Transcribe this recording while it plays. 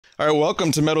Alright,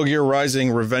 welcome to Metal Gear Rising: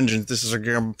 Revengeance. This is a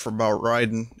game about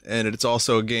Raiden, and it's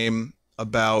also a game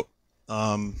about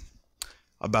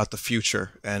the future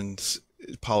and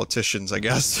politicians, I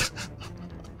guess.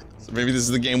 So maybe this is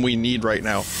the game we need right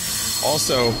now.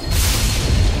 Also,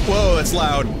 whoa, that's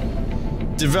loud.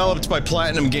 Developed by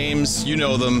Platinum Games, you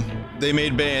know them. They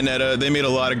made Bayonetta, they made a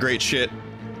lot of great shit.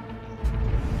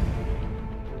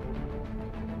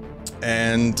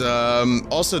 And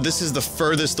also, this is the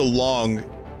furthest along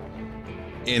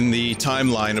in the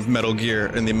timeline of Metal Gear,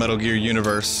 in the Metal Gear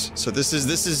universe. So this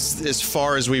is as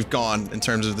far as we've gone in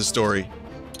terms of the story.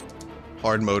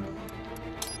 Hard mode.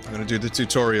 I'm gonna do the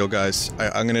tutorial, guys.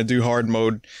 I'm gonna do hard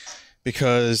mode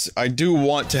because I do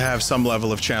want to have some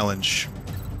level of challenge.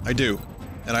 I do.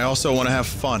 And I also want to have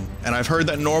fun. And I've heard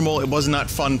that normal, it was not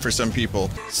fun for some people.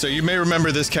 So you may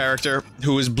remember this character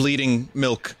who was bleeding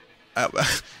milk at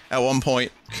one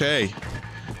point. Okay.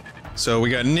 So we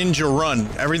got Ninja Run.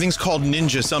 Everything's called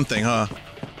Ninja something, huh?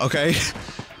 Okay.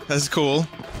 That's cool.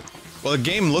 Well, the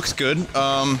game looks good.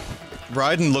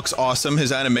 Raiden looks awesome.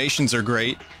 His animations are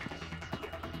great.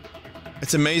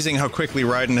 It's amazing how quickly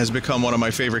Raiden has become one of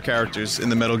my favorite characters in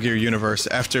the Metal Gear universe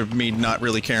after me not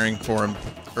really caring for him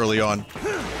early on.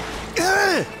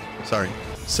 Sorry.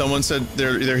 Someone said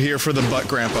they're here for the butt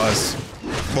grandpas.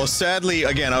 Well, sadly,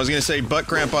 again, I was gonna say butt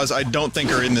grandpas I don't think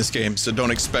are in this game, so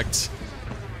don't expect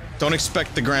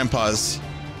the grandpas.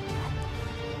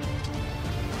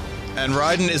 And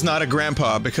Raiden is not a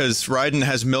grandpa because Raiden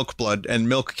has milk blood, and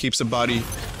milk keeps a body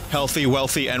healthy,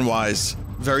 wealthy, and wise.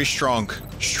 Very strong.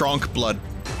 Strong blood.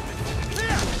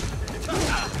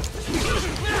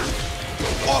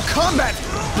 Oh, combat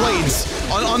blades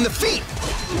on the feet!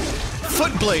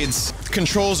 Foot blades.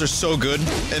 Controls are so good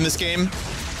in this game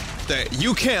that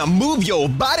you can move your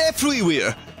body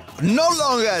freewheel. No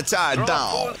longer tied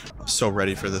down. I'm so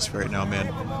ready for this right now,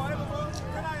 man.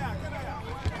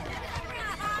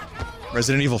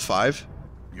 Resident Evil 5?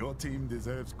 Your team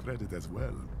deserves credit as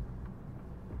well.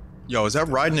 Yo, is that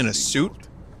Raiden in a suit?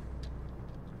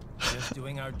 Just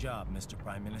doing our job, Mr.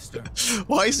 Prime Minister.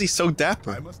 Why is he so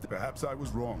dapper? Perhaps I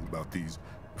was wrong about these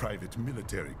private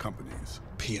military companies.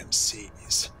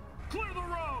 PMCs. Clear the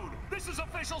road! This is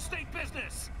official state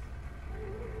business!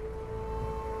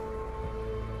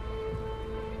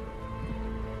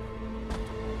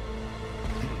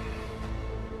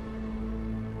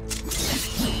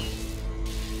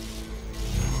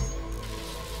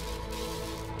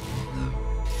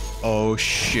 Oh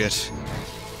shit.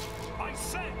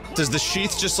 Does the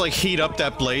sheath just like heat up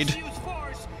that blade?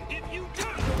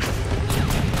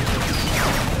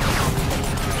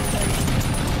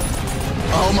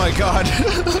 Oh my god.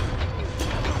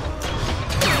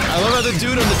 I love how the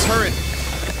dude on the turret.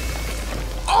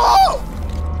 Oh!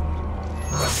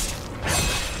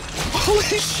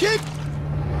 Holy shit!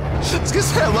 I was gonna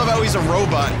say, I love how he's a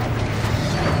robot.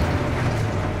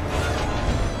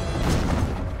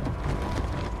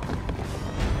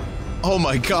 Oh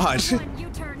my god.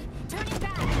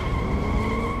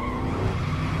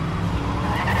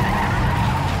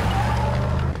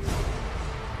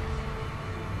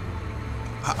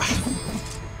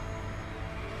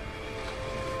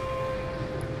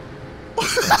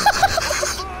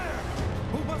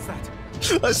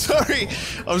 I'm sorry.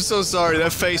 I'm so sorry.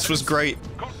 That face was great.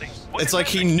 It's like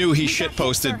he knew he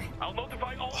shitposted. Oh,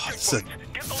 it's a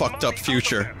fucked up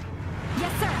future.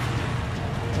 Yes, sir.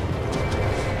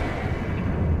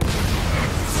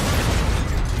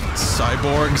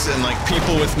 Cyborgs and like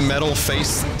people with metal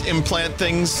face implant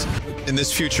things. In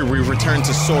this future, we return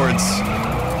to swords.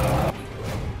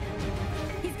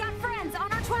 He's got friends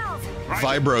on our 12.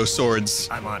 Vibro swords.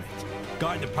 I'm on it.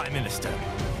 Guard the Prime Minister.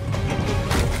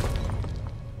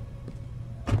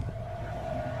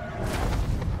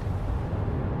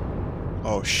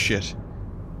 Oh shit.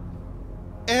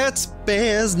 It's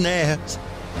business.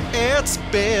 It's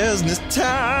business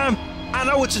time. I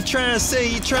know what you're trying to say.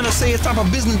 You're trying to say it's time for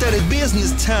business, that it's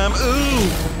business time. Ooh.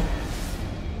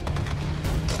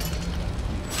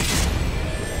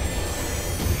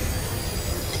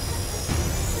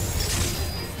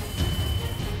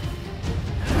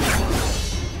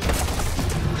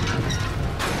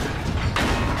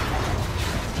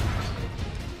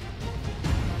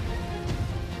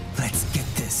 Let's get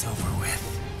this over with.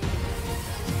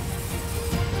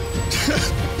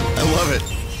 I love it.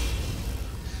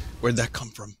 Where'd that come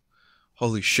from?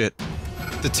 Holy shit.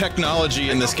 The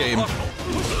technology in this game.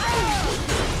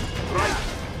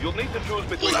 You'll need to choose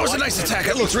between That was a nice attack.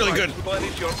 It looks really good.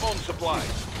 replenish your own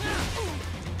supplies.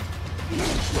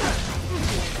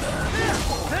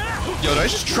 Yo, did I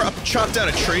just chop down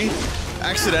a tree?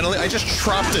 Accidentally, I just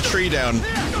chopped a tree down,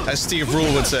 as Steve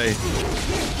Rule would say.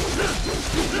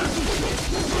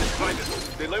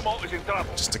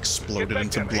 Just exploded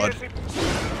into blood.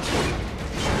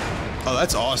 Oh,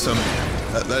 that's awesome.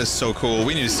 That is so cool.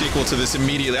 We need a sequel to this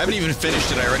immediately. I haven't even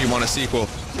finished it, I already want a sequel.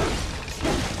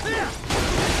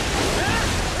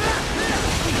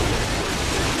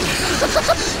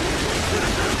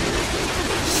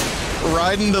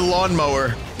 Riding the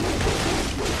lawnmower.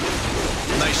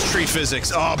 Nice tree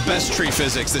physics. Oh, best tree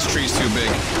physics. This tree's too big.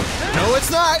 No,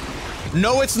 it's not!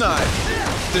 No, it's not!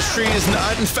 This tree is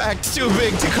not, in fact, too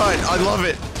big to cut. I love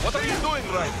it. What are you doing,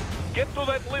 Raiden? Get to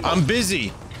that limo. I'm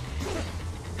busy.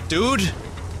 Dude.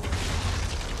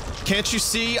 Can't you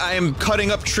see I am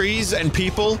cutting up trees and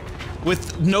people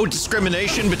with no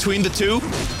discrimination between the two?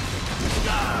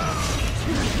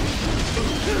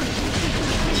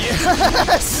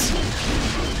 Yes!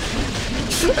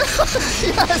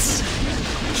 Yes!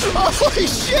 Holy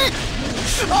shit!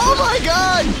 Oh my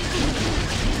god!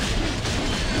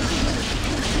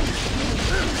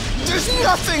 There's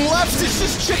nothing left, it's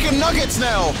just chicken nuggets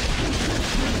now!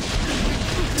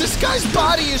 This guy's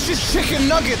body is just chicken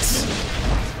nuggets!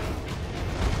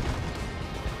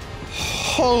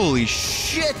 Holy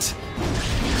shit!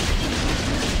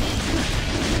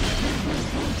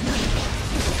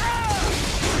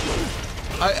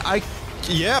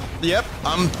 Yep,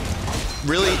 I'm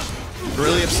really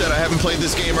upset I haven't played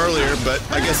this game earlier, but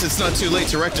I guess it's not too late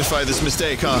to rectify this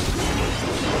mistake, huh?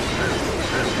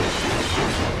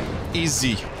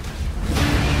 Easy.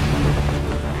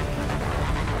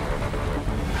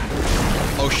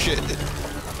 Oh shit.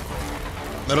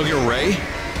 Metal Gear Ray?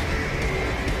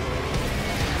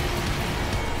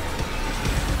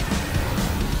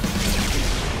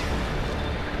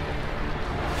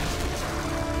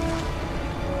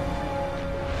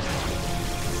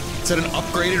 Is that an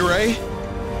upgraded Ray?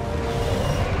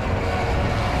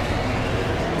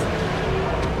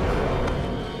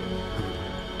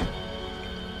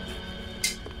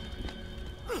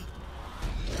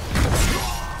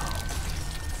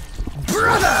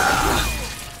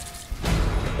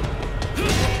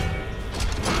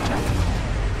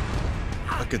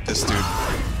 Look at this dude.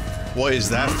 What is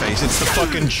that face? It's the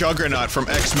fucking Juggernaut from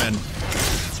X-Men.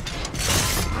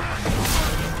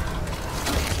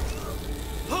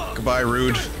 Goodbye,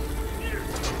 Rude.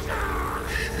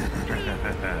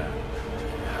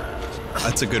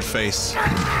 That's a good face.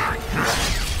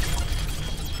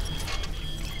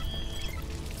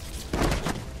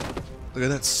 Look at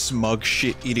that smug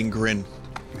shit-eating grin.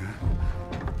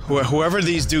 Whoever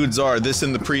these dudes are, this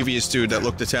and the previous dude that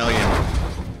looked Italian.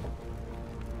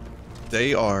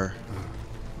 They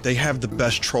have the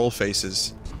best troll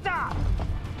faces. Stop!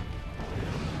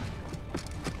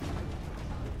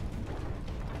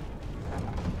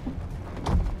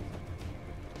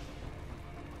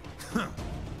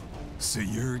 So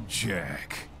you're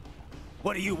Jack.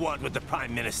 What do you want with the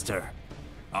Prime Minister?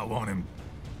 I want him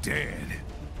dead.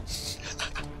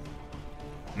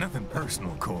 Nothing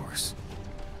personal, of course.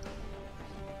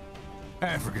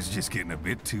 Africa's just getting a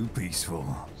bit too peaceful.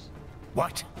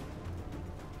 What?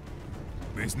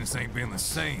 Business ain't been the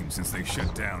same since they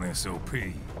shut down SOP.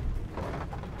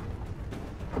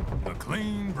 A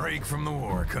clean break from the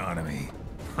war economy.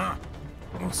 Huh.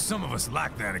 Well, some of us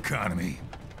like that economy.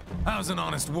 How's an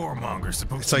honest warmonger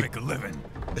supposed to make a living?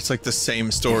 It's like the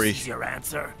same story This is your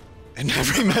answer? in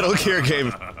every Metal Gear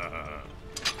game.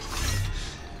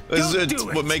 It's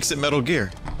what makes it Metal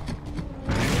Gear.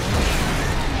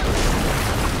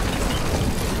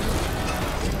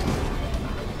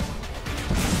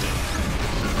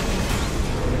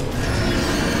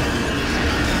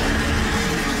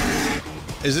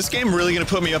 Is this game really gonna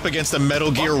put me up against a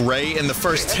Metal Gear Ray in the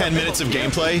first 10 minutes of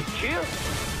gameplay? Cheers.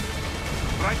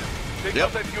 Right. Take Yep.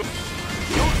 out that use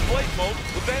blade mode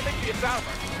to damage its armor.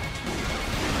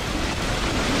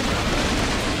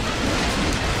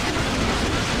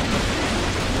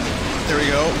 There we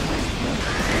go.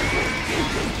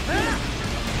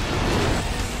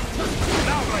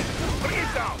 Now, right. Bring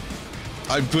it down.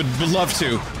 I would love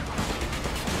to.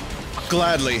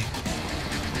 Gladly.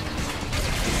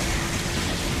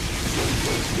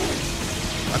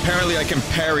 Apparently I can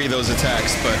parry those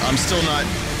attacks, but I'm still not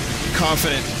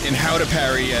confident in how to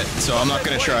parry yet, so I'm not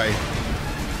gonna try.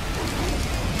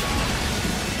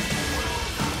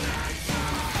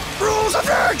 Rules of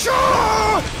nature!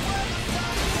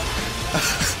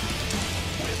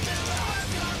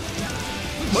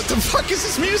 What the fuck is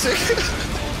this music?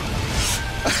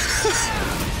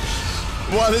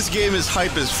 Wow, this game is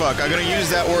hype as fuck. I'm gonna use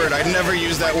that word. I never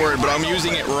use that word, but I'm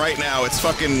using it right now. It's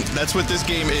fucking... That's what this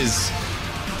game is.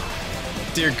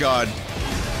 Dear God.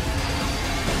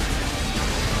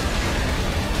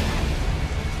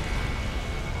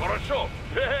 For a show.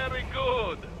 Very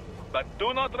good. But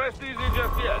do not rest easy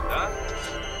just yet, huh?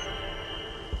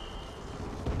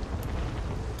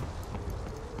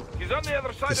 He's on the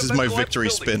other side. This of is my that victory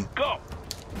building. spin. Go.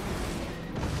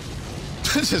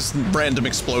 Just random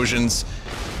explosions.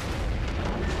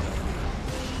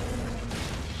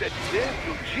 That damn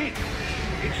Eugene.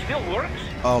 It still works?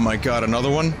 Oh my god,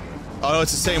 another one? Oh, no,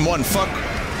 it's the same one. Fuck.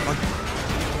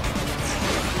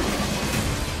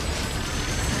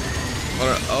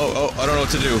 I don't know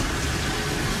what to do.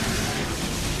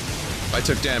 I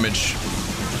took damage.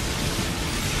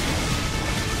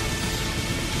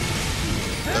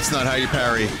 That's not how you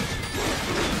parry.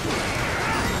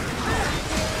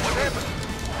 What happened?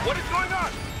 What is going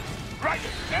on?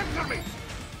 Raiden, answer me!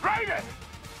 Raiden!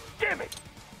 Damn it!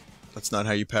 That's not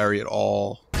how you parry at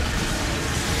all.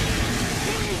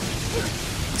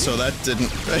 So that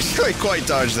didn't... I quite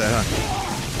dodged that,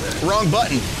 huh? Wrong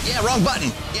button! Yeah, wrong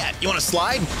button! Yeah, you wanna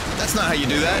slide? That's not how you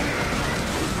do that.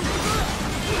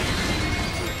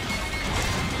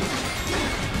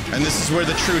 And this is where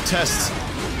the true test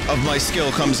of my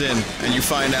skill comes in, and you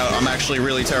find out I'm actually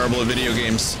really terrible at video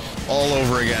games. All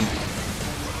over again.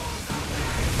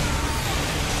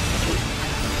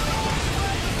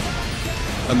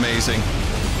 Amazing.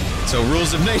 So,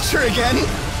 rules of nature again?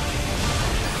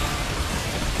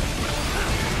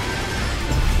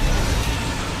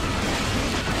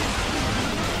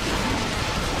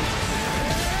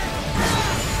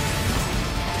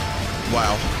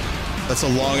 Wow. That's a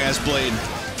long-ass blade.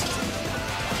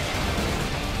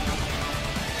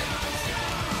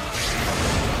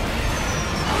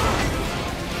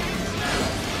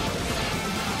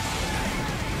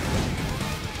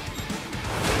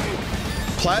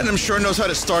 Platinum sure knows how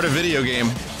to start a video game.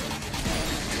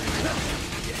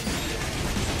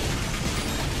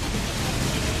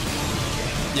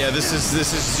 Yeah, this is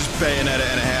just Bayonetta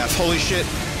and a half. Holy shit.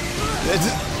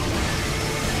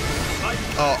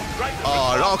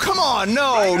 Oh, come on,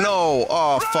 no.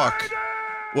 Oh, fuck.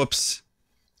 Whoops.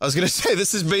 I was gonna say,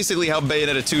 this is basically how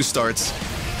Bayonetta 2 starts.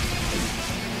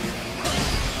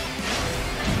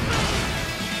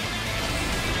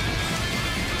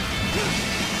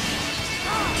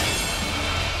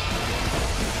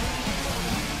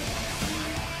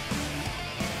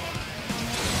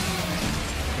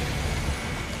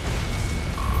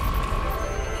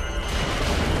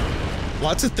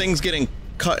 Lots of things getting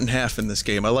cut in half in this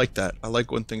game. I like that. I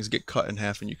like when things get cut in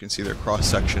half and you can see their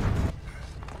cross-section.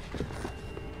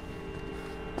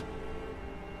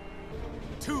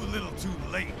 Too little too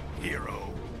late, hero.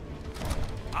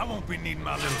 I won't be needing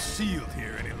my little shield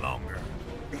here any longer.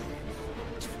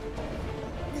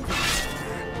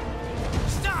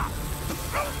 Stop!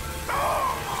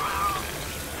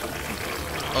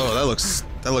 Oh,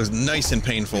 that looks nice and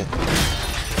painful.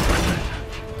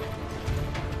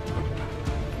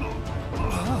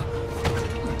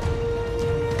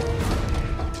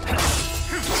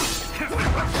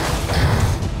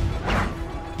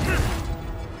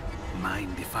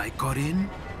 I got in?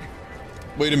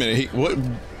 Wait a minute, what?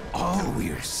 Oh,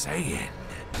 you're saying.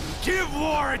 Give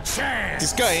war a chance!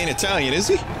 This guy ain't Italian, is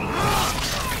he?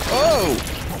 Oh!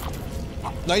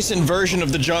 Nice inversion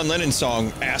of the John Lennon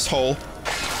song, asshole.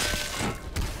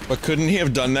 But couldn't he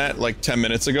have done that like 10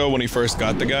 minutes ago when he first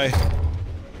got the guy?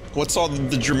 What's all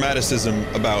the dramaticism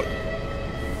about?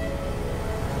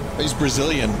 He's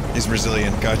Brazilian. He's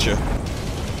Brazilian, gotcha.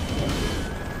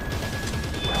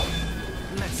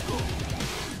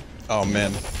 Oh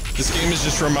man, this game is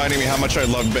just reminding me how much I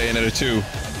love Bayonetta 2,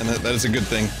 and that is a good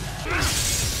thing.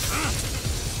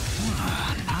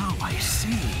 Now I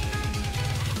see.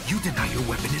 You deny your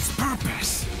weapon its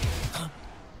purpose.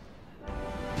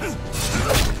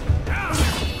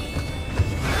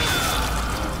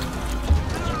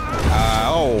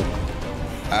 Ow.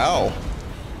 Ow.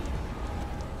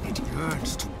 It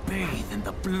yearns to bathe in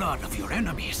the blood of your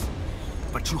enemies,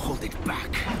 but you hold it back.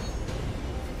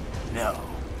 No.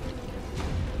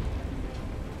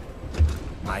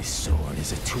 My sword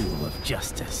is a tool of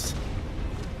justice.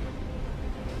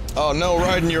 Oh no,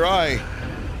 Raiden, your eye.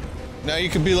 Now you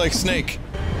can be like Snake.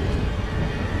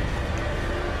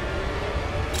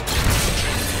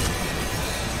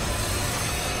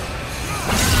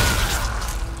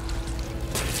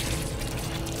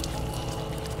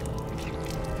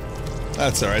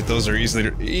 That's alright, those are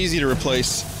easy to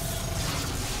replace.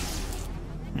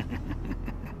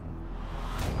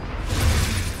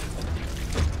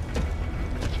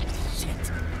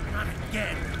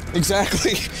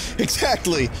 Exactly.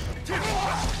 Exactly.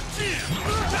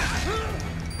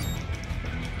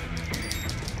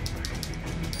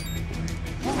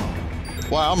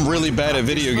 Wow, I'm really bad at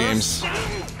video games.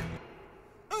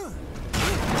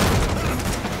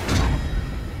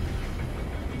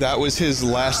 That was his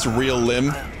last real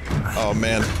limb. Oh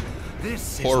man.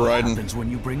 This is Poor what Raiden. happens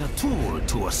when you bring a tool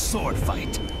to a sword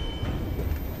fight.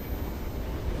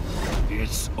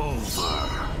 It's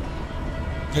over.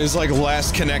 His like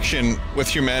last connection with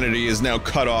humanity is now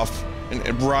cut off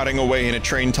and rotting away in a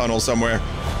train tunnel somewhere.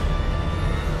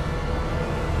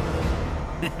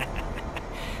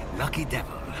 Lucky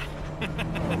devil.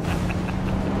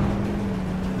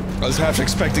 I was half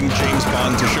expecting James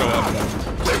Bond to show up.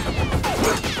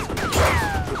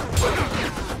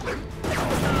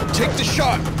 Take the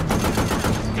shot!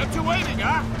 Kept you waiting,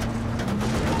 huh?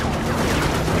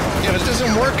 Yeah, it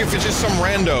doesn't work if it's just some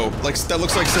rando, like, that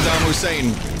looks like Saddam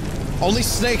Hussein. Only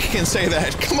Snake can say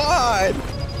that, come on!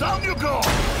 Down you go!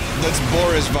 That's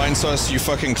Boris Vinesauce, you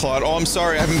fucking clod. Oh, I'm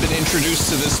sorry, I haven't been introduced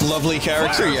to this lovely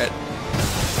character yet.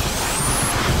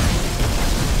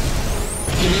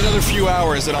 Give me another few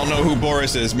hours and I'll know who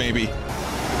Boris is, maybe.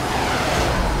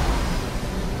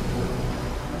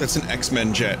 That's an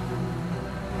X-Men jet.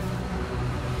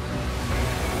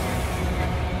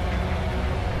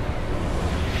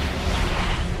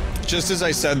 Just as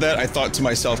I said that, I thought to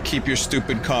myself, keep your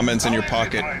stupid comments in your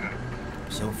pocket.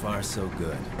 So far, so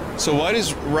good. So why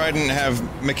does Raiden have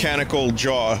mechanical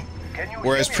jaw,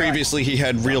 whereas previously he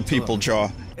had real people jaw?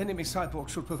 Enemy cyborg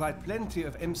should provide plenty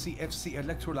of MCFC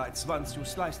electrolytes once you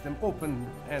slice them open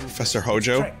and Professor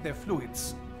Hojo? extract their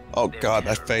fluids. Oh god,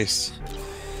 that face.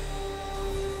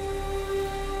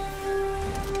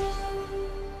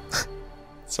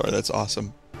 Sorry, that's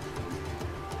awesome.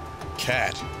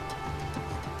 Cat.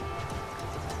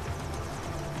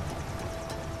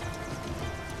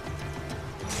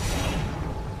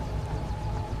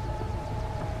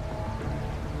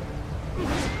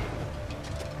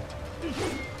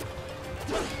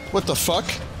 What the fuck?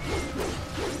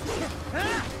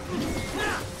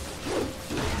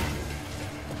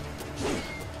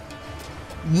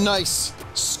 Nice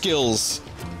skills.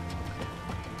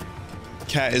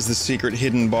 Cat is the secret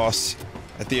hidden boss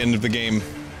at the end of the game.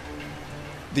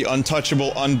 The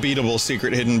untouchable, unbeatable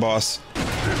secret hidden boss.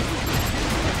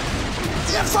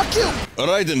 Yeah, fuck you!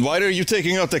 Raiden, why are you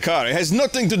taking out the car? It has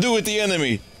nothing to do with the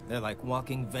enemy. They're like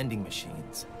walking vending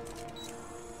machines.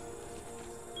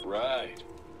 Right.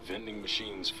 Vending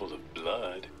machines full of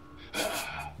blood.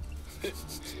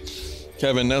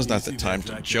 Kevin, now's not the time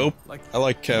to joke. I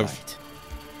like Kev. Right.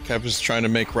 Kev is trying to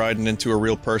make Raiden into a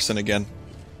real person again.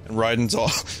 And Raiden's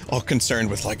all concerned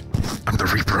with like, I'm the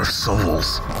Reaper of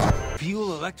Souls.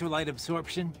 Fuel electrolyte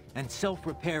absorption and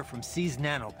self-repair from C's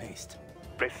nanopaste.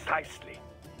 Precisely.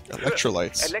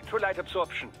 Electrolytes. Electrolyte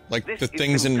absorption. Like This the is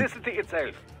things in simplicity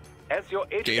itself. As your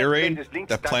Gatorade is linked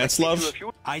that plants directly love? to a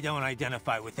few- I don't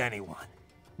identify with anyone.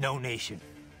 No nation.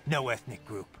 No ethnic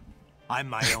group. I'm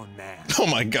my own man. Oh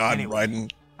my god, Anyway,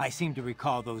 Raiden. I seem to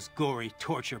recall those gory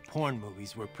torture porn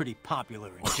movies were pretty popular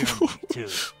in Germany, too.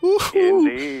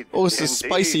 Indeed. Oh, it's a Indeed.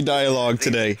 spicy dialogue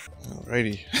today.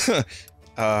 Alrighty.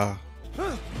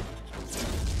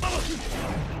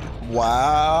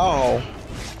 Wow.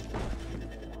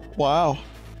 Wow.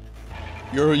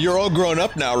 You're all grown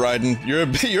up now, Raiden.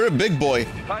 You're a big boy.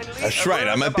 Finally, That's a right, word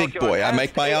I'm a about big your boy. I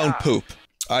make my own advanced poop.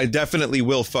 I definitely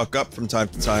will fuck up from time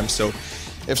to time, so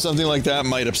if something like that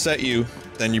might upset you,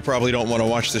 then you probably don't want to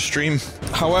watch the stream.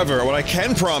 However, what I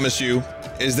can promise you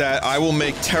is that I will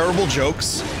make terrible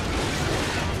jokes.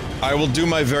 I will do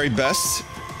my very best,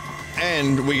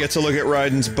 and we get to look at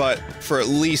Raiden's butt for at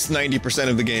least 90%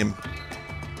 of the game.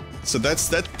 So that's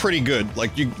pretty good.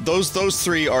 Like those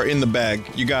three are in the bag.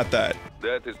 You got that.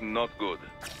 That is not good.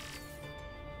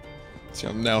 See,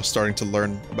 I'm now starting to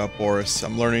learn about Boris.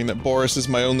 I'm learning that Boris is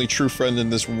my only true friend in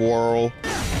this world.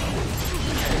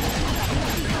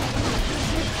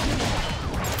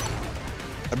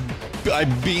 I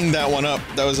beamed that one up.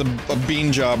 That was a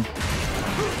bean job.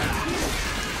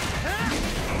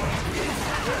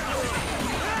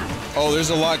 Oh, there's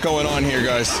a lot going on here,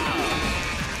 guys.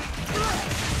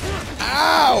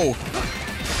 Ow!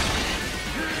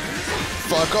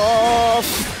 Fuck off!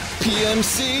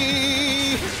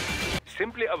 PMC!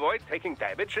 Simply avoid taking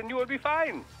damage and you will be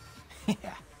fine.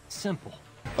 Yeah, simple.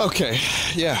 Okay,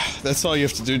 yeah, that's all you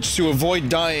have to do. Just to avoid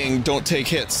dying, don't take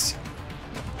hits.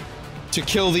 To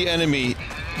kill the enemy,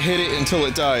 hit it until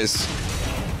it dies.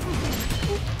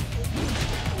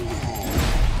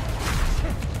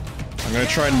 I'm gonna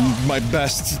try my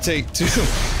best to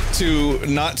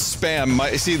not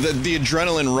spam. See, the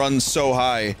adrenaline runs so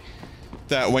high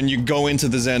that when you go into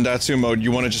the Zandatsu mode,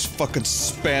 you want to just fucking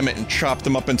spam it and chop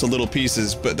them up into little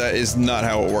pieces, but that is not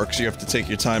how it works. You have to take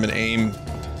your time and aim,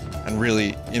 and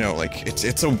really, you know, like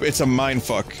it's a mind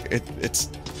fuck.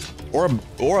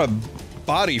 Or a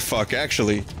body fuck,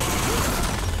 actually.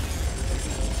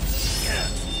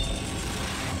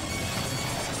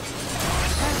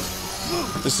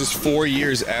 This is 4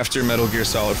 years after Metal Gear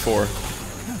Solid 4.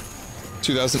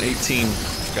 2018.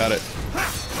 Got it.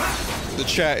 The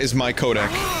chat is my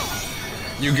codec.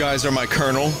 You guys are my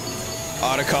Colonel,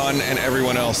 Otacon, and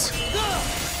everyone else.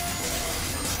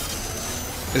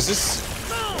 Is this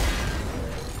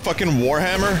fucking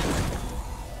Warhammer?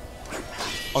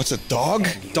 Oh, it's a dog?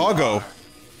 Doggo.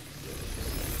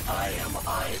 I am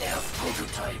IF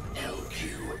prototype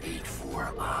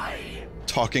LQ84I.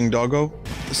 Talking doggo?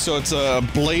 So it's a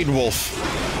blade wolf.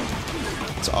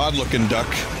 It's an odd looking duck.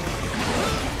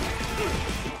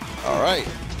 Alright,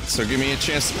 so give me a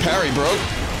chance to parry, bro.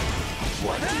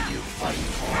 What do you fight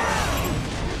for?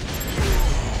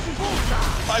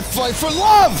 I fight for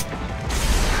love!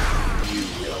 You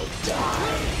will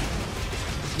die.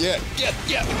 Yeah,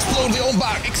 explode your own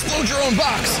box! Explode your own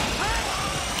box!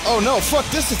 Oh no, fuck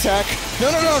this attack!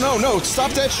 No,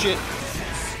 stop that shit!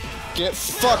 Get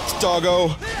fucked,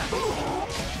 doggo!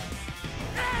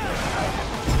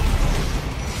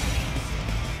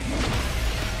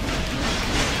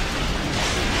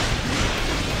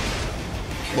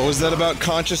 What was that about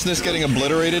consciousness getting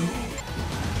obliterated?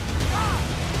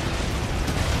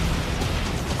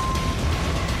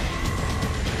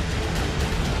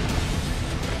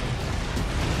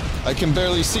 I can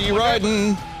barely see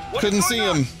Raiden. Couldn't see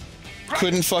him.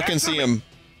 Couldn't fucking see him.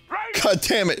 God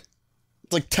damn it.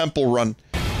 It's like Temple Run.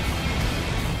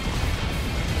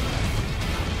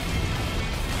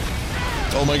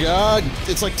 Oh my god.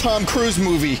 It's like Tom Cruise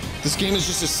movie. This game is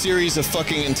just a series of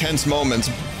fucking intense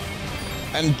moments.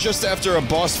 And just after a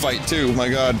boss fight too, my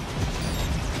god.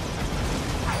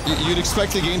 You'd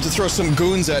expect the game to throw some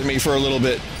goons at me for a little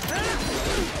bit.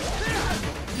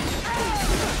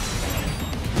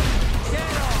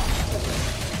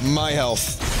 My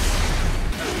health.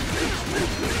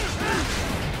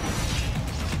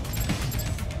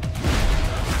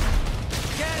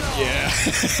 Yeah.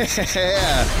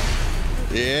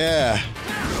 Yeah.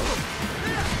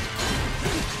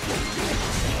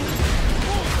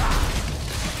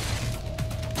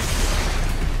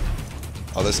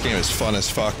 Oh, this game is fun as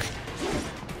fuck.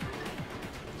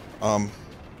 I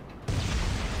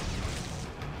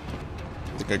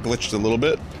think I glitched a little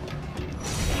bit.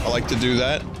 I like to do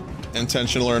that,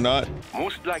 intentional or not.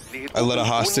 Most likely I let a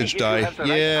hostage die.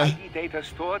 Yeah.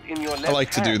 I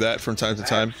like to do that from time to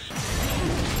time.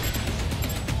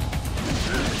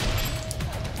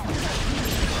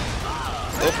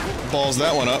 Oh, balls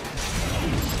that one up.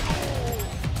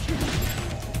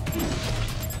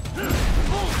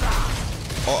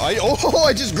 Oh,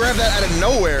 I just grabbed that out of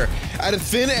nowhere. Out of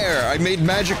thin air. I made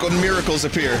magical miracles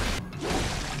appear.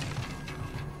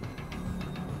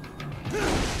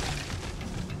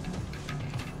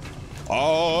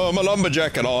 I'm a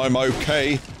lumberjack and I'm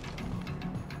okay.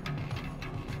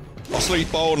 I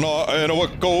sleep all night and I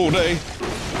work all day.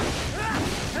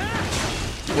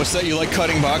 What's that? You like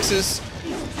cutting boxes?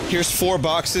 Here's 4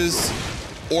 boxes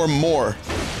or more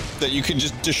that you can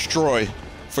just destroy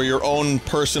for your own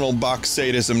personal box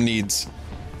sadism needs.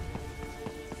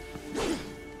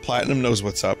 Platinum knows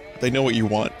what's up. They know what you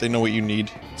want. They know what you need.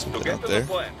 To get to the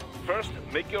plant, first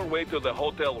make your way to the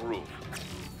hotel roof.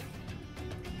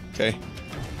 Okay.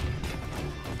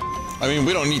 I mean,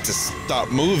 we don't need to stop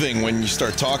moving when you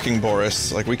start talking,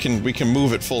 Boris. Like, we can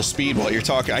move at full speed while you're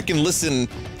talking. I can listen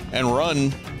and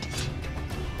run.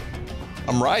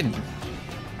 I'm riding.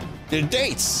 They're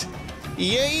dates.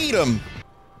 You eat them.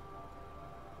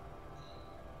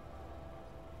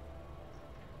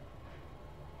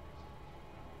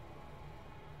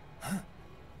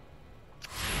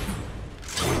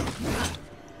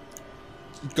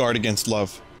 Guard against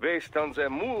love. Based on their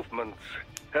movements,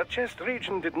 her chest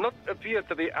region did not appear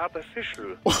to be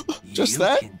artificial. Just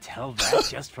that? You can tell that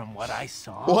just from what I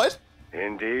saw. What?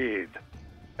 Indeed.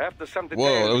 After some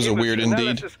Whoa, that was a weird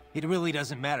indeed. It really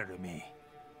doesn't matter to me.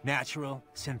 Natural,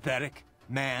 synthetic,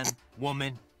 man,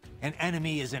 woman, an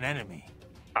enemy is an enemy.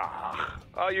 Ah,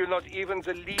 are you not even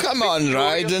the least? Come on,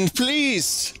 Raiden,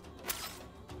 please.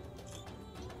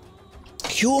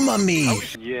 Humor me.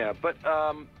 Yeah, but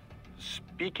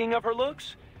speaking of her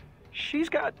looks, she's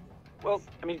got, well,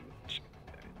 I mean,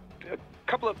 a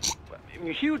couple of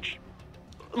huge.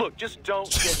 Look, just don't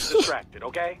get distracted,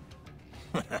 okay?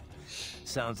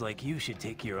 Sounds like you should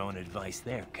take your own advice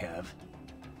there, Kev.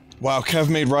 Wow, Kev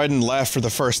made Raiden laugh for the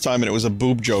first time and it was a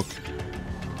boob joke.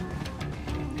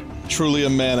 Truly a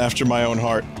man after my own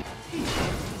heart.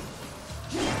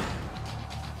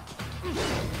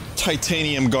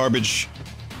 Titanium garbage.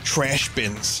 Trash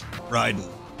bins. Raiden.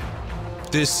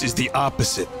 This is the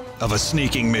opposite of a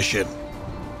sneaking mission.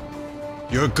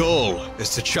 Your goal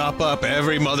is to chop up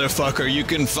every motherfucker you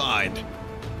can find.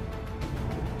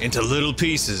 into little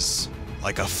pieces,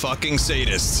 like a fucking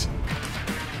sadist.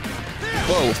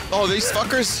 Whoa. Oh, these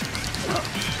fuckers?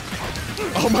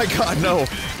 Oh my god, no.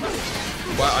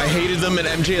 Wow, I hated them in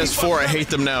MGS4, I hate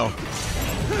them now.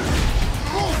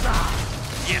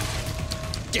 Yeah.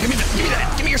 Give me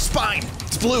that, give me your spine.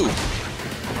 It's blue.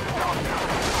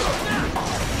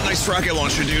 Nice rocket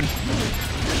launcher, dude.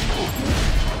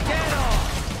 Get off!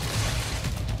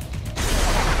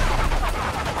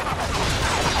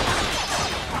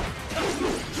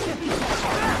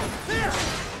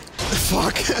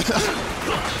 Fuck.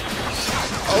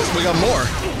 Oh, we got more.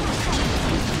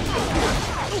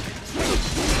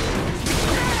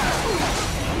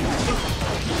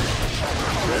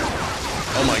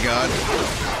 Oh my god.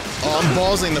 Oh, I'm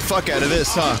ballsing the fuck out of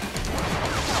this, huh?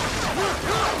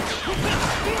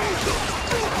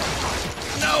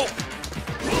 No!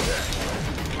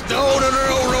 No,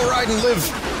 Raiden,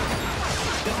 live!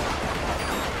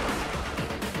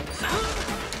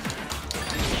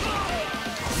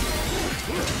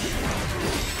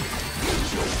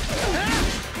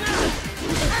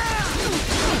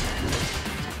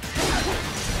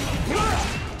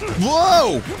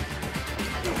 Whoa!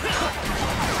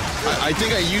 I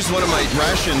think I used one of my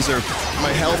rations or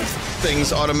my health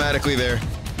things automatically there.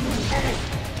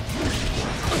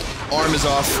 Arm is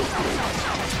off.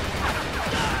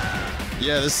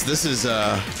 Yeah, this is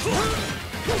bad.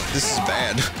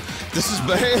 This is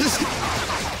bad.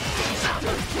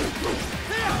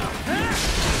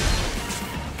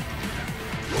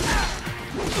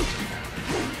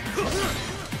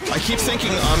 I keep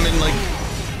thinking I'm in like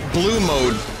blue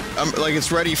mode. I'm like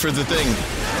it's ready for the thing.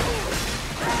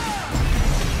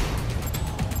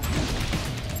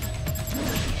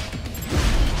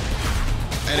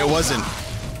 And it wasn't.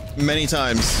 Many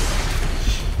times.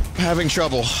 I'm having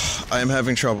trouble. I am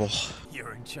having trouble.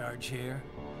 You're in charge here?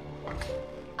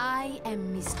 I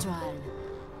am Mistral.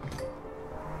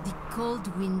 The cold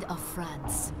wind of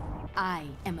France. I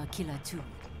am a killer too.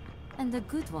 And a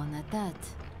good one at that.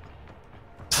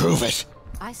 Prove it.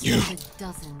 I slaughtered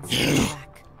dozens in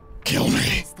Iraq. Kill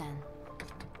me.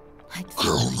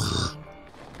 Kill me.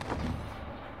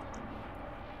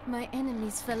 My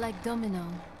enemies fell like domino.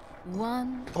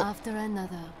 One after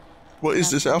another. What is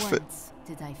this outfit?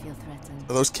 Did I feel threatened?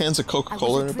 Are those cans of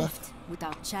Coca-Cola in the back?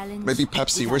 Maybe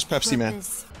Pepsi. Where's Pepsi, man?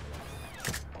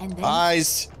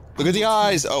 Eyes! Look at the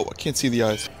eyes! Oh, I can't see the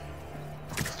eyes.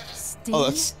 Oh,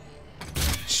 that's...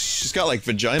 She's got like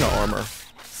vagina armor.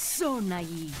 So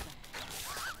naive.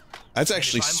 That's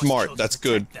actually smart. That's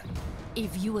good.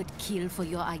 If you would kill for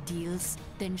your ideals,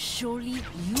 then surely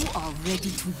you are ready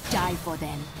to die for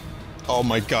them. Oh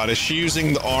my god, is she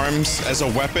using the arms as a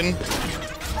weapon?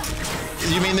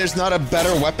 You mean there's not a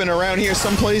better weapon around here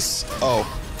someplace? Oh.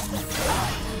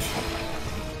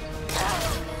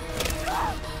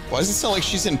 Why does it sound like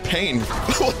she's in pain?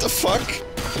 What the fuck?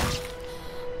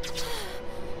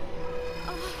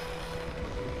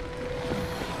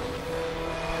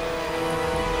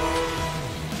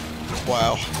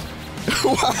 Wow.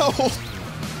 Wow.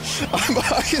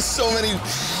 I get so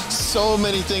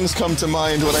many things come to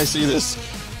mind when I see this.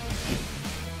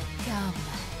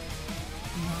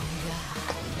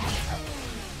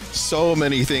 So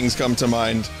many things come to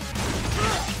mind.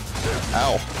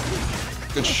 Ow.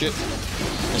 Good shit.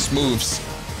 This moves.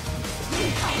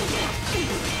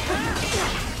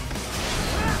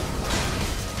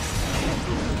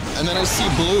 And then I see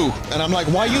blue, and I'm like,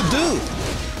 why you do?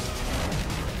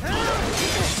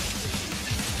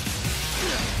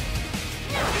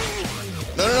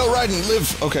 No, Raiden,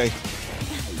 live. Okay.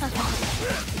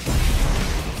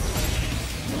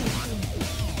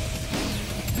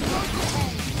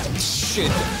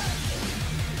 Shit.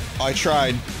 I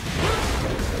tried.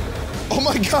 Oh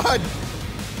my god!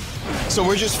 So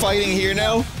we're just fighting here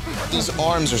now? These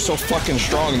arms are so fucking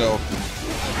strong, though.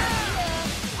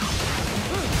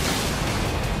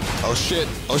 Oh shit,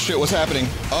 what's happening?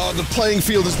 Oh, the playing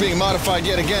field is being modified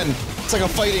yet again. It's like a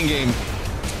fighting game.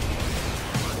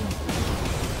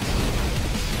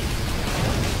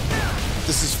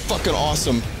 This is fucking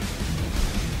awesome.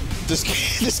 This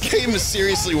game is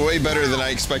seriously way better than I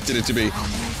expected it to be.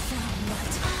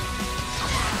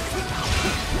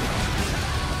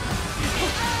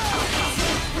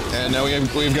 And now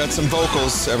we've got some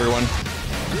vocals, everyone.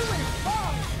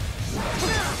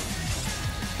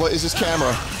 What is this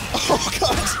camera? Oh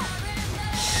god!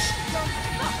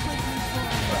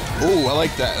 Ooh, I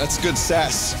like that. That's good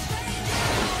sass.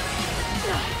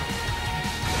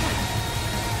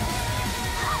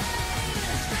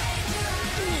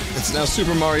 It's now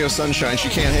Super Mario Sunshine. She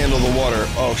can't handle the water.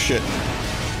 Oh shit.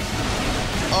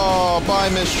 Oh, bye,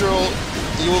 Mistral.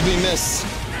 You will be missed.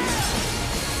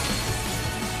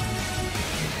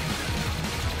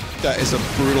 That is a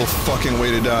brutal fucking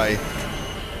way to die.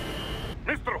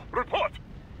 Mister, report!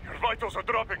 Your vitals are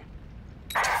dropping.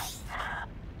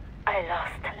 I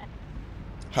lost.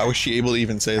 How was she able to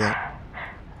even say that?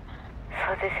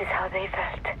 So this is how they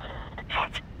felt.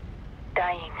 What?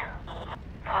 Dying.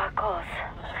 For a cause.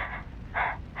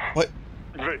 What?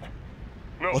 Wait.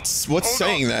 No. What's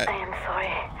saying that? I am sorry.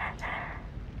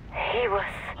 He was...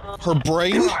 Her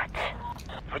brain?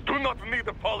 I do not need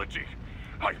apology.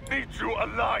 I need you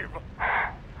alive.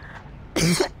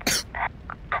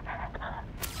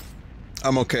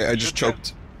 I'm okay, I just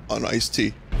choked on iced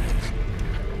tea.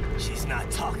 She's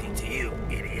not talking to you,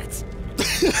 idiots.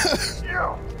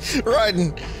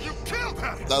 Raiden! You killed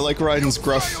her! I like Raiden's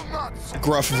gruff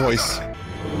voice.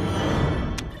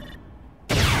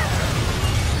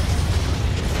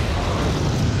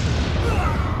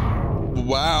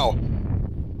 Wow.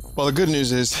 Well, the good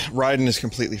news is, Raiden is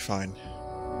completely fine.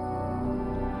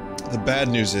 The bad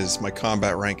news is, my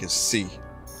combat rank is C.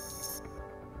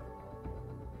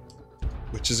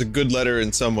 Which is a good letter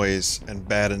in some ways, and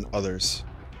bad in others.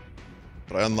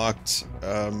 But I unlocked,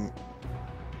 a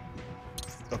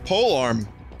pole arm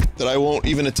that I won't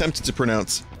even attempt to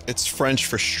pronounce. It's French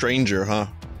for stranger, huh?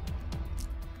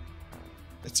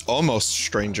 It's almost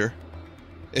stranger.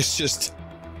 It's just...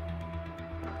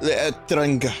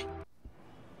 Letranga.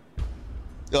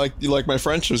 You like my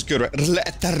French? It was good, right?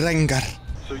 Letranga.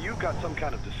 So you've got some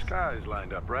kind of disguise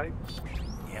lined up, right?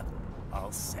 Yep,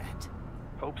 all set.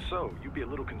 Hope so. You'd be a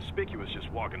little conspicuous just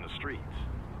walking the streets.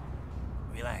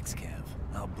 Relax, Kev.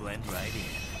 I'll blend right in.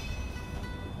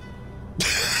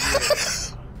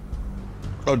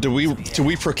 Oh, do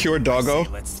we procure doggo?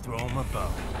 Let's throw him a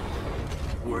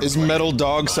bone. Is metal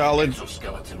dog solid?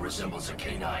 Exoskeleton resembles a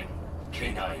canine.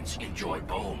 Canines enjoy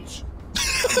bones.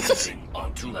 Using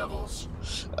on 2 levels.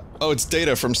 Oh, it's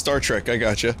Data from Star Trek. I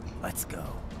gotcha. Let's go.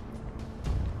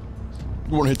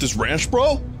 You wanna hit this ranch,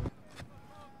 bro?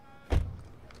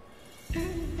 It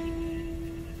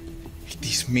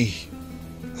is me,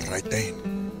 Raiden.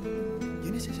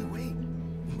 ¿Quién es ese güey?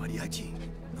 ¿Un mariachi?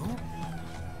 ¿No?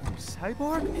 ¿Un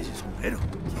cyborg? Ese sombrero.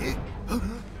 ¿Qué?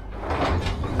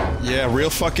 Yeah, real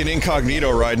fucking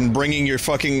incognito, Raiden, bringing your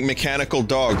fucking mechanical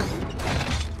dog.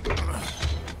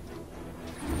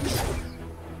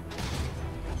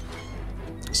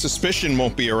 Suspicion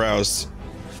won't be aroused,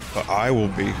 but I will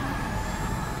be.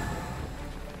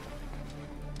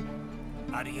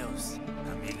 Adios,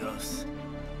 amigos.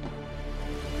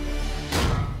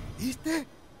 ¿Viste?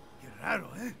 Qué raro,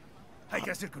 ¿eh? Hay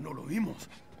que hacer que no lo vimos.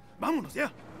 Vámonos ya.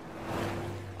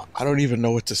 I don't even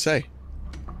know what to say.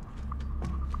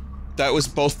 That was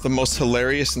both the most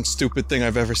hilarious and stupid thing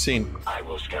I've ever seen. I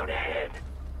will scout ahead.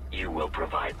 You will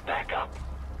provide backup.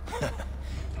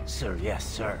 Sir, yes,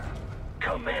 sir.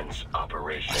 Commence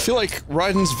operation. I feel like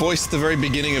Raiden's voice at the very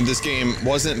beginning of this game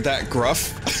wasn't that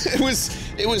gruff.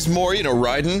 it was more, you know,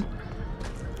 Raiden.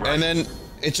 And then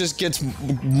it just gets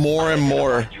more and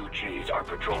more. UGs are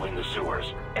patrolling the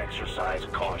sewers. Exercise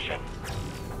caution.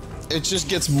 It just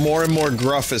gets more and more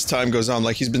gruff as time goes on,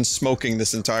 like he's been smoking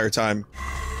this entire time.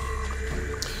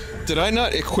 Did I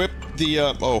not equip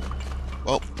the, oh.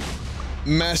 Well.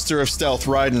 Master of Stealth,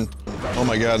 Raiden. Oh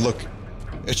my god, look.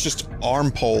 It's just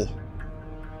arm pole.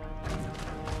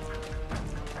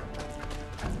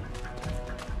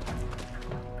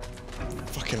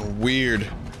 Fucking weird.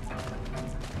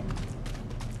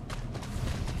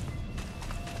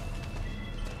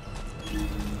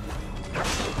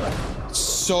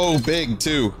 So big,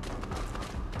 too.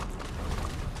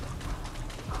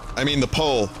 I mean, the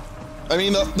pole. I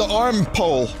mean, the arm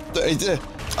pole.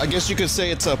 I guess you could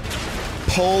say it's a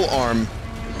pole arm.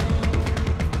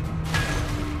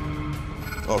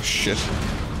 Oh, shit.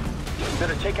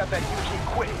 Better take out that UG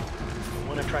quick. Don't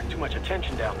want to attract too much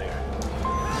attention down there.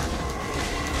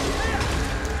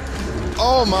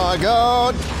 Oh my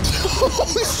god!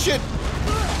 Holy shit!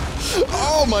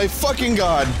 Oh my fucking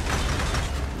god!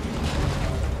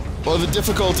 Well, the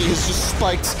difficulty has just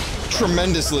spiked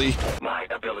tremendously. My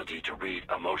ability to read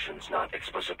emotions not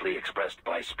explicitly expressed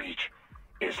by speech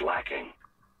is lacking.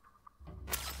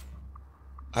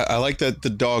 I like that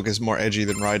the dog is more edgy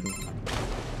than Raiden.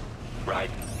 Raiden,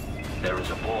 there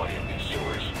is a boy in these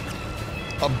sewers.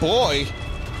 A boy?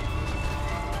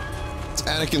 It's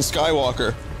Anakin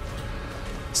Skywalker.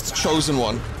 It's the chosen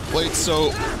one. Wait,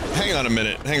 so... hang on a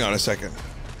minute. Hang on a second.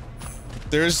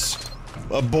 There's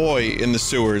a boy in the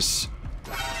sewers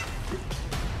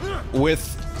with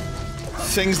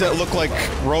things that look like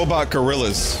robot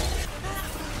gorillas.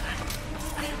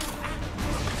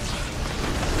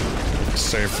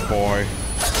 Safe boy.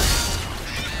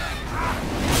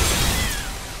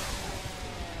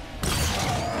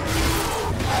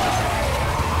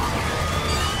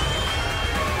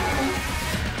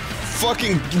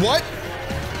 fucking what?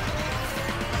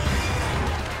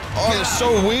 Oh, they're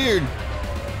so weird.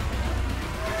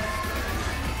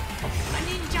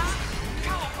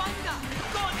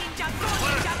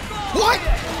 What?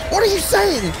 What are you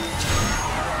saying?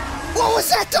 What was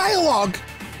that dialogue?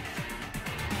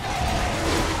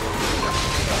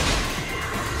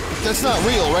 That's not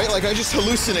real, right? Like, I just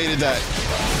hallucinated that.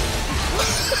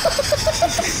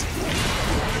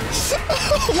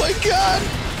 Oh my god!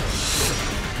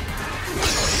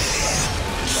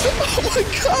 Oh my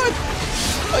god!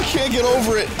 I can't get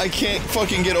over it. I can't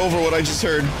fucking get over what I just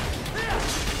heard.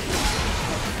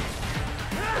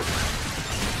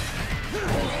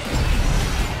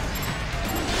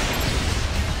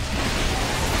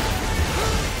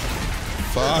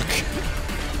 Fuck.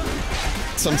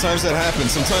 Sometimes that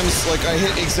happens. Sometimes, like, I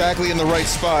hit exactly in the right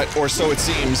spot, or so it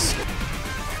seems.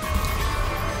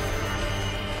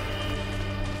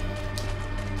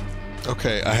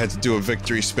 Okay, I had to do a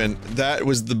victory spin. That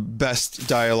was the best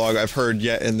dialogue I've heard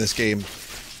yet in this game.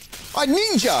 A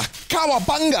ninja!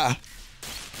 Kawabunga!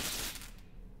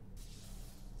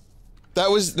 That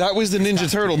was the Ninja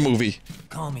Turtle movie.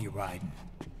 Call me Raiden.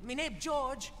 My name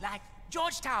George, like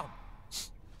Georgetown.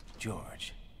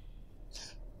 George.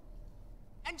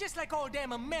 And just like all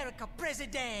damn America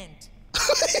president.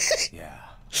 Yeah.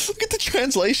 Look at the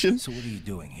translation. So what are you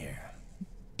doing here?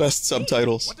 Best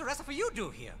subtitles. What the rest of you do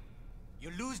here? You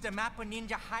lose the map of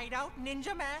Ninja Hideout,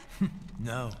 Ninja Man?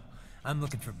 No, I'm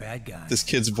looking for bad guys. This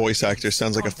kid's voice actor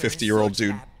sounds like a 50-year-old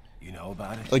dude. You know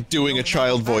about it? Like doing a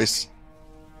child voice.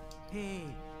 Hey,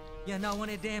 you're not one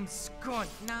of them skunt,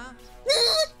 nah?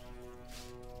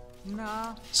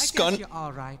 Nah, I guess you're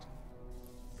alright.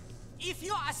 If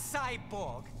you're a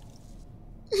cyborg,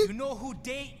 you know who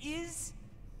Day is?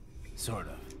 Sort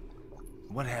of.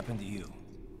 What happened to you?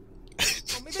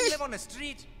 Or maybe live on the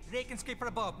street, rake and scrape for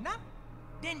a bob, nah?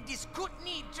 Then this could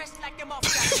need just like them off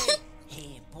that way.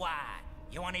 Hey, boy,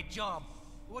 you want a job?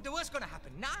 What the worst gonna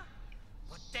happen, nah?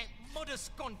 But that mother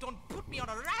skunt don't put me on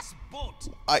a ras boat.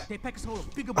 I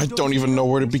don't even know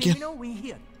where to begin. You know we're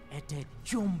here at that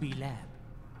zombie lab.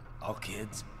 All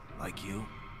kids like you.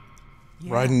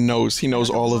 Yeah, Raiden knows. He knows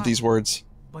all of these words.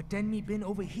 But then me been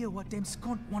over here what them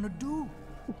skunt wanna do.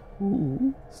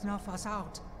 Snuff us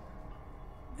out.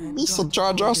 Mr.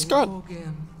 Jar Jar Scott.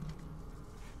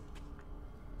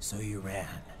 So you ran.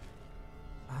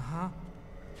 Uh-huh.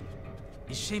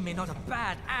 Is shame me not a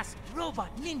bad-ass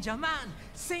robot ninja man,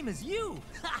 same as you.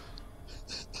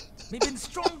 Me been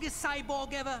strongest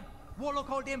cyborg ever. Warlock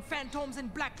all them phantoms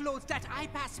and black clothes that eye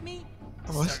pass me.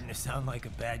 What? Starting to sound like a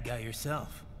bad guy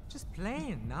yourself. Just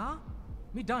playing, nah?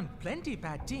 Me done plenty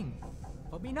bad thing.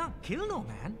 But me not kill no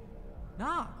man.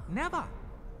 Nah, never.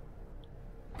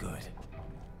 Good.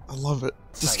 I love it.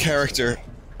 This character,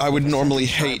 I would normally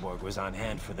hate,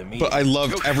 but I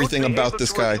loved everything about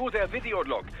this guy.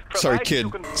 Sorry, kid.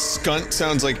 Skunt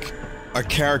sounds like a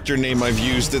character name I've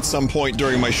used at some point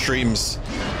during my streams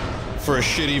for a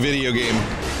shitty video game.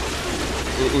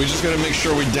 We just gotta make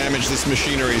sure we damage this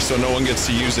machinery so no one gets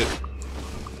to use it.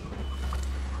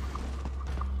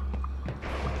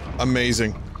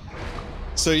 Amazing.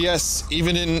 So yes,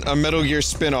 even in a Metal Gear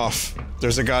spin-off,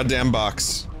 there's a goddamn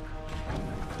box.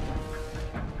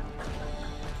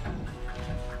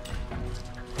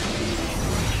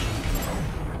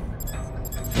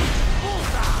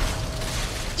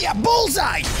 Yeah,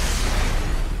 bullseye!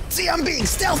 See, I'm being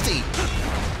stealthy!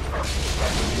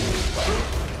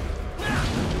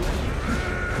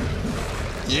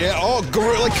 Yeah, oh,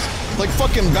 like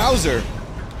fucking Bowser.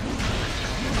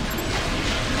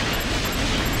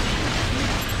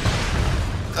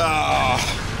 Ah,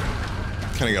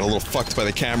 kinda got a little fucked by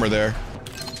the camera there.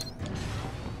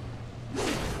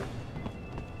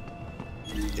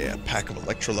 Yeah, pack of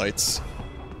electrolytes.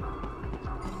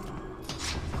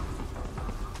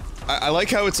 I like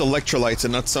how it's electrolytes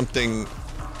and not something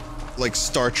like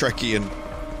Star Trek-y and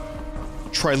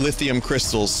trilithium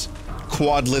crystals,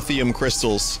 quad lithium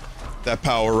crystals that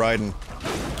power Raiden.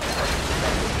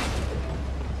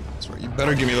 That's right, you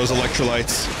better give me those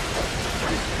electrolytes.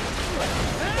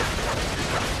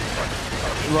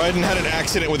 Raiden had an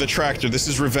accident with a tractor. This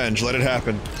is revenge. Let it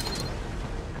happen.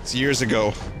 It's years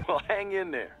ago. Well, hang in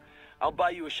there. I'll buy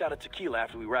you a shot of tequila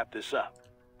after we wrap this up.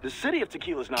 The city of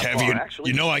Tequila's not far, actually.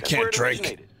 You know I That's where can't it drink.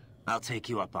 originated. I'll take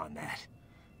you up on that.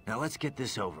 Now let's get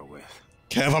this over with.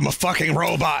 Kev, I'm a fucking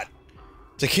robot.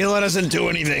 Tequila doesn't do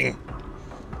anything.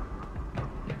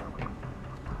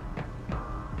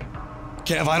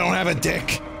 Kev, I don't have a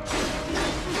dick.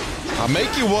 I'll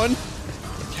make you one.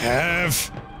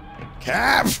 Kev.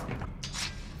 Kev!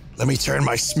 Let me turn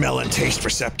my smell and taste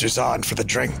receptors on for the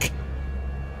drink.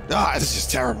 Ah, this is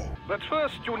terrible. But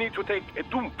first, you need to take a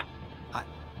dump.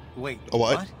 Wait, A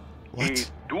what? A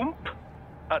dump?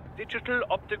 A digital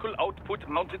optical output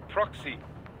mounted proxy.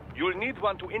 You'll need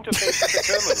one to interface with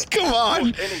the terminal. Come on!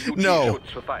 Most any UT No. should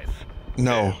suffice.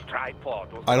 No. Tripod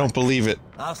or I don't believe it.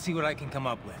 I'll see what I can come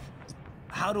up with.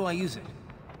 How do I use it?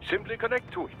 Simply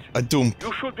connect to it. A dump.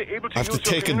 You should be able to I have use to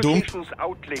take a your dump? communications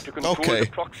outlet to control Okay.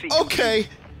 the proxy. Okay.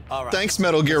 All right. Thanks,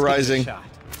 Metal Gear Let's give it a Rising. shot.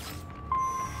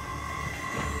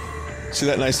 See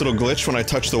that nice little glitch when I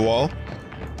touched the wall?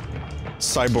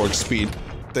 Cyborg speed.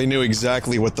 They knew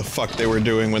exactly what the fuck they were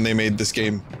doing when they made this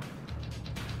game.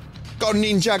 Go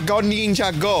ninja, go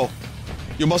ninja, go!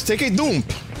 You must take a dump!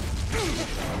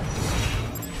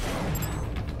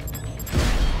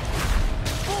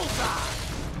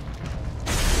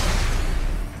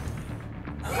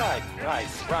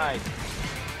 Right.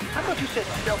 How about you said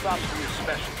stealth ops were your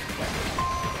specialty?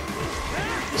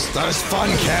 It's not as fun,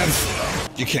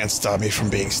 Kev! You can't stop me from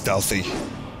being stealthy.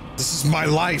 This is my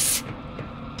life!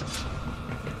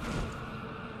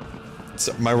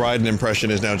 So my Raiden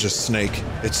impression is now just Snake.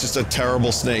 It's just a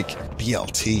terrible Snake.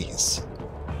 BLTs.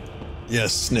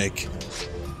 Yes, Snake.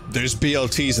 There's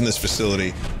BLTs in this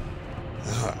facility.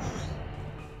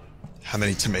 How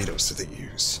many tomatoes do they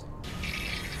use?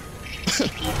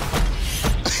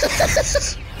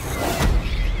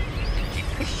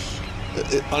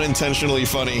 Unintentionally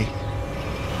funny.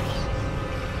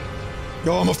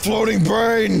 Yo, I'm a floating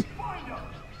brain!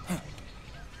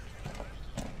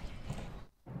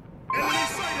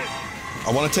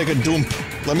 I want to take a dump.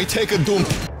 Let me take a dump.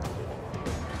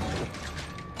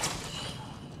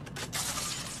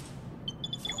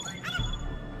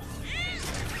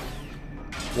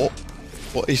 What?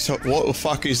 What the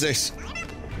fuck is this?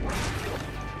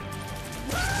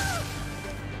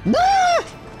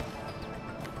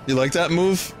 You like that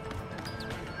move?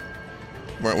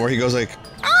 Where he goes like,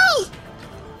 ow!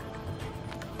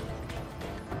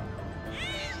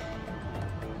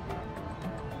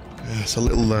 Yeah, it's a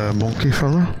little monkey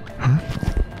fella. Huh?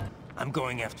 I'm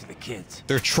going after the kids.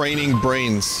 They're training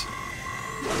brains.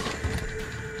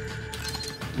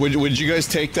 Would you guys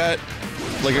take that?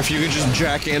 Like if you could just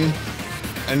jack in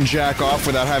and jack off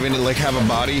without having to like have a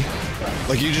body?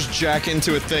 Like you just jack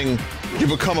into a thing, you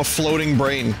become a floating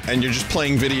brain and you're just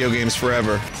playing video games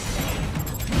forever.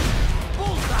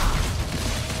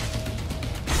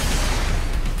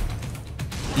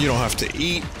 You don't have to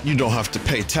eat, you don't have to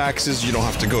pay taxes, you don't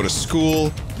have to go to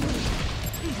school.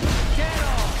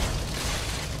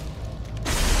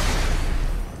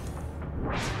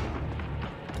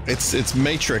 It's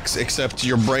Matrix, except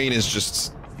your brain is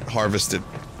just harvested,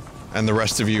 and the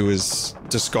rest of you is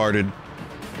discarded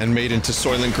and made into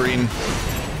Soylent Green.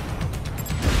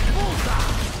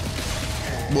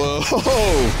 Whoa!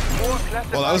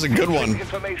 Well, that was a good one.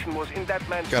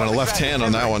 Got a left hand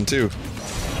on that one too.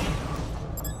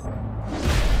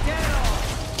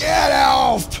 Get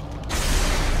off!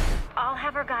 I'll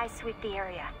have our guys sweep the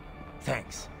area.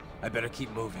 Thanks. I better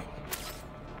keep moving.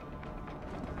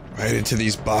 Right into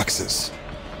these boxes,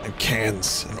 and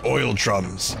cans, and oil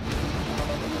drums.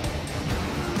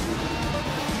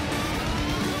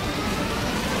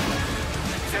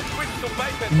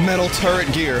 Metal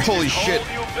turret gear, holy shit.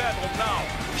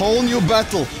 Whole new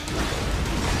battle.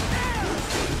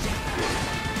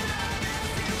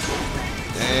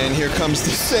 And here comes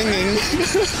the singing.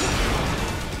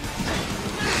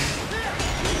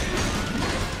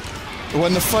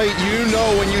 When the fight, you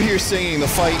know when you hear singing, the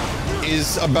fight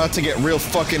is about to get real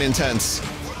fucking intense.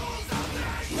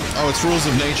 Oh, it's rules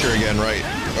of nature again, right?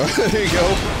 There you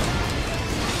go.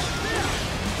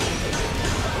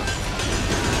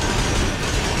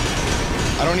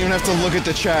 I don't even have to look at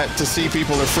the chat to see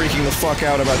people are freaking the fuck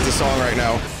out about this song right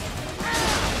now.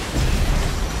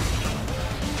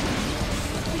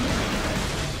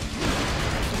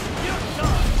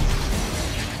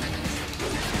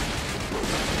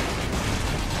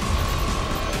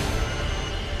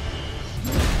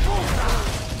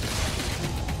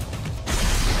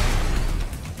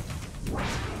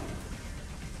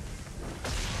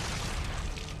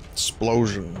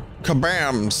 Explosion.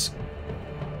 Kabams!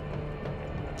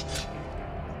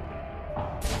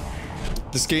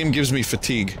 This game gives me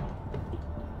fatigue.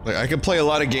 Like, I could play a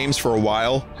lot of games for a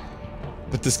while,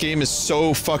 but this game is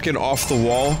so fucking off the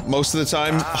wall most of the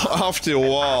time. Off the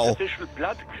wall.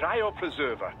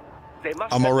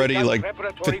 I'm already, like,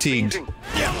 fatigued.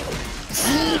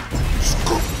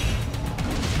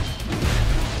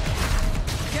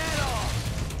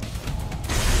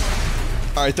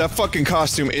 Alright, that fucking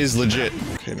costume is legit.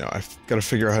 Okay, now I've gotta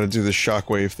figure out how to do this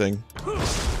shockwave thing.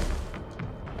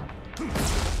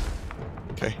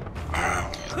 Okay.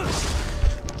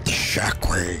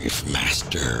 Shockwave. Slave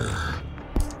master.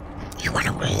 You want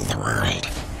to rule the world?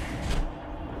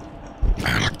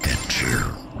 I'll get you,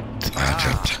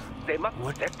 Sergeant.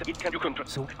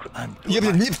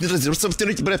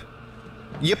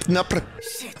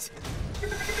 Shit.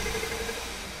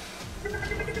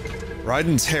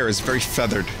 Raiden's hair is very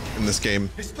feathered in this game.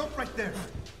 Hey, stop right there.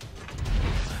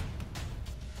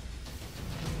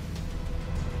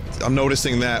 I'm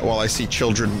noticing that while I see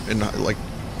children in like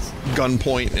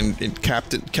gunpoint and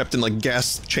kept in like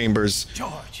gas chambers.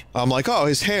 George. I'm like, oh,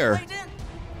 his hair. Raiden.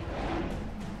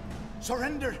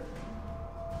 Surrender.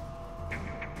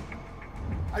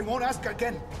 I won't ask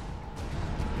again.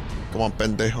 Come on,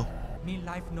 pendejo. Me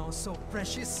life now so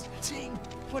precious. Ting.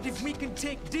 What if we can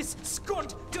take this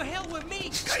skunt to hell with me?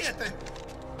 Cállate.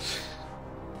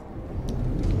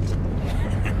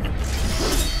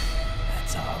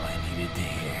 That's all I needed to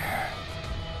hear.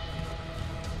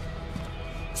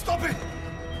 Stop it!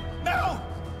 Now!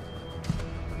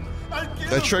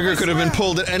 That trigger could have been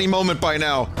pulled at any moment by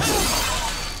now.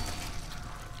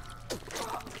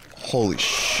 Holy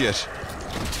shit.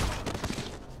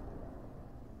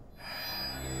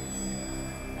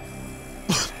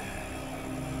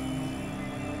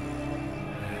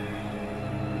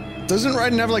 Doesn't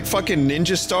Raiden have like fucking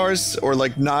ninja stars or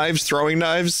like knives, throwing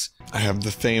knives? I have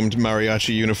the famed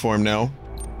mariachi uniform now.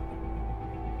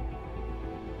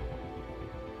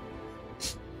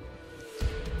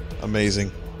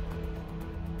 Amazing.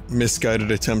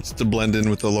 Misguided attempt to blend in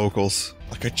with the locals.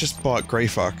 Like I just bought Grey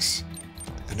Fox.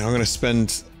 And now I'm gonna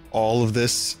spend all of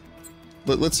this.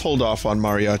 Let's hold off on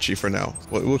mariachi for now.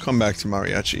 We'll come back to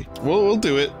mariachi. We'll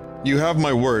do it. You have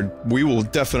my word. We will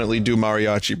definitely do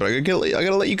mariachi, but I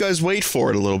gotta let you guys wait for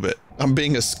it a little bit. I'm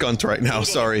being a skunt right now,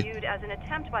 sorry. Viewed as an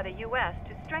attempt by the U.S.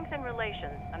 to strengthen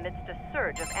relations amidst a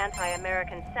surge of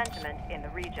anti-American sentiment in the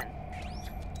region.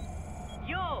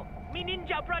 Yo, me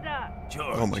ninja brother.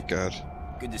 George. Oh my god.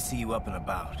 Good to see you up and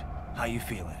about. How you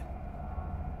feeling?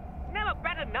 Never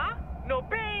better, nah? No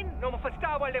pain, no more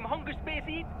star while them hunger space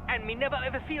eat, and me never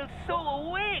ever feel so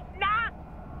awake, nah?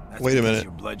 That's Wait a minute.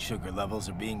 Your blood sugar levels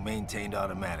are being maintained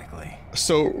automatically.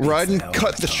 So Raiden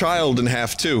cut the child in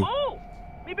half too. Oh!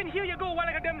 Me been here you go while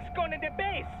I got them scone in the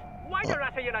base. Why the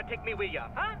rasta you not take me with ya,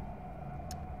 huh?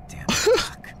 Damn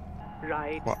fuck.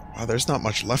 Right. Wow, there's not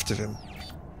much left of him.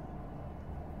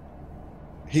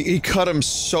 He cut him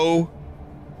so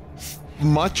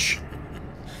much.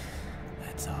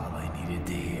 That's all I needed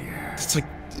to hear. It's like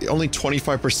only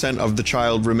 25% of the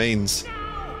child remains.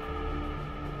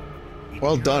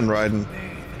 Well done, Raiden.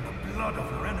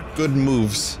 Good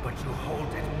moves. But you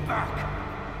hold it back.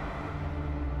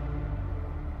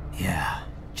 Yeah,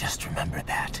 just remember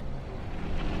that.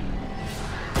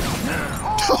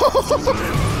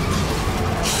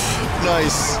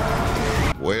 Nice.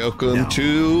 Welcome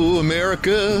to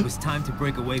America. It was time to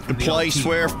break away from the place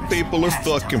where people are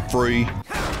fucking free.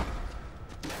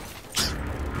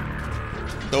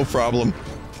 No problem.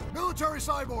 Military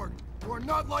cyborg, you are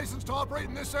not licensed to operate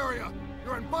in this area.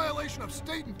 You're in violation of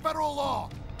state and federal law.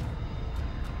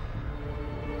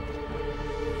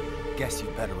 Guess you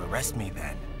better arrest me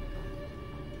then.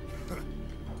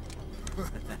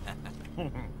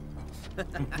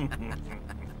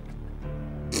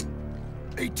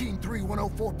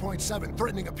 183104.7,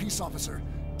 threatening a peace officer.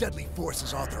 Deadly force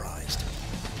is authorized.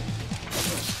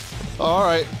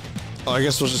 Alright. I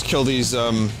guess we'll just kill these,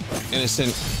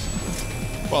 innocent...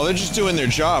 Well, they're just doing their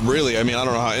job, really. I mean, I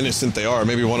don't know how innocent they are.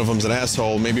 Maybe one of them's an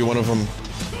asshole. Maybe one of them,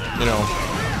 you know...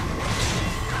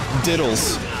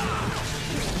 diddles.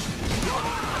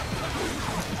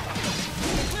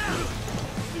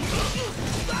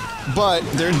 But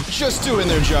they're just doing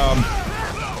their job.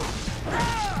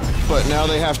 But now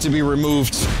they have to be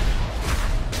removed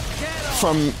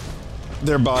from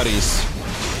their bodies.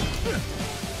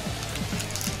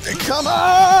 Come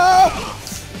on!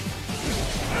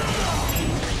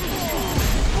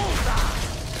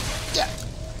 Yeah.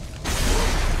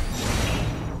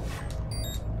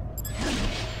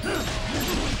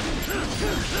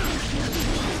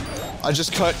 I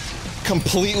just cut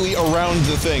completely around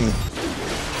the thing.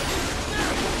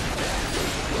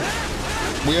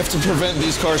 We have to prevent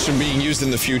these cars from being used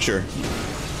in the future.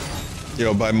 You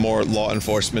know, by more law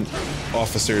enforcement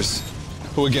officers,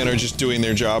 who again are just doing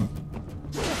their job.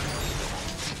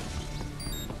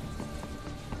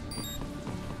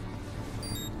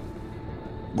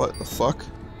 What the fuck?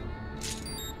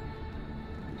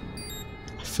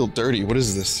 I feel dirty. What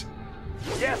is this?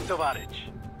 Yes,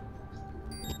 Tovarich.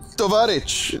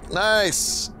 Tovarich!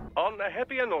 Nice! On a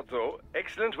happier note, though,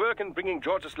 excellent work in bringing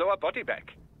George's lower body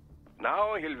back.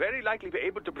 Now he'll very likely be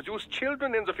able to produce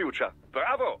children in the future.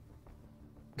 Bravo!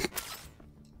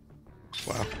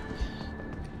 Wow.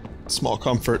 Small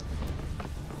comfort.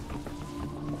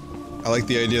 I like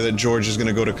the idea that George is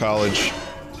gonna go to college.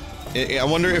 I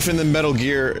wonder if in the Metal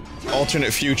Gear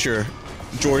alternate future,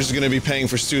 George is gonna be paying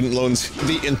for student loans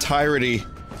the entirety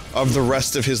of the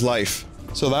rest of his life.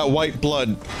 So that white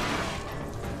blood,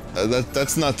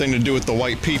 that's nothing to do with the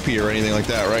white pee-pee or anything like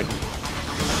that, right?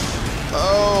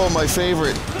 Oh, my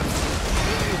favorite.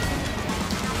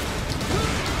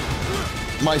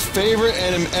 My favorite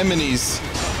enemies.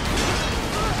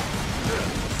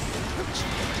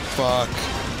 Fuck.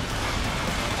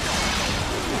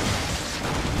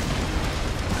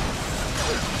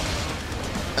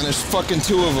 And there's fucking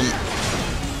 2 of them.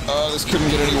 Oh, this couldn't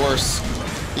get any worse.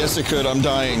 Yes, it could. I'm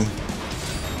dying.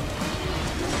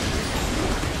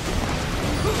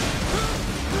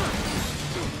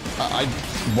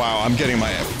 Wow, I'm getting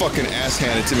my fucking ass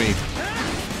handed to me.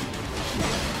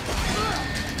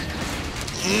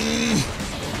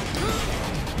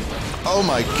 Oh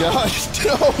my gosh.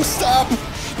 No, stop!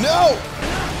 No!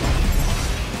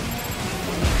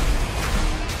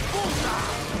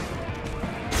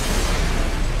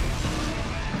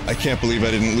 I can't believe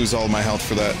I didn't lose all my health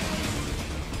for that.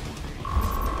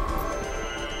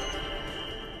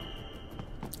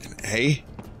 An A?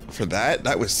 For that?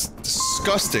 That was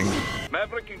disgusting.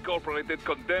 Maverick Incorporated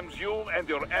condemns you and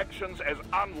your actions as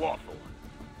unlawful.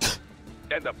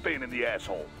 And a pain in the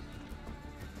asshole.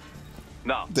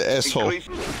 Now, the asshole.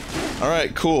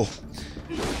 Alright, cool.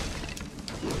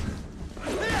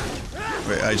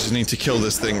 Wait, I just need to kill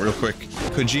this thing real quick.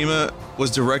 Kojima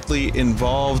was directly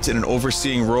involved in an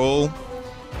overseeing role.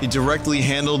 He directly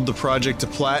handled the project to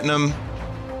platinum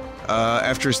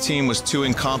after his team was too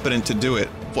incompetent to do it.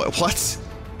 What?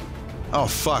 Oh,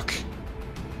 fuck.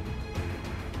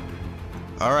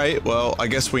 Alright, well, I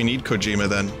guess we need Kojima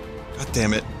then. God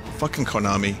damn it. Fucking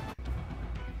Konami.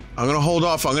 I'm gonna hold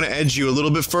off. I'm gonna edge you a little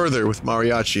bit further with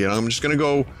Mariachi, and I'm just gonna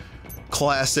go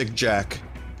classic Jack.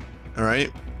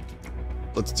 Alright?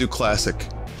 Let's do classic.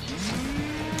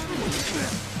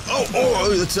 Oh,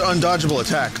 it's an undodgeable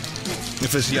attack.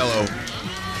 If it's yellow.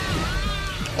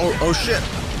 Oh shit.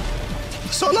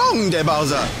 So long, de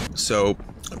Bowser. So,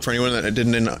 for anyone that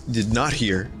did not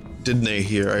hear,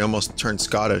 I almost turned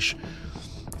Scottish.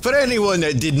 For anyone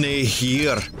that didn't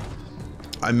hear,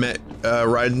 I met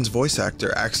Raiden's voice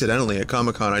actor accidentally at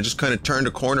Comic-Con. I just kind of turned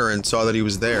a corner and saw that he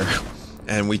was there.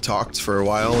 And we talked for a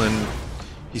while, and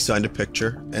he signed a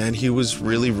picture, and he was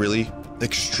really, really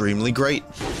extremely great.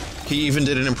 He even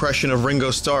did an impression of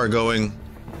Ringo Starr going,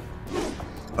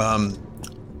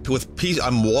 with peace,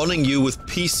 I'm warning you with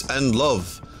peace and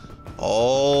love.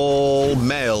 All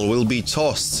mail will be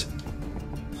tossed.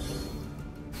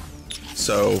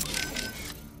 So,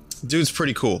 dude's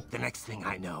pretty cool. The next thing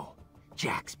I know,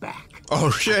 Jack's back.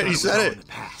 Oh shit, he said it.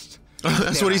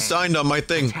 That's what he signed on my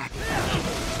thing.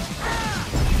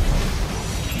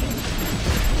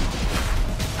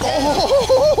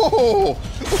 Oh!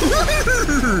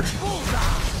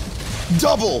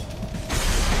 Double!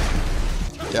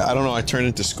 Yeah, I don't know, I turned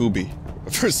into Scooby.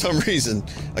 For some reason.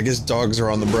 I guess dogs are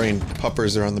on the brain.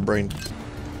 Puppers are on the brain.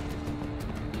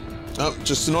 Oh,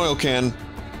 just an oil can.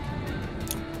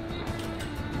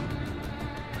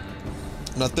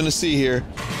 Nothing to see here.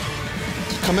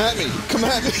 Come at me! Come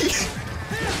at me!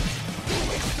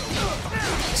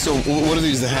 So, what are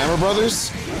these, the Hammer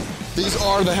Brothers? These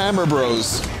are the Hammer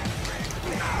Bros.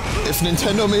 If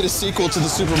Nintendo made a sequel to the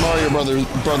Super Mario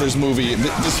Brothers movie,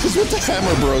 this is what the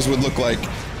Hammer Bros would look like.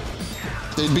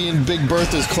 They'd be in Big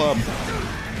Bertha's club.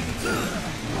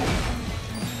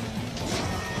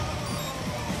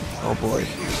 Oh boy.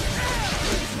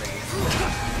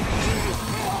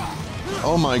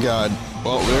 Oh my god.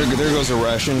 Well, there goes a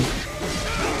ration.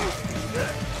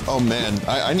 Oh man,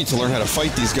 I need to learn how to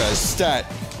fight these guys. Stat.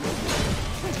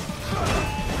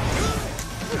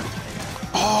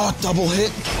 Oh, double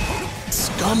hit.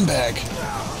 Scumbag.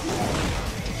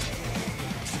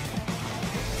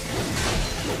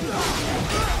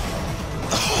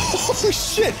 Holy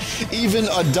shit! Even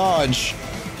a dodge.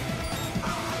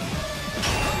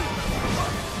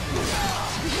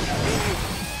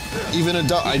 Even a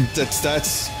dodge.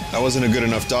 That wasn't a good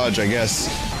enough dodge, I guess.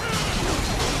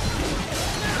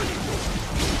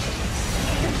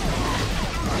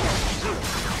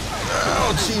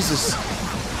 Oh, Jesus.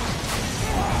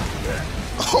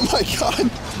 Oh my god.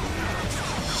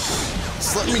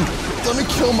 Just let me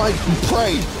kill my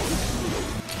prey.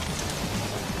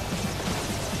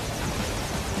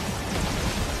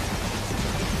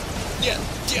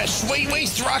 Yeah,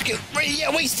 waste rocket.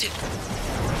 Yeah, waste it.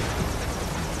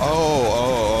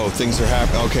 Oh, things are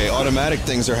happening. Okay, automatic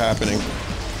things are happening.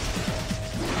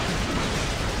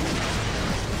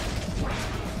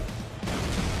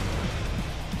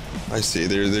 I see.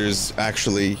 There's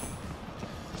actually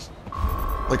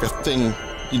like a thing.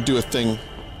 You do a thing.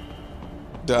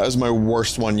 That is my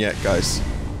worst one yet, guys.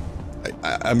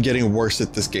 I'm getting worse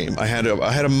at this game. I had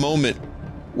a moment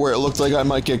where it looked like I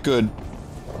might get good,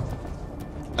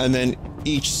 and then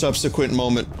each subsequent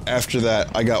moment after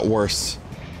that, I got worse.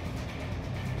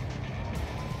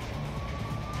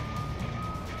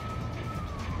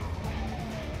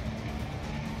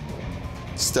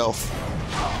 Stealth.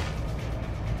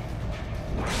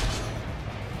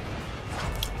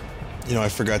 You know, I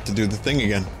forgot to do the thing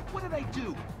again. What did I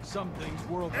do? Some things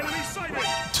world. Enemy sighted!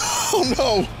 Oh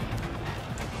no!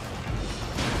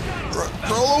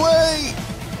 Roll away!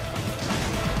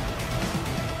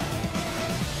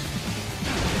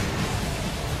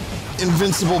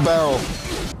 Invincible barrel.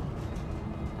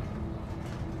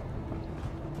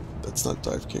 That's not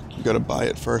dive kick. You gotta buy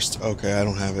it first. Okay, I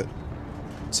don't have it.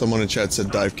 Someone in chat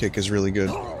said dive kick is really good.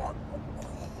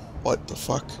 What the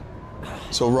fuck?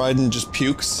 So Raiden just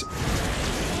pukes?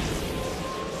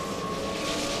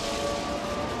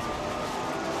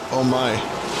 Oh my.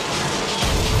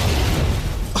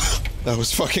 That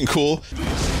was fucking cool.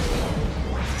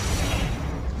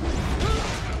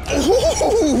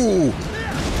 Oh!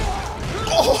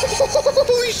 Oh,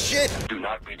 holy shit! Do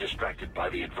not be distracted by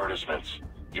the advertisements.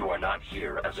 You are not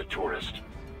here as a tourist.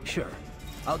 Sure.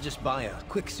 I'll just buy a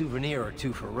quick souvenir or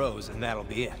two for Rose, and that'll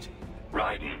be it.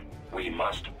 Raiden, we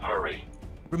must hurry.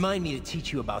 Remind me to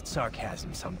teach you about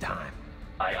sarcasm sometime.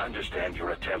 I understand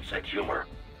your attempts at humor.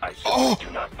 I simply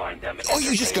do not find them Oh,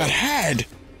 you just got had!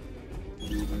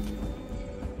 You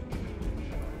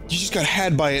just got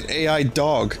had by an AI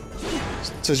dog.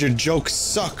 It says your jokes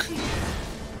suck.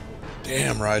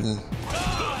 Damn, Raiden.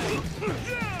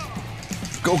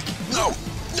 Go. No!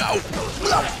 No!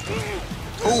 No!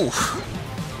 Oh!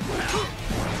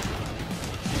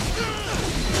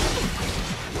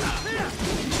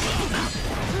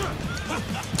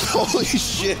 Holy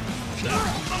shit!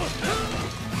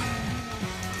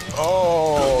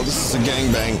 Oh, this is a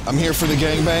gangbang. I'm here for the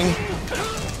gangbang.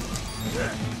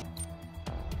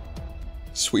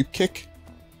 Sweep kick?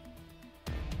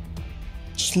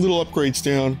 Just little upgrades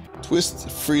down. Twist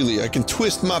freely. I can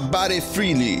twist my body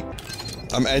freely.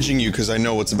 I'm edging you because I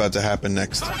know what's about to happen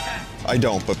next. I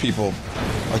don't, but people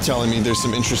are telling me there's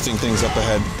some interesting things up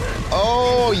ahead.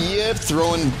 Oh, yep,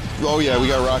 throwing... Oh yeah, we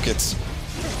got rockets.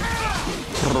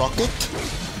 Rocket?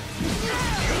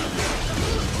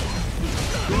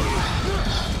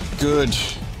 Good.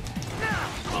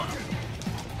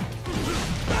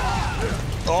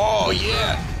 Oh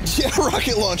yeah! Yeah,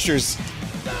 rocket launchers!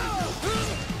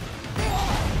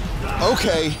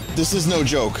 Okay, this is no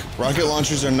joke. Rocket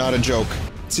launchers are not a joke.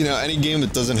 See now, any game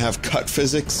that doesn't have cut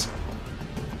physics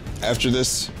after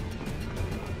this,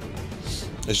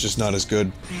 it's just not as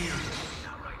good.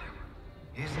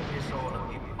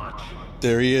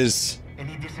 There he is.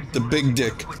 The big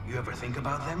dick. You ever think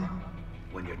about them?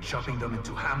 When you're chopping them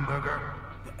into hamburger?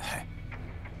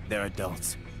 They're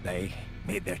adults. They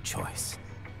made their choice.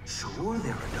 Sure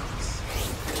they're adults.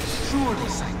 Sure they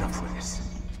signed up for this.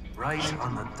 Right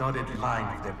on the dotted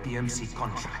line of their BMC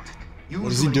contract.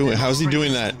 What is he doing? How's he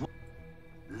doing that?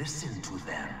 Listen to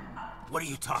them. What are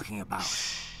you talking about?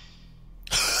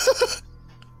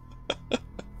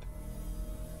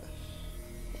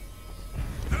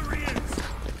 There he is!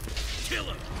 Kill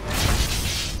him!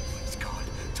 Please, God,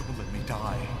 don't let me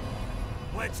die.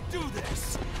 Let's do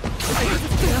this!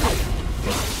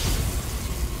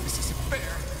 This isn't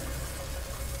fair.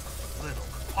 Little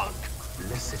punk!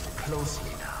 Listen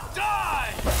closely now.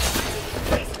 Die!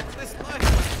 This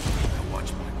life. I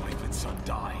watched my wife and son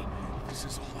die. This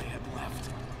is all I had left.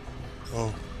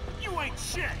 Oh. You ain't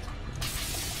shit!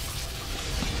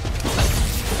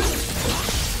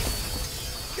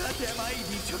 Goddamn, I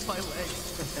need just my legs.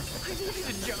 I needed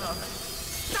a job.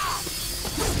 Stop!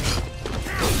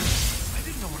 I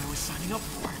didn't know what I was signing up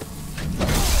for.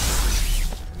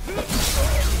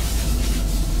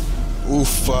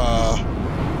 Oof,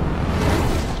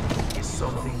 Is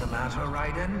something the matter,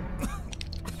 Raiden?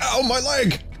 Ow, my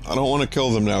leg! I don't want to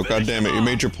kill them now, god damn it, you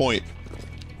made your point.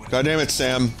 God damn it,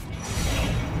 Sam.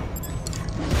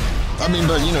 I mean,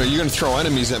 but you know, you're gonna throw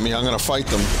enemies at me, I'm gonna fight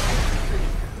them.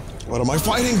 What am I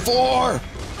fighting for?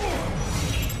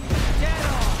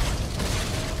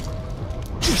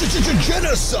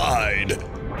 Genocide!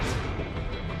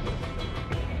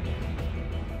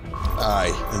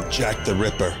 I am Jack the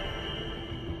Ripper.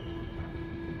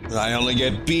 And I only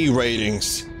get B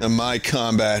ratings in my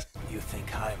combat. You think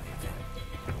highly of him?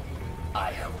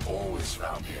 I have always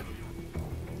found him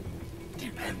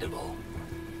dependable.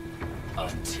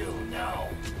 Until now.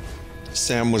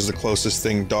 Sam was the closest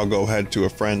thing Doggo had to a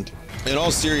friend. In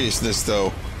all seriousness,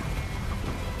 though,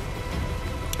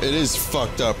 it is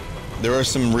fucked up. There are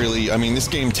some really... I mean, this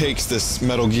game takes this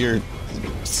Metal Gear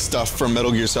stuff from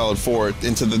Metal Gear Solid 4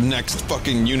 into the next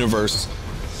fucking universe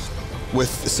with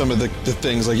some of the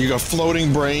things. Like, you got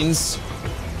floating brains,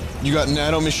 you got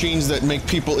nanomachines that make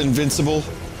people invincible,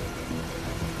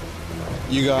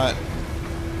 you got,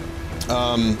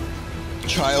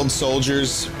 child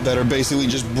soldiers that are basically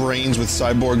just brains with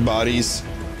cyborg bodies.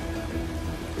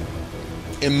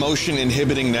 Emotion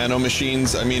inhibiting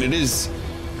nanomachines. I mean, it's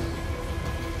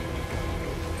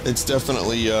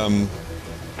definitely,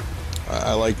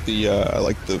 I like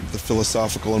the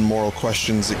philosophical and moral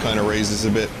questions it kind of raises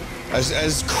a bit.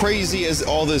 As crazy as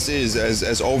all this is,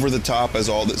 as over the top as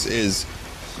all this is,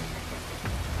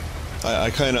 I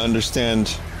kind of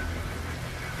understand.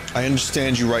 I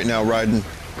understand you right now, Raiden.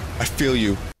 I feel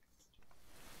you.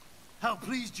 How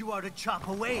pleased you are to chop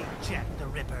away, Jack the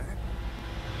Ripper.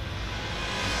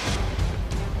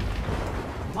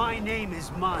 My name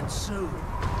is Monsoon.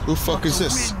 Who the fuck is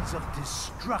this? Winds of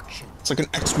destruction. It's like an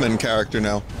X-Men character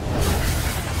now.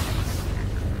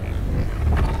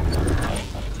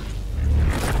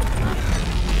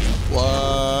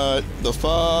 What the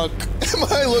fuck am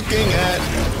I looking at?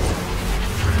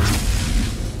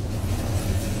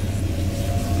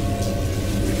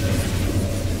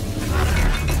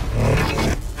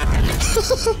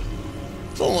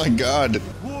 Oh my god.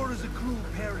 War is a cruel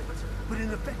parent, but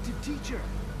an effective teacher.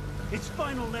 Its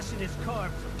final lesson is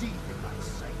carved deep in my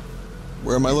psyche.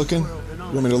 Where am I looking? You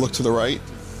want me to look to the right?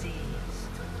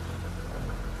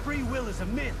 Free will is a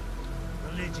myth.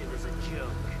 Religion is a joke.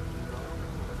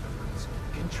 It's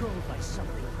controlled by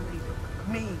something greater.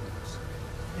 Memes.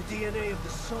 The DNA of the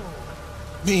soul.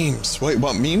 Memes. Wait,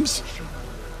 what? Memes?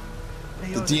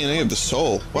 The DNA of the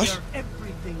soul. What? They are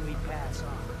everything we pass on.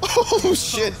 Oh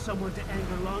shit. Someone to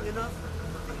anger long enough,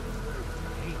 they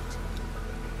hate.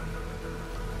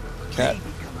 Cat.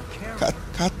 Cat.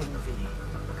 Cat.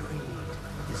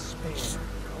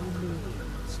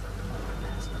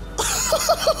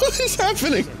 What is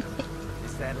happening?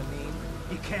 Is that a meme?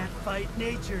 You can't fight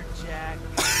nature, Jack.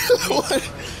 What?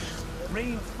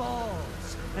 Rain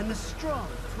falls, and the strong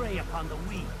prey upon the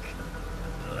weak.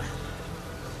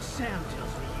 Sam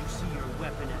tells me you see your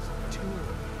weapon as a tool.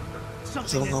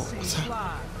 Something that saves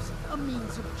lives. A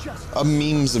means of justice. A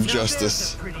means of Now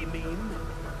justice. There's a pretty meme.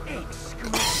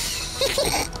 Excrement.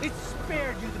 It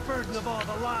spared you the burden of all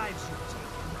the lives you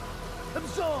take.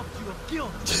 Absolved you of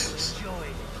guilt and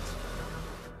enjoyed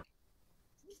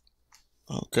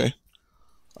it. Okay.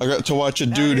 I got to watch a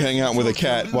dude hang out with a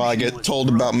cat while I get told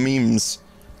about memes.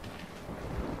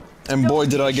 And boy,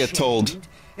 did I get told.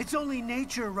 It's only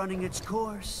nature running its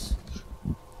course.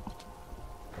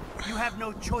 You have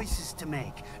no choices to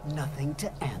make, nothing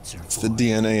to answer for. It's the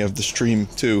DNA of the stream,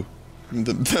 too.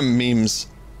 The memes.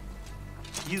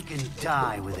 You can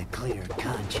die with a clear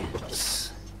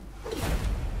conscience.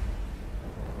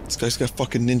 This guy's got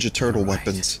fucking Ninja Turtle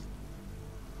weapons.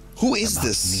 Who is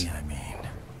this? Me, I mean.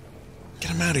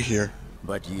 Get him out of here.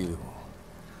 But you,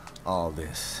 all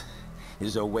this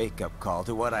is a wake-up call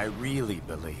to what I really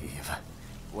believe.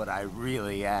 What I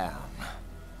really am.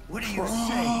 What are you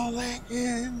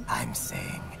saying? I'm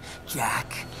saying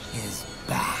Jack is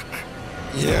back.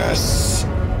 Yes.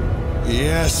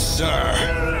 Yes,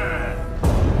 sir.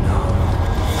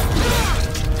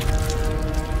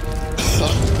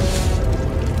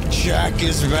 Jack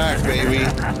is back, baby.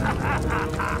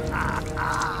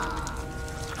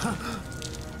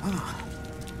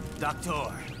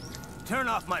 Doctor, turn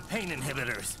off my pain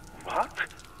inhibitors. What?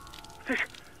 This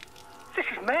is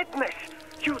madness.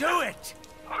 You do it.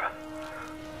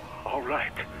 All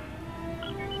right.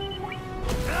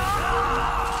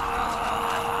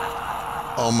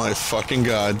 Oh my fucking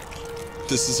god.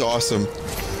 This is awesome.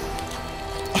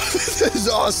 This is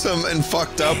awesome and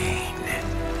fucked up.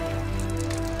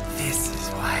 This is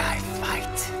why I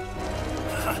fight.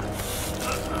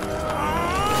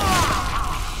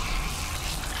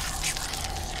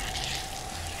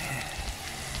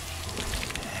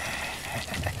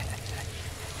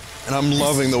 And I'm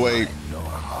loving the way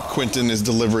Quentin is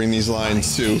delivering these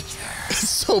lines too. It's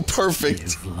so perfect.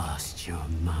 You've lost your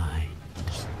mind.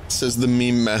 Says the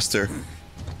meme master.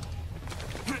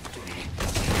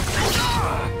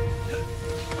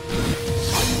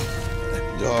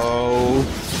 Oh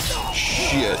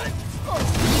shit.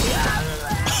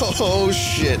 Oh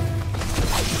shit.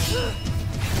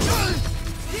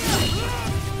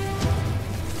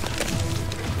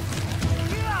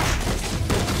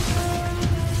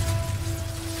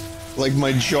 Like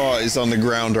my jaw is on the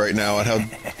ground right now at how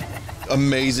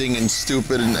amazing and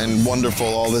stupid and wonderful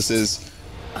all this is.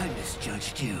 I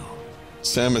misjudged you.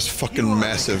 Sam is fucking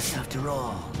massive. After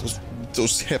all.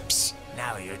 Those hips.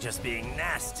 Now you're just being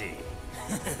nasty.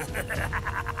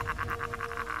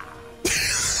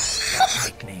 That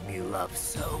nickname you love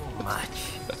so much.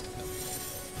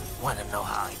 Want to know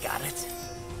how I got it?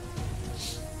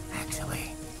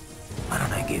 Actually, why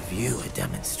don't I give you a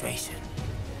demonstration?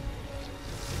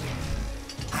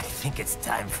 I think it's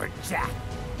time for Jack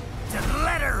to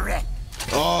let her rip.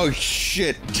 Oh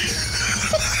shit.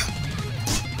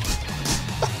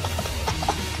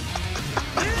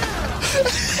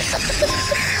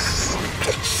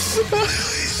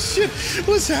 Shit,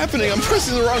 what's happening? I'm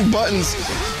pressing the wrong buttons.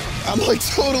 I'm like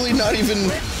totally not even...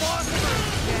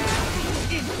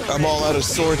 I'm all out of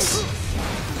sorts.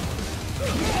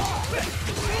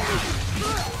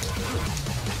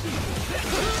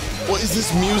 What is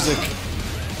this music?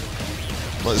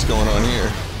 What is going on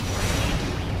here?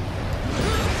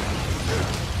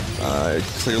 I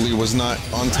clearly was not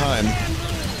on time.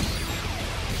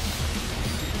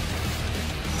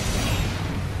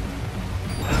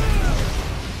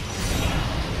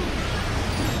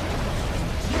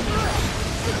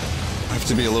 I have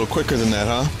to be a little quicker than that,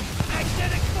 huh?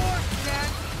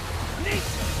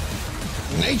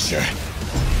 Nature.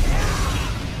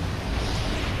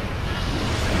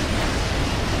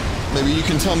 Maybe you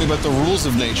can tell me about the rules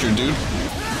of nature, dude.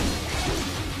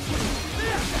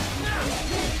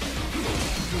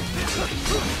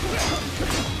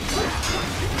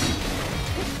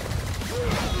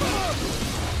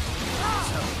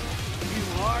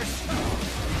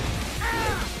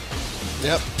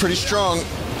 Yep, pretty strong.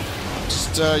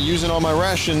 Just using all my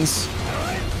rations.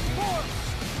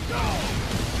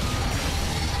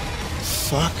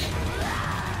 Fuck.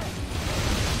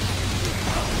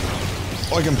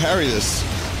 Oh, I can parry this.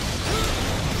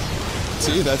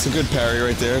 See, that's a good parry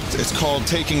right there. It's called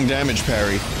taking damage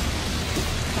parry.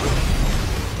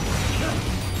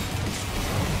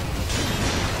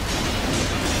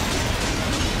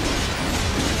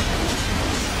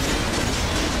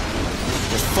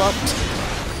 You're fucked.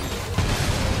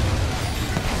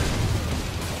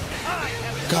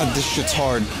 God, this shit's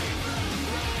hard.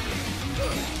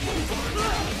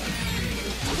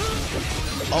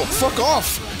 Oh, fuck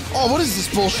off! Oh, what is this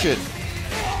bullshit?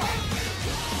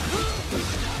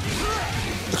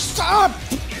 Stop!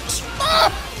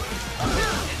 Stop!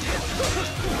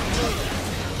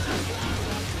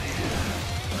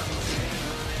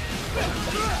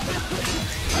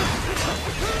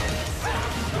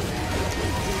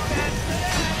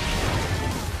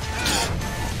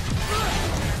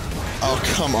 Oh,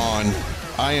 come on.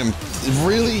 I am...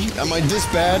 Really? Am I this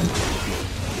bad?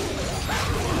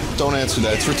 Don't answer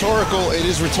that. It's rhetorical. It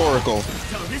is rhetorical.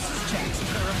 So this is Jack's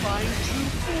terrifying true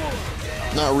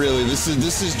form. Not really. This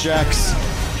is Jack's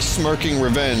smirking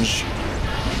revenge.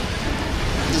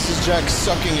 This is Jack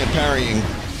sucking at parrying.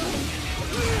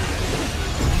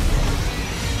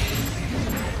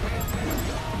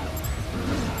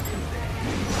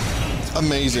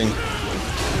 Amazing.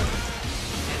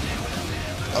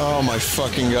 Oh my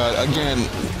fucking god. Again.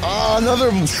 Ah, another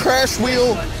crash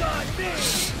wheel.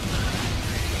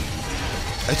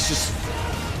 It's just,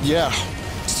 yeah,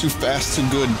 it's too fast, too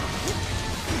good.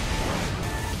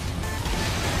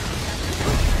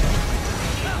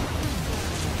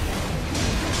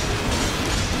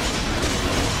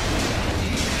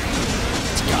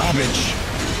 It's garbage.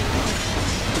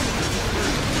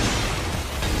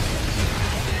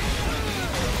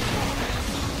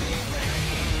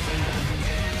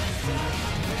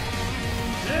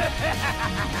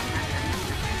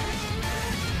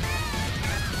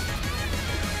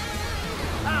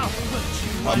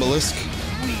 Obelisk.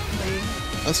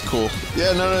 That's cool.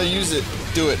 Yeah, no, use it.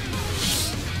 Do it.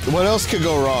 What else could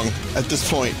go wrong at this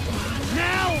point?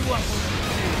 Now what will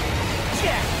you do?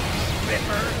 Jack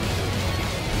Ripper.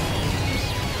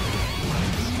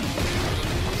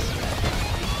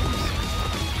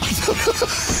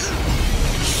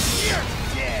 You're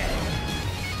dead.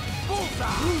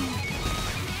 Bullseye.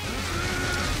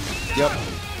 Yep.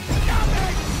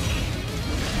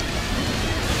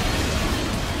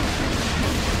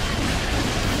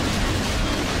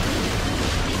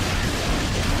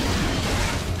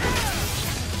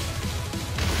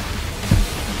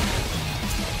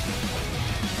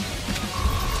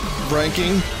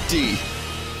 Ranking D.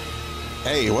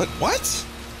 A. What? What?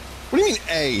 What do you mean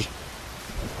A?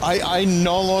 I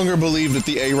no longer believe that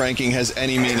the A ranking has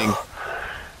any meaning.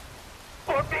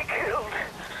 Or be killed.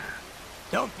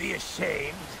 Don't be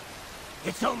ashamed.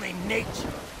 It's only nature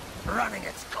running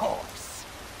its course.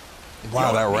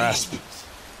 Wow, that rasp.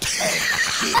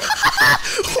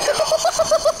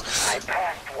 I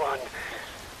passed one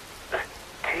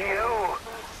to you.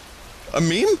 A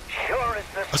meme? Sure as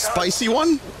the A spicy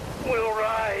one? will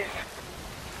rise.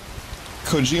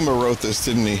 Kojima wrote this,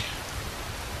 didn't he?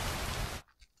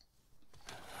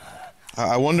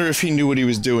 I wonder if he knew what he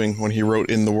was doing when he wrote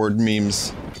in the word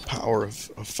memes. The power of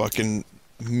fucking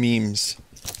memes.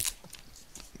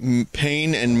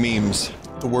 Pain and memes.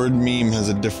 The word meme has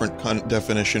a different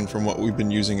definition from what we've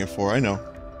been using it for. I know.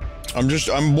 I'm just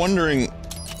wondering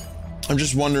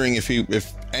if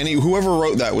whoever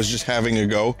wrote that was just having a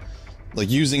go, like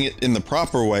using it in the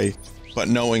proper way, but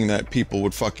knowing that people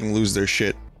would fucking lose their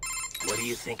shit. What do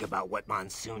you think about what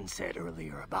Monsoon said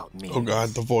earlier about me? Oh god,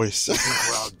 the voice. You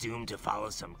think we're all doomed to follow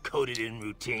some coded-in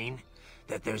routine?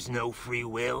 That there's no free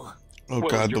will? Oh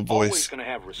god, the voice.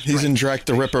 He's in Drac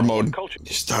the Ripper mode.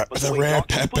 You start with a rare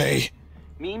Pepe.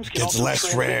 Memes can Gets also less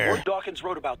translate rare. what Dawkins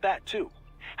wrote about that too.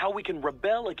 How we can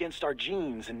rebel against our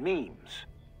genes and memes.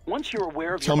 Once you're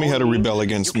aware of Tell your me how to own rebel memes,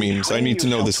 against you can memes. I train need to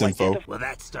know yourself this to info. identify- Well,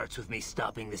 that starts with me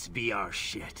stopping this VR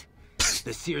shit.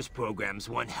 The Sears program's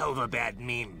one hell of a bad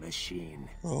meme machine.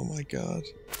 Oh my god.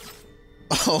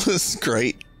 Oh, this is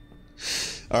great.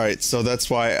 Alright, so that's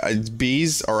why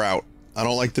bees are out. I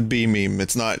don't like the bee meme.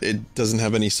 It doesn't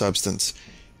have any substance.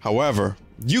 However,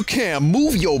 you can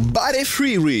move your body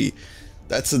freely.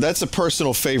 That's a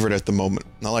personal favorite at the moment.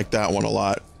 I like that one a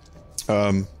lot.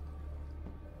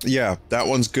 Yeah, that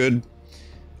one's good.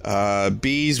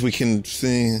 Bees, we can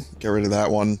get rid of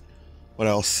that one. What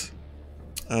else?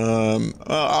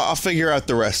 I'll figure out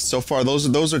the rest. So far,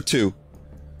 those are two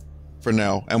for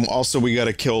now. And also, we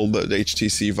gotta kill the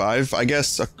HTC Vive, I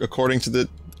guess, according to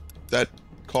that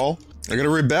call. I gotta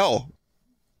rebel.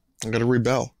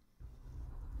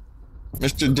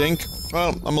 Mr. Dink.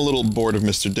 Well, I'm a little bored of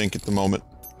Mr. Dink at the moment,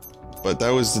 but that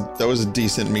was a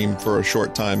decent meme for a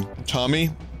short time. Tommy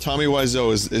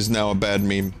Wiseau is now a bad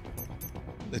meme.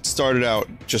 It started out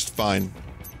just fine,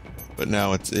 but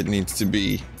now it needs to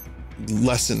be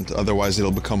lessened, otherwise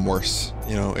it'll become worse.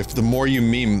 You know, if the more you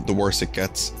meme, the worse it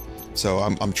gets. So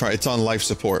I'm trying. It's on life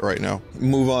support right now.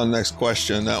 Move on. Next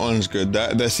question. That one's good.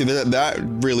 That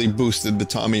really boosted the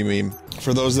Tommy meme.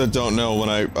 For those that don't know, when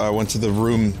I went to the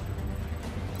room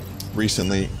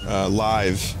recently,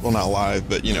 live. Well, not live,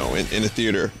 but you know, in a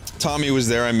theater. Tommy was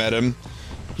there. I met him.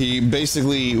 He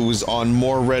basically was on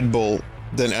more Red Bull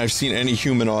than I've seen any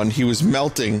human on. He was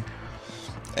melting.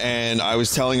 And I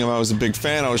was telling him I was a big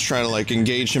fan. I was trying to like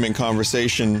engage him in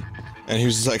conversation, and he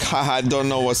was just like, haha, I don't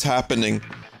know what's happening.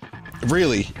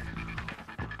 Really.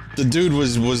 The dude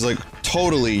was like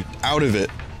totally out of it.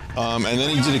 And then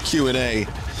he did a Q&A,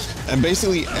 and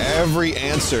basically every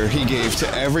answer he gave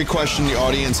to every question the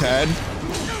audience had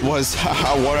was,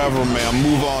 haha, whatever, man,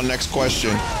 move on, next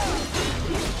question.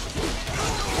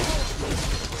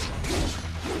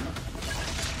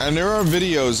 And there are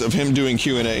videos of him doing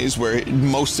Q&As where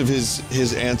most of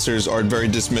his answers are very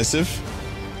dismissive.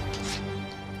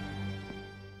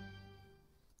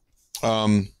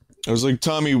 I was like,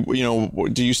 Tommy, you know,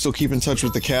 do you still keep in touch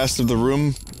with the cast of The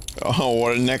Room? Oh,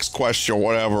 what a next question,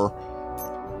 whatever.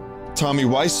 Tommy,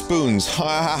 why spoons? Ha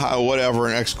ha ha, whatever,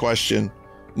 next question.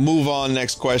 Move on,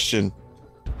 next question.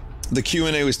 The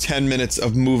Q&A was 10 minutes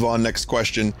of move on, next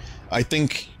question. I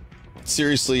think,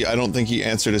 seriously, I don't think he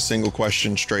answered a single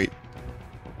question straight.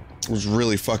 It was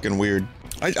really fucking weird.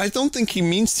 I don't think he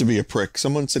means to be a prick.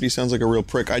 Someone said he sounds like a real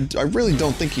prick. I really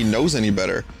don't think he knows any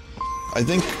better. I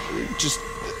think just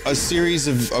a series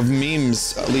of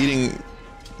memes leading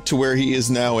to where he is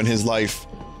now in his life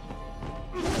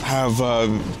have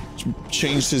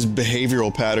changed his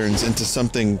behavioral patterns into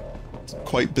something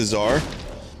quite bizarre.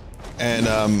 And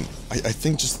I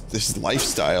think just this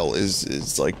lifestyle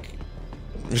is like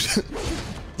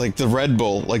like the Red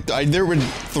Bull. Like there were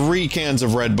 3 cans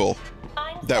of Red Bull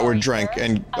that were drank,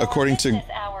 and according to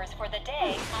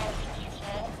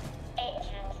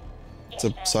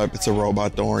it's a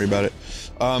robot, don't worry about it.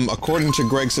 According to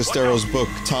Greg Sestero's book,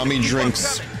 Tommy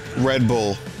drinks Red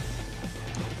Bull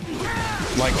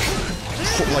like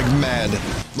mad.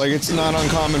 Like, it's not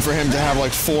uncommon for him to have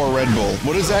like 4 Red Bull.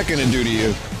 What is that gonna do to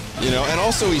you? You know, and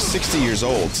also he's 60 years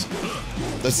old.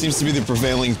 That seems to be the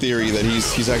prevailing theory, that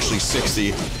he's actually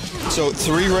 60. So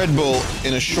 3 Red Bull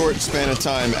in a short span of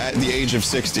time at the age of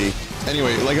 60.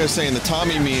 Anyway, like I was saying, the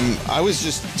Tommy meme, I was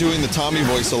just doing the Tommy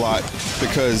voice a lot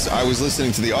because I was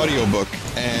listening to the audiobook,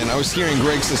 and I was hearing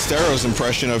Greg Sestero's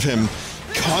impression of him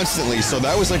constantly, so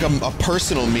that was like a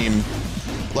personal meme.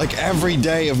 Like every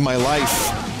day of my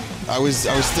life, I was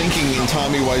thinking in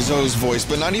Tommy Wiseau's voice,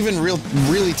 but not even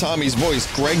really Tommy's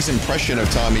voice, Greg's impression of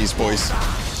Tommy's voice.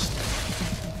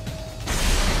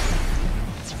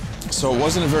 So it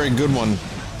wasn't a very good one,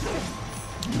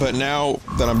 but now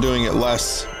that I'm doing it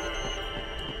less,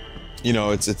 you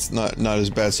know, it's not as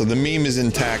bad. So the meme is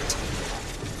intact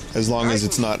as long as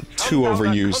it's not too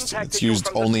overused. It's used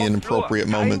only in appropriate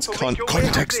moments,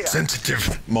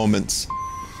 context-sensitive moments.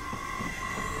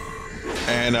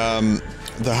 And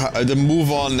the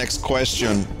move on next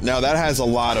question. Now that has a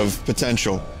lot of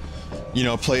potential. You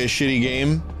know, play a shitty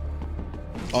game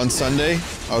on Sunday.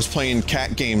 I was playing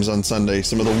cat games on Sunday.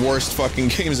 Some of the worst fucking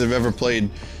games I've ever played.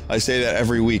 I say that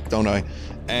every week, don't I?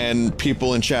 And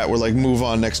people in chat were like, move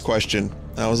on, next question.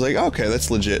 And I was like, okay,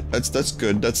 that's legit. That's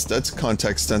good. That's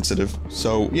context sensitive.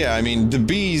 So yeah, I mean, the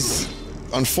bees,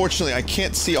 unfortunately, I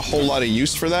can't see a whole lot of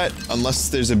use for that unless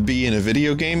there's a bee in a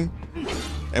video game.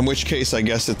 In which case, I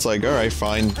guess it's like, alright,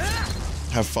 fine.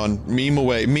 Have fun. Meme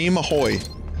away. Meme ahoy.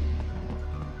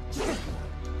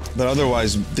 But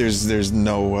otherwise, there's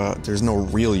no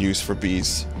real use for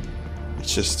bees.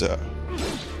 It's just,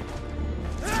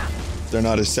 they're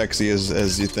not as sexy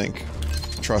as you think.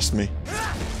 Trust me.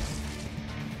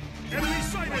 Enemy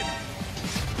sighted!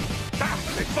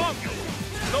 They found you!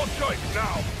 No choice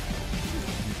now!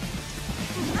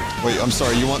 Wait, I'm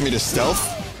sorry, you want me to stealth?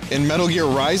 In Metal Gear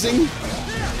Rising?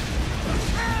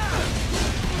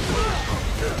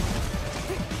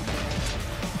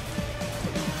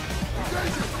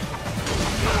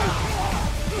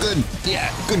 Good,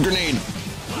 yeah, good grenade.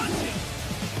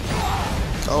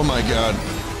 Oh my god.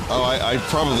 Oh, I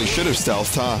probably should have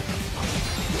stealthed, huh?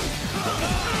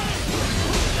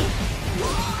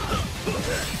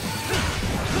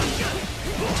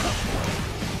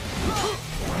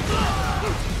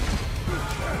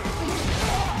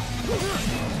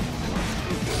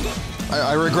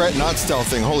 I regret not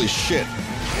stealthing, holy shit.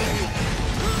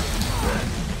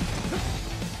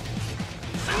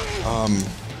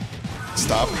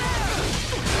 Stop.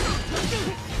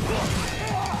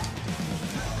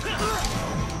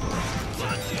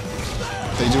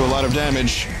 They do a lot of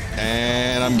damage,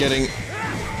 and I'm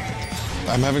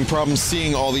having problems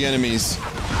seeing all the enemies.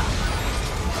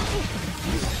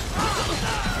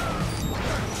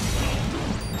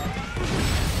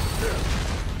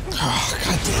 Oh,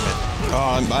 god damn it.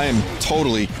 Oh, I am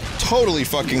totally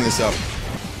fucking this up.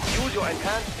 Use your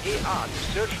enhanced AR to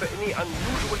search for any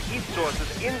unusual heat sources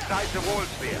inside the wall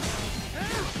sphere.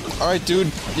 Alright,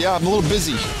 dude. Yeah, I'm a little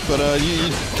busy, but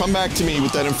you come back to me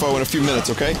with that info in a few minutes,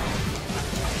 okay?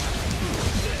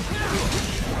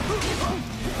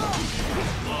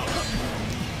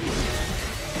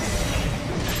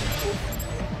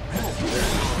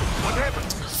 What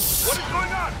happened? What is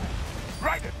going on?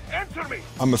 Raiden, answer me!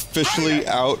 I'm officially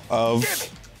out of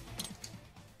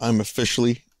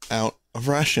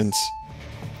rations.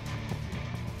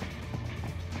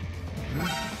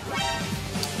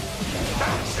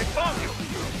 They found you!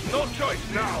 No choice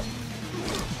now!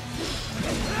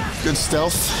 Good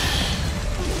stealth.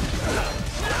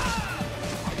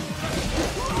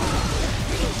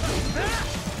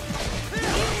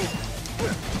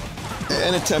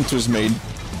 An attempt was made.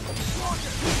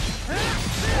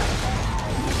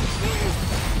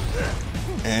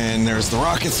 And there's the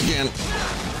rockets again.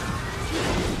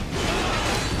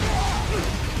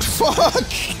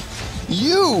 Fuck!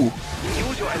 You!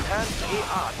 Use your enhanced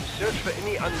AR to search for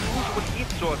any unusual heat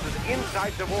sources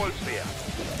inside the wall sphere.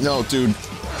 No, dude.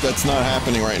 That's not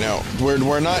happening right now.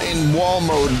 We're not in wall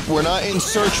mode. We're not in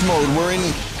search mode. We're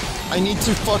in... I need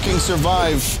to fucking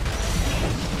survive.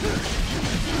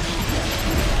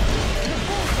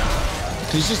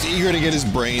 He's just eager to get his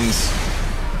brains.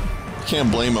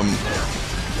 Can't blame him.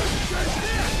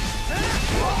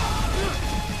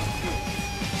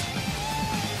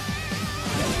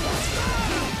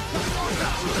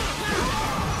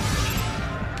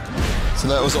 So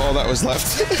that was all that was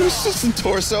left. It was just a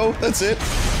torso. That's it.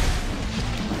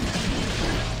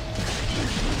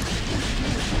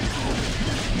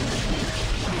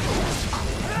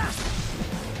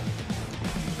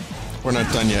 We're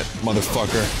not done yet,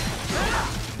 motherfucker.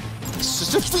 It's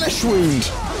just a flesh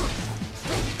wound.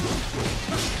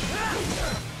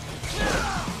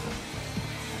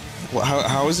 Well,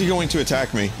 how is he going to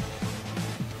attack me?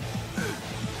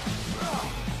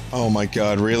 Oh my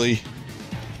god, really?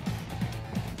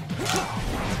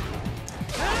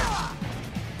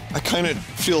 I kind of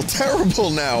feel terrible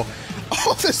now.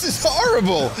 Oh, this is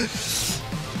horrible.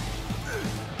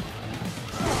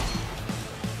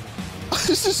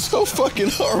 This is so fucking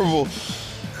horrible.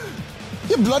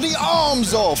 Your bloody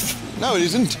arm's off. No, it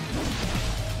isn't.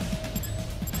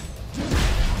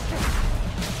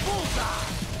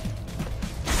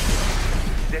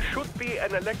 There should be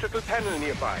an electrical panel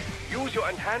nearby. Use your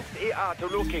enhanced AR to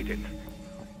locate it.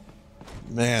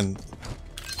 Man.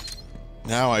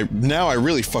 Now I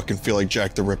really fucking feel like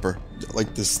Jack the Ripper.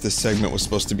 Like this segment was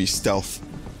supposed to be stealth.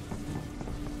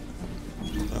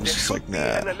 It's just like,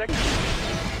 nah.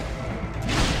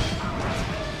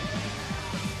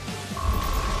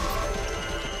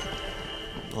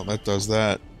 Well, that does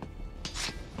that.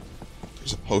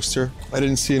 There's a poster. I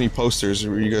didn't see any posters.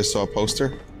 You guys saw a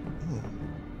poster?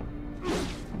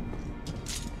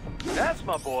 That's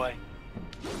my boy.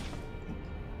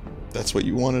 That's what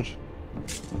you wanted?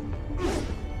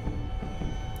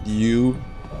 You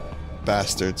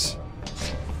bastards.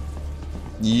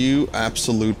 You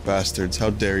absolute bastards.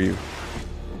 How dare you?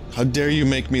 How dare you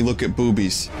make me look at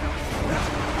boobies?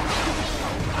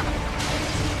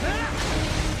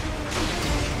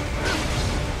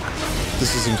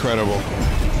 This is incredible.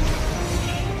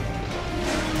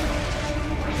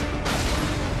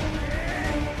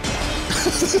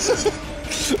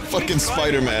 Fucking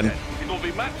Spider-Man. It will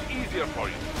be much easier for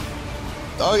you.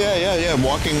 Oh yeah.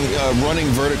 Walking, running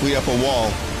vertically up a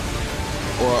wall.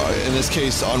 Or in this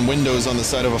case, on windows on the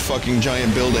side of a fucking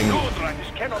giant building. No,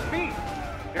 this cannot be.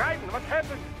 Raiden, what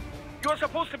happened? You're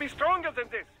supposed to be stronger than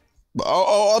this.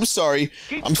 Oh, I'm sorry.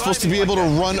 I'm supposed to be able to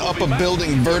run up a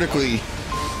building vertically.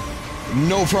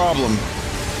 No problem.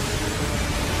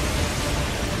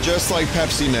 Just like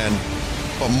Pepsi Man,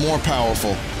 but more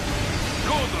powerful.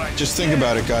 Just think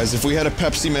about it, guys. If we had a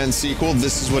Pepsi Man sequel,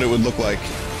 this is what it would look like.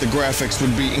 The graphics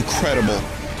would be incredible.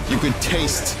 You could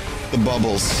taste the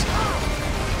bubbles.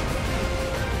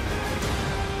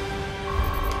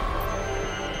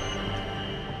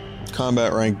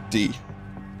 Combat rank D.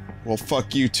 Well,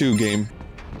 fuck you too, game.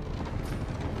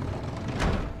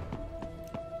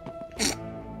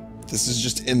 This is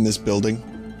just in this building.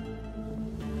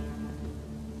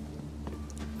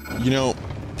 You know,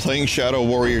 playing Shadow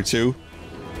Warrior 2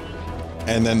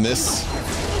 and then this,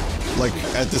 like,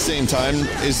 at the same time,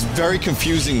 is very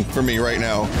confusing for me right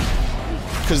now.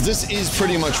 Because this is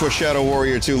pretty much what Shadow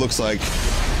Warrior 2 looks like.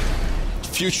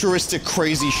 Futuristic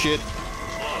crazy shit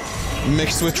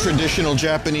mixed with traditional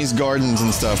Japanese gardens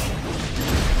and stuff.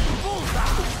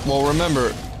 Well,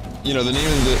 remember, you know, the name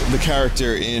of the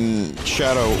character in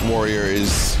Shadow Warrior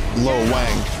is Lo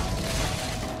Wang.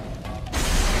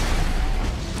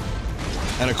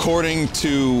 And according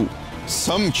to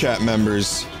some chat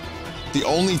members, the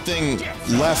only thing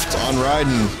left on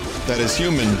Raiden that is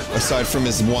human, aside from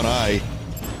his one eye,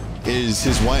 is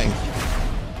his Wang.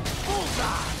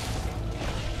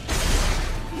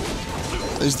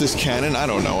 Is this canon? I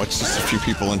don't know. It's just a few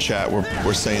people in chat were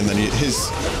saying that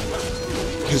his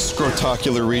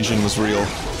scrotacular region was real.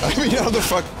 I mean, how the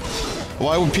fuck?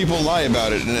 Why would people lie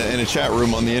about it in a chat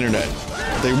room on the internet?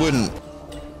 They wouldn't.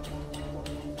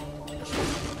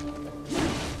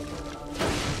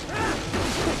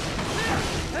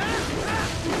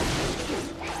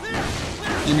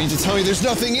 You mean to tell me there's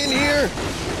nothing in here?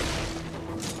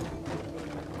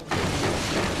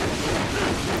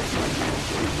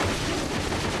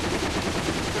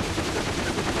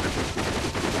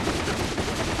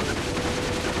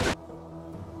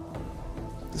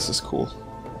 This is cool.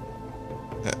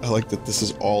 I like that this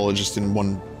is all just in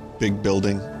one big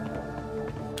building.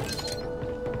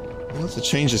 I'll have to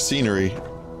change the scenery.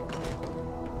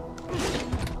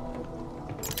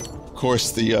 Of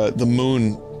course, the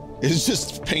moon is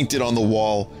just painted on the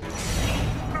wall.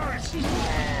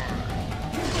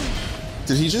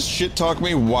 Did he just shit talk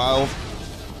me while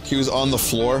he was on the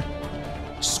floor,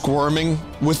 squirming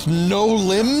with no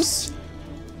limbs?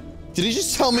 Did he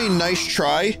just tell me nice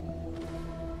try?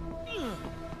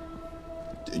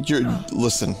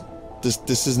 Listen,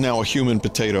 this is now a human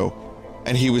potato,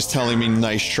 and he was telling me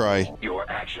nice try. Your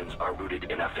actions are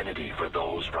rooted in affinity for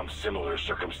those from similar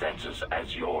circumstances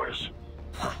as yours.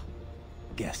 Huh.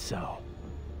 Guess so.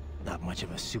 Not much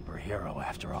of a superhero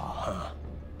after all, huh?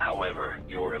 However,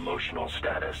 your emotional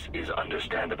status is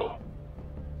understandable.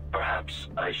 Perhaps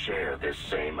I share this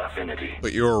same affinity.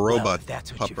 But you're a robot, well, if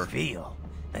that's what pupper. You feel,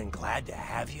 then glad to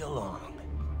have you along.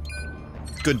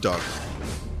 Good dog.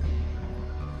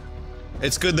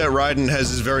 It's good that Raiden has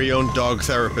his very own dog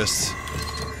therapist.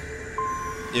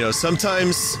 You know,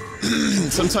 sometimes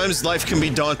sometimes life can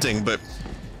be daunting, but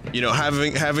you know,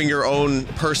 having your own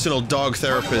personal dog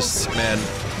therapist, man.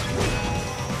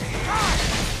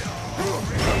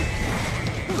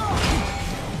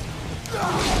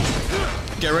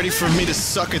 Get ready for me to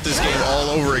suck at this game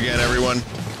all over again, everyone.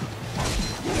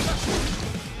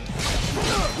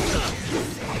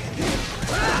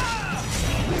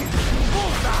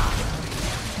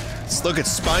 Let's look at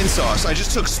spine sauce. I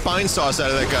just took spine sauce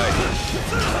out of that guy.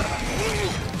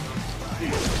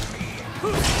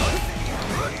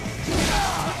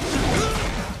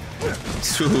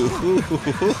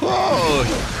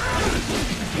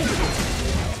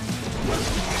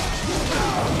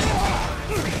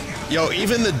 Yo,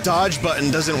 even the dodge button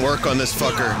doesn't work on this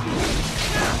fucker.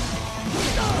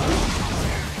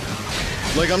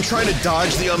 Like, I'm trying to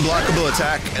dodge the unblockable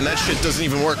attack, and that shit doesn't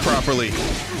even work properly.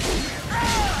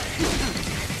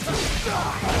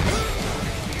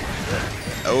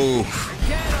 Oh.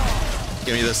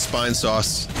 Give me the spine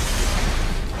sauce.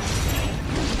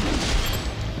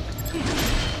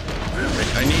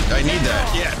 I need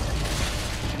that, yeah.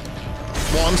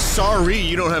 Well, I'm sorry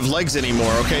you don't have legs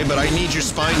anymore, okay? But I need your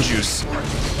spine juice.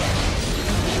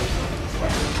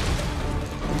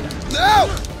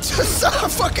 No! Stop!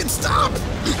 Fucking stop!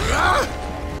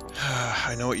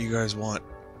 I know what you guys want.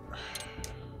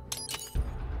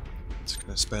 It's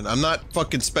gonna spend. I'm not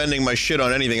fucking spending my shit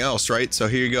on anything else, right? So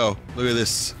here you go. Look at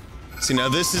this. See, now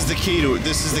this is the key to it.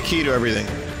 This is the key to everything.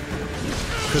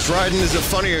 Because Raiden is a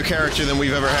funnier character than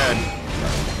we've ever had.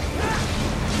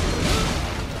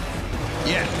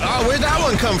 Yeah. Oh, where'd that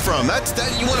one come from? That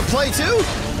you want to play too?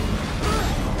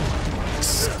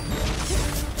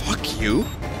 Fuck you.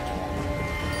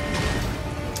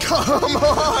 Come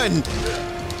on!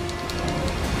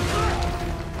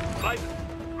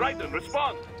 Raiden,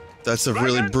 respond! That's a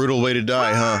really brutal way to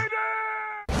die, huh?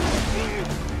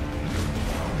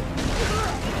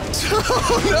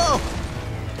 Oh no!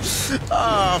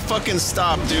 Ah, fucking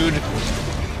stop, dude.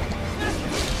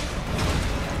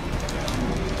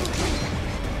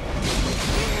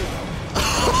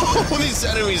 Oh, these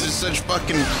enemies are such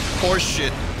fucking horse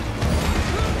shit.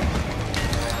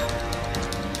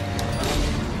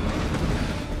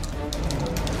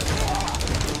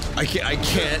 I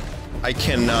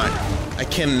cannot.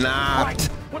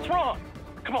 What's wrong?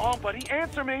 Come on, buddy,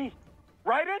 answer me.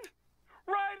 Raiden?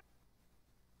 Raiden?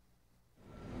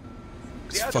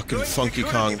 This fucking Funky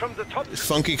Kong.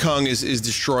 Funky Kong is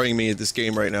destroying me at this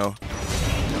game right now.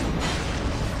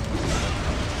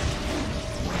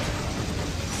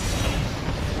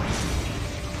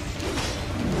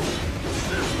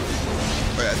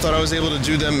 Wait, I thought I was able to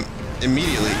do them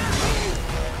immediately.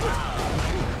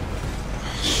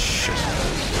 Shit.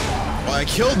 Well, I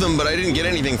killed them, but I didn't get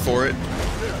anything for it.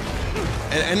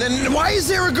 And then, why is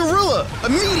there a gorilla?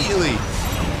 Immediately!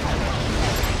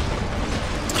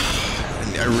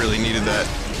 I really needed that.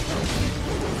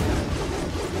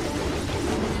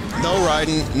 No,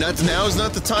 Raiden. Now is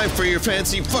not the time for your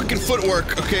fancy fucking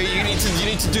footwork, okay? You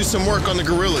need to do some work on the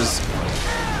gorillas.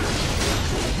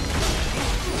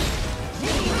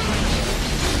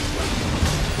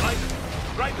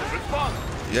 Raiden, respond!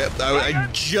 Yep, I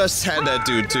just had that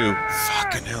dude too.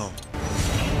 Fucking hell.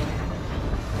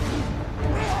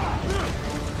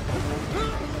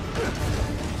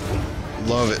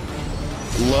 Love it.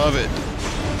 Love it.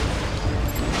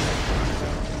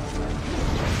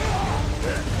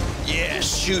 Yeah,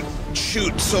 shoot,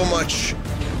 shoot, so much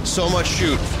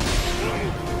shoot.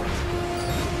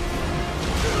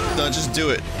 No, just do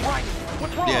it.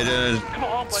 Yeah,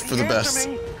 it's for the best.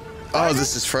 Oh,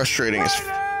 this is frustrating as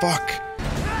fuck.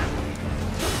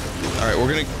 All right, we're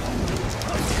gonna.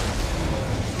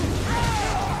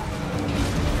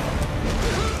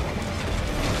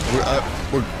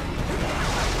 We're.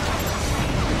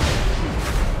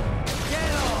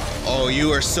 Oh,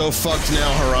 you are so fucked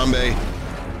now, Harambe.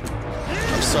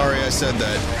 I'm sorry I said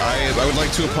that. I would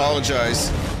like to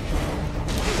apologize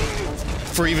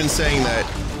for even saying that.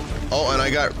 Oh, and I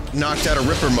got knocked out of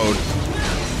Ripper mode.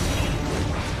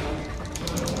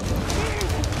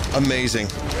 Amazing.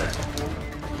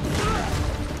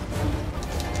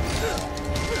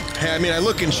 Hey, I mean, I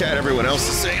look in chat, everyone else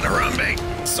is saying Harambe,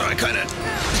 so I kinda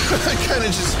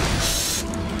just...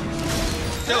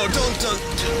 No, don't,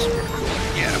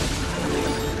 yeah.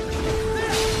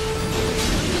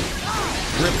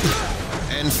 Rip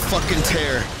and fucking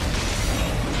tear.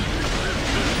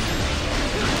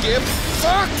 Get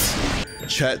fucked!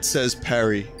 Chat says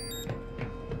parry.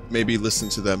 Maybe listen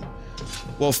to them.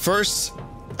 Well, first,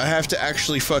 I have to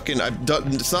actually fucking...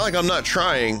 it's not like I'm not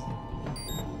trying.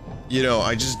 You know,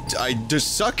 I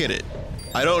just suck at it.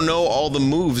 I don't know all the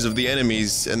moves of the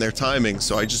enemies and their timing,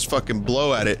 so I just fucking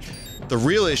blow at it. The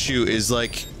real issue is,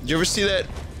 like, you ever see that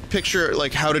picture,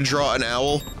 like, how to draw an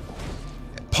owl?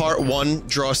 Part 1,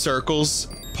 draw circles.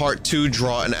 Part 2,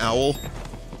 draw an owl.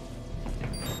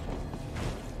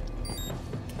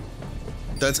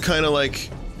 That's kind of like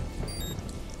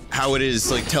how it is,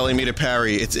 like, telling me to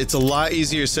parry. It's a lot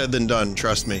easier said than done,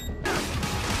 trust me.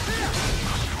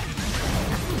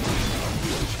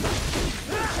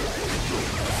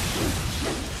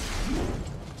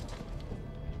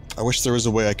 I wish there was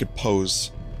a way I could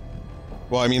pose.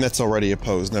 Well, I mean, that's already a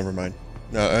pose, never mind.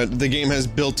 No, the game has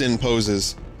built-in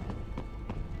poses.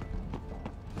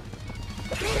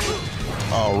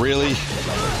 Oh, really?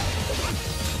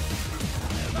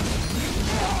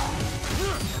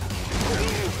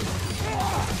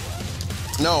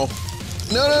 No.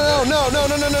 No, no, no, no, no,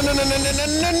 no, no, no, no, no, no, no,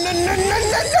 no, no, no, no,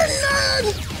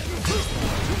 no.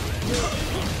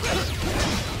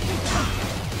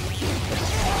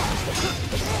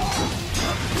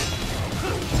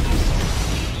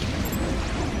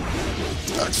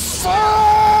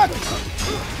 Fuck!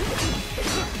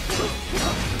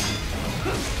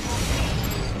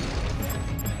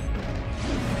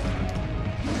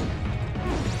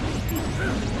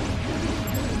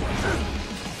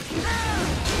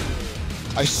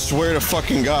 I swear to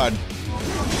fucking God.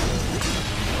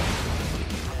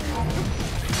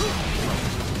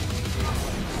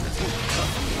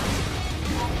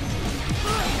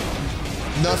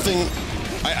 Nothing.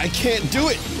 I can't do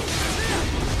it.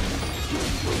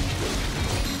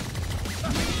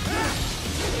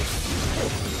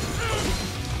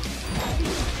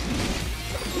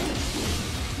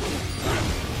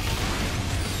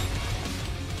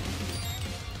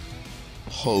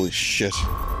 Holy shit.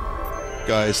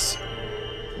 Guys.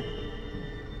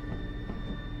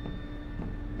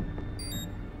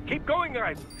 Keep going,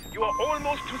 Raiden. You are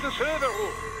almost to the server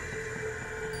room.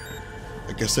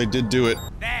 I guess I did do it.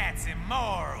 That's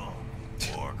immoral.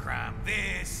 War crime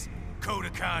this, code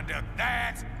of conduct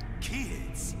that.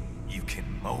 Kids, you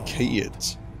can mold.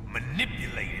 Kids.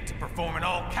 Manipulated to performing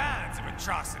all kinds of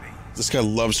atrocities. This guy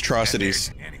loves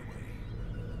atrocities. Anyway,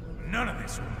 none of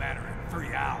this will matter in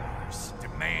 3 hours.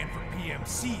 Demand for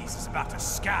PMCs is about to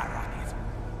skyrocket.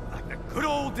 Like the good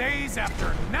old days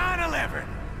after 9/11.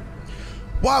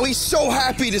 Wow, he's so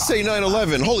happy to say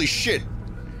 9/11. Holy shit.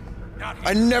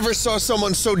 I never saw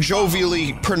someone so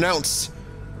jovially pronounce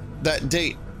that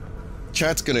date.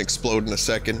 Chat's gonna explode in a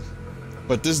second.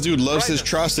 But this dude loves his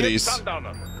atrocities.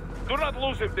 Do not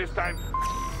lose it this time.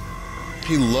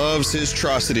 He loves his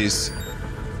atrocities.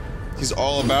 He's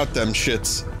all about them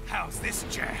shits. How's this,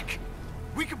 Jack?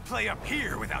 We can play up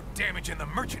here without damaging the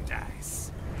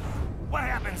merchandise. What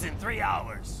happens in 3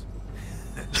 hours?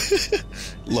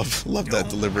 love that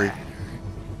delivery.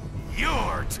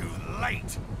 You're too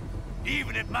late.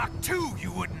 Even at Mach 2,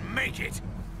 you wouldn't make it.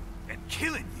 And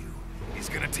killing you is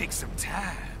gonna take some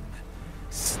time.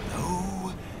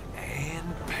 Slow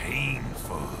and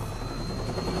painful.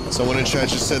 Someone in chat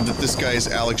just said that this guy is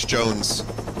Alex Jones.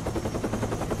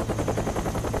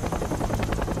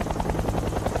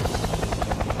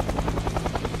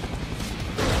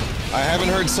 I haven't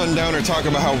heard Sundowner talk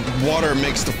about how water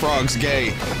makes the frogs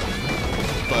gay,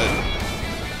 but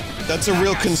that's a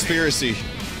real conspiracy.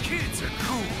 Kids are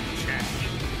cool, Jack.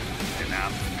 And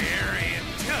I'm very in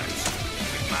touch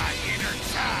with my inner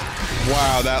child.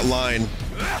 Wow, that line.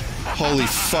 Holy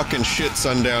fucking shit,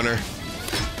 Sundowner.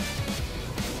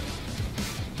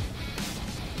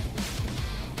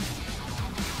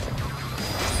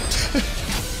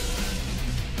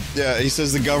 Yeah, he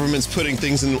says the government's putting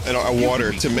things in our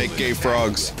water to make gay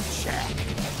frogs.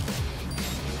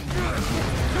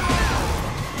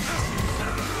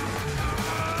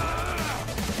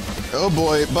 Oh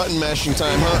boy, button mashing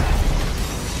time, huh?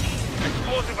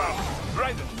 Explosive out.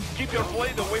 Raiden, keep your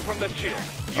blade away from the chair.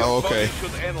 Your okay. body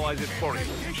should analyze it for you.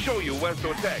 Show you where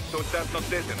to attack so it does not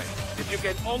detonate. If you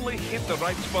can only hit the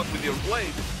right spot with your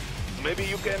blade, maybe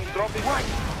you can drop it. Right.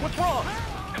 What's wrong?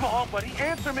 Come on, buddy,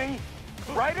 answer me.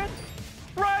 Raiden?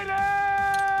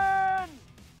 Raiden!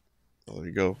 Oh, there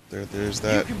you go. There's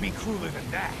that. You can be crueler than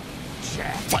that,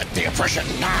 Jack. Fight the oppression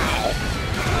now!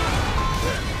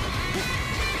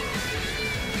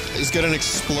 He's got an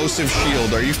explosive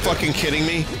shield. Are you fucking kidding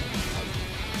me?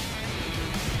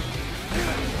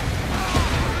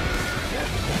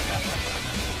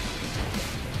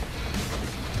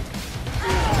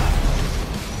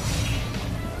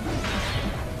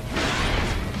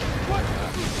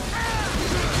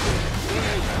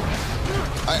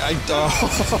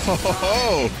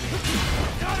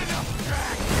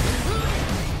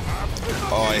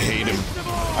 Oh, I hate him.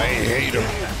 I hate him.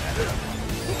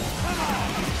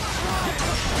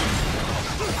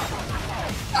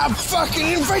 I'm fucking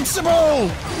invincible!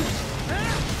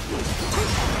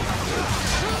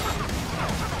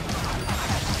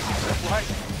 Right.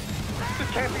 This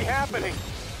can't be happening.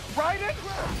 Raiden?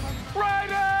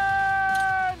 Raiden!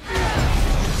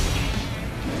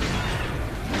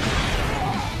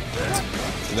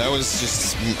 That was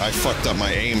just... I fucked up my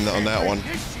aim on that one.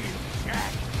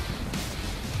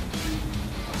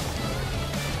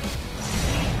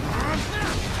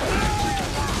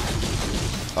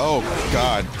 Oh,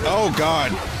 God. Oh,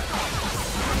 God.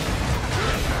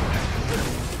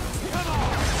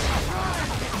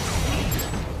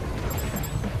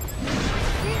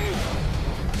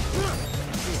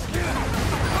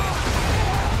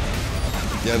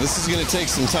 Yeah, this is gonna take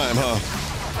some time, huh?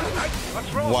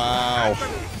 What's wrong? Wow.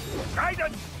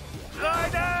 Raiden!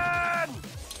 Raiden!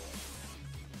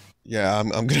 Yeah, I'm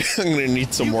gonna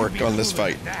need some work on this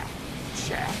fight. This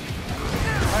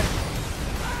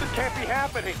can't be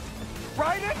happening.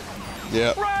 Raiden?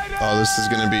 Yeah. Oh, this is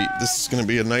gonna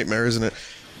be a nightmare, isn't it? I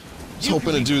was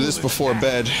hoping to do this before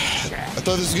bed. I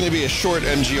thought this was gonna be a short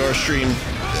MGR stream,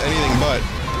 anything but.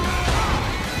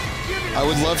 I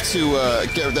would love to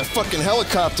get that fucking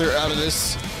helicopter out of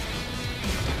this.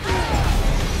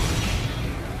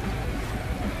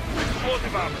 What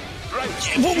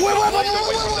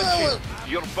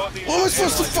am I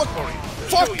supposed to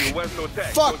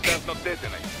fuck?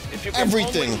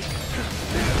 Everything.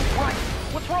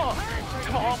 What's wrong?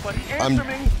 Come on, buddy, answer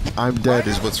me. I'm dead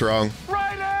is what's wrong.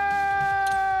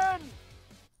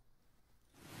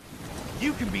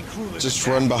 You can be cruel. Just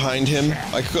run behind him.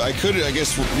 I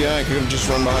guess, yeah, I could just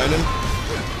run behind him.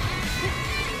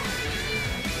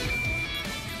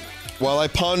 While I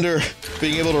ponder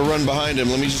being able to run behind him,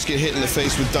 let me just get hit in the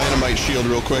face with dynamite shield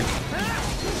real quick.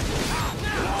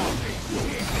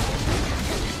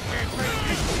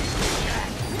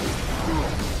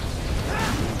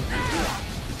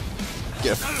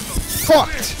 Get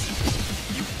fucked!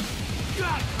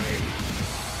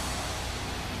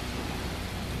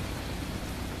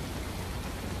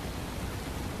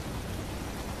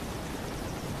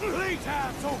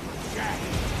 Playtime's over, Jack.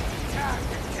 Time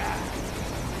to die.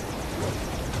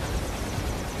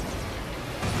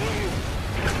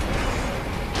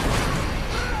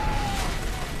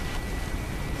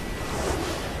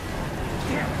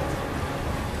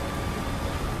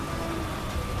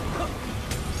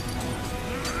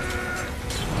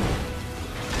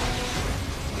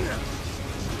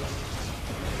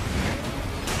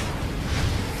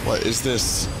 What is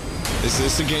this? Is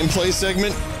this a gameplay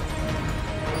segment?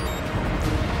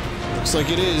 Looks like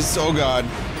it is. Oh god.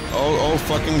 Oh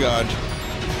fucking god.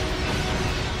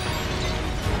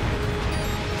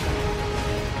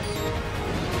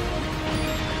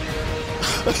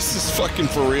 This is fucking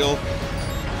for real.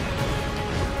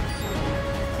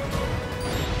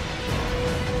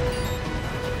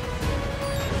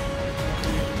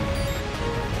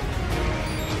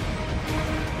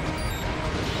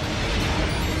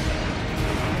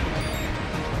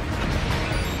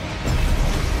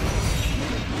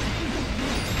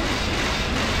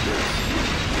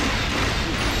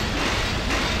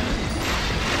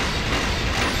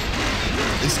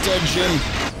 It's dead, Jim.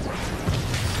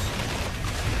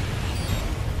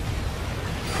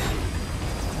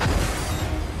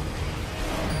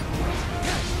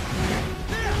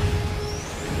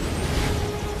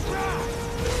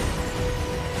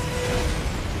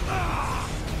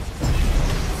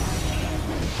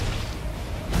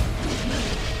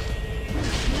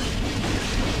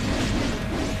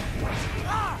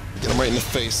 Get him right in the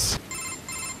face.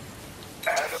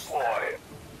 Attaboy,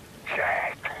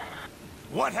 Jack.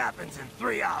 What happens in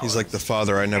 3 hours? He's like the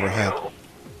father I never had.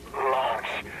 Launch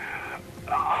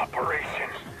Operation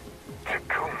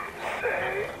Takeover.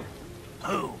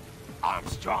 Who?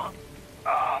 Armstrong?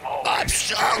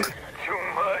 Armstrong. Too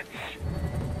much.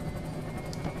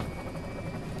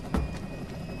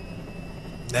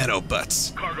 Nano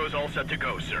butts. Cargo's all set to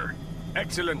go, sir.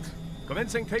 Excellent.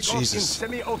 Commencing takeoff in Jesus.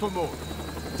 semi-auto mode.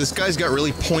 This guy's got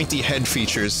really pointy head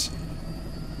features.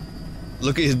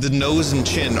 Look at the nose and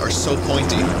chin are so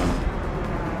pointy.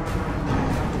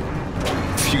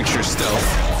 Future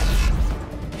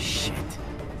stealth. Shit.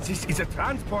 This is a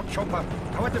transport chopper.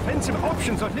 Our defensive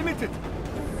options are limited.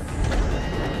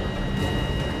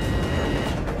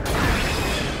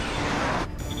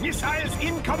 Missiles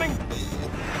incoming!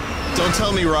 Don't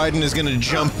tell me Raiden is gonna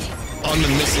jump on the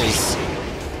missiles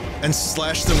and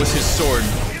slash them with his sword.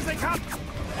 Here they come!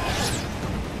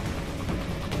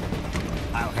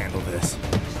 I'll handle this.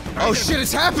 Oh shit,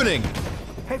 it's happening!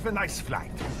 Have a nice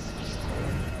flight.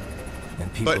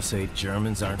 And people say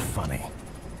Germans aren't funny.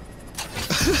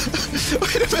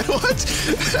 Wait a minute, what?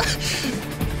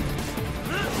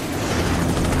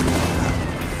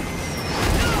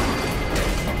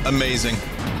 Amazing.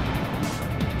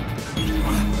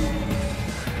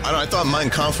 I thought Mein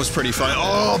Kampf was pretty fun.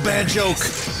 Oh, bad joke!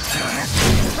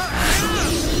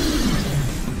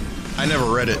 I never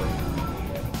read it.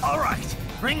 All right,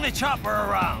 bring the chopper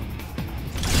around.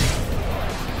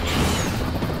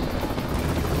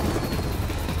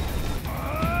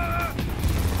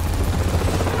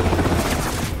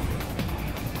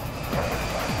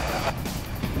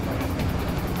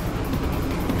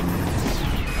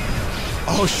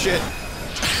 Oh shit.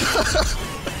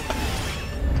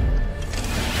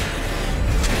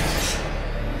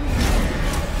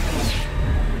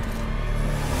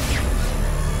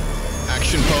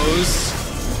 Action pose.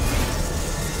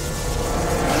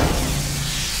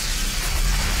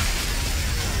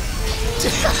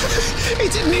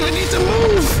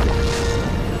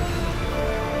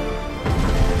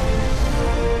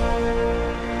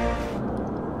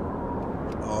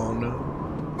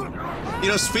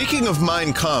 know, speaking of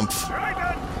Mein Kampf...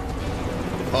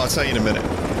 I'll tell you in a minute.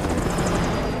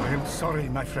 I am sorry,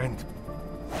 my friend.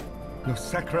 Your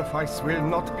sacrifice will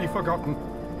not be forgotten.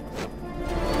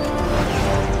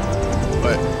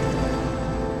 But...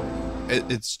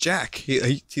 It's Jack.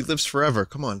 He lives forever.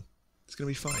 Come on. It's gonna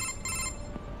be fine.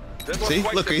 See?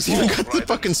 Look, he's even got the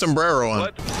fucking sombrero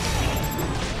on.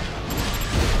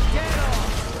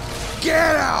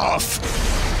 Get off!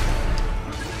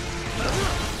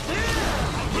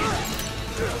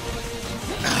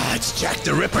 Ah, it's Jack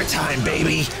the Ripper time,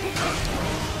 baby!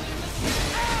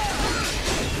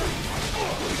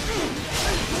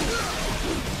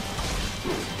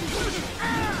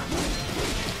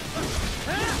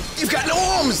 You've got no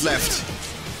arms left!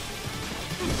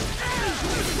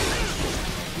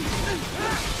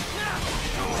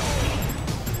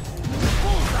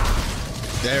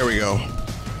 There we go.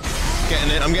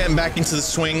 Getting it. I'm getting back into the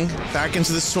swing. Back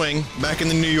into the swing. Back in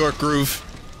the New York groove.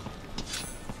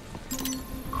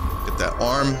 Get that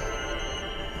arm.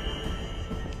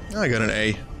 I got an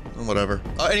A. Whatever.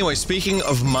 Anyway, speaking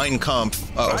of Mein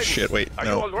Kampf. Oh shit, wait.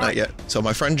 No, not yet. So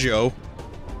my friend Joe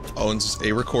owns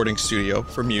a recording studio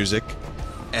for music.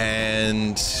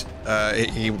 And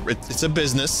it's a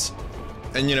business.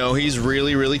 And you know, he's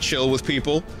really, really chill with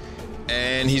people.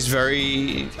 And he's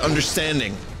very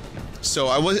understanding. So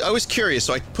I was curious,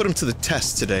 so I put him to the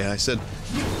test today. I said,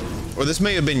 or this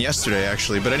may have been yesterday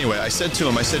actually, but anyway, I said to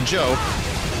him, I said, Joe,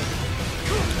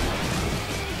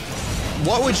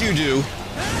 what would you do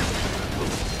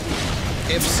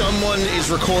if someone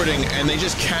is recording and they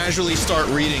just casually start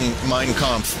reading Mein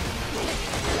Kampf?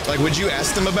 Like, would you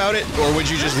ask them about it, or would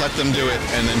you just let them do it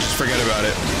and then just forget about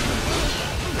it?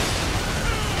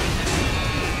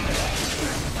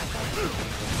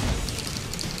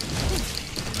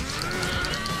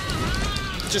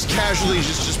 Just casually,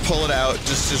 just pull it out,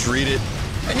 just read it,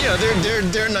 and you know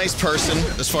they're a nice person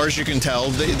as far as you can tell.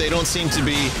 They don't seem to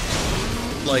be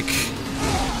like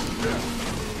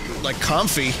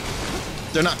comfy.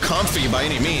 They're not comfy by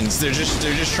any means. They're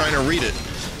just trying to read it.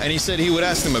 And he said he would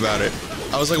ask them about it.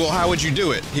 I was like, well, how would you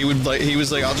do it? He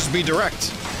was like, I'll just be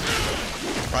direct.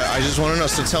 I just want to know.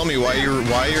 So tell me why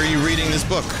are you reading this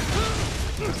book?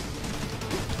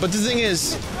 But the thing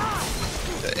is,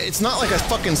 it's not like a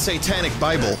fucking satanic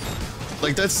Bible.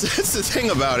 Like that's the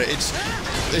thing about it. It's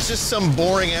just some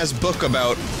boring ass book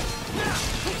about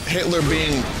Hitler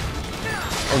being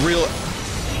a real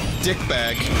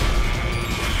dickbag.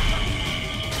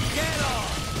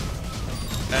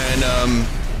 And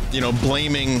you know,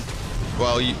 blaming,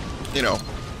 well, you know,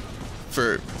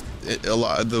 for a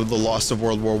lot the loss of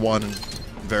World War I and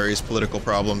various political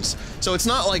problems. So it's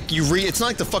not like it's not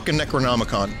like the fucking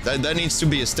Necronomicon. That needs to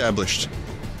be established.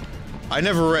 I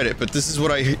never read it, but this is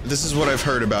what I've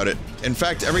heard about it. In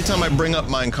fact, every time I bring up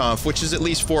Mein Kampf, which is at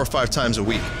least 4 or 5 times a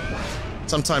week,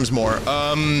 sometimes more,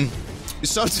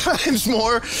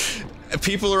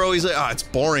 people are always like, ah, it's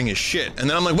boring as shit. And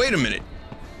then I'm like, wait a minute,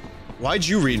 why'd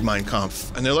you read Mein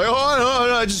Kampf? And they're like, oh,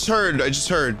 no, I just heard.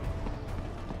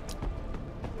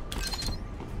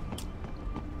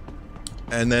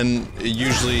 And then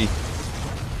usually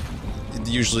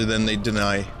then they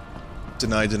deny.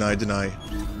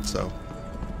 So.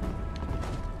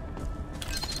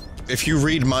 If you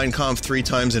read Mein Kampf 3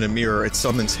 times in a mirror, it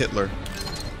summons Hitler.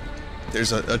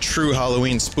 There's a true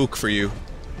Halloween spook for you.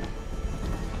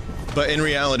 But in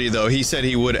reality, though, he said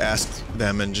he would ask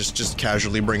them and just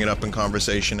casually bring it up in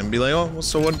conversation and be like, oh, well,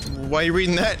 so what, why are you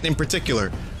reading that in particular?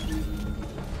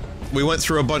 We went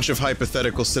through a bunch of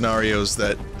hypothetical scenarios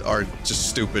that are just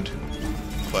stupid.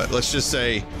 But let's just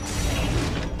say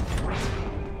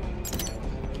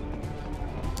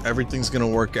everything's gonna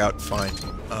work out fine.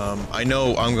 I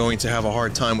know I'm going to have a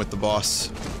hard time with the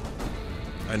boss.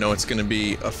 I know it's gonna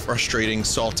be a frustrating,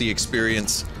 salty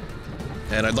experience.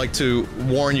 And I'd like to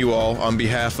warn you all on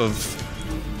behalf of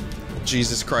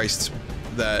Jesus Christ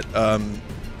that,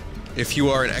 if you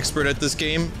are an expert at this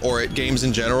game, or at games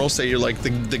in general, say you're like the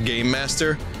game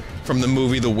master from the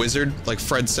movie The Wizard, like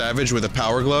Fred Savage with a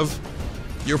power glove,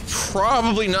 you're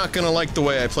probably not gonna like the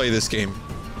way I play this game.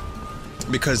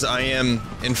 Because I am,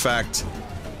 in fact,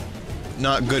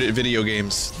 not good at video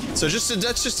games. So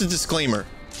that's just a disclaimer.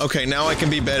 Okay, now I can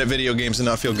be bad at video games and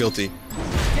not feel guilty.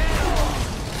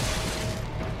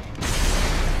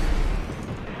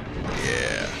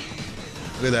 Yeah.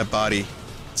 Look at that body.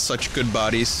 Such good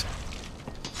bodies.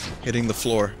 Hitting the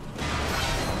floor.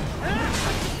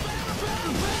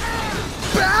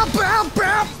 Bow, bow,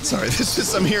 bow! Sorry,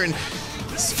 I'm hearing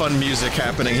this fun music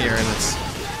happening here and it's...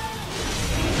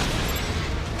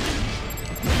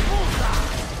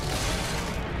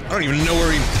 I don't even know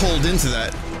where he pulled into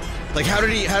that. Like, how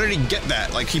did he get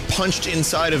that? Like, he punched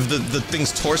inside of the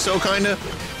thing's torso, kinda?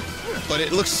 But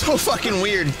it looks so fucking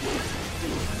weird.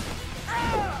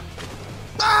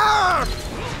 Ah!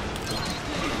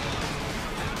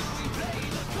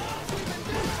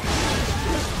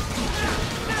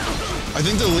 I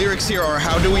think the lyrics here are,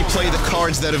 how do we play the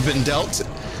cards that have been dealt?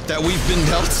 That we've been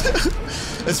dealt?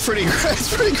 That's pretty great.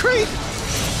 It's pretty great.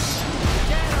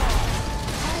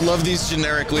 Love these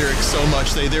generic lyrics so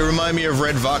much. They remind me of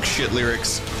Red Vox shit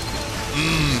lyrics.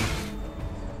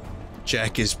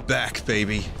 Jack is back,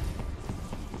 baby.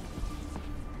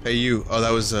 Hey, you. Oh,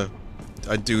 that was a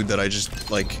dude that I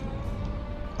just, like...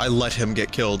 I let him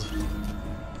get killed.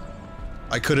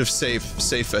 I could have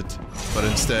safe it, but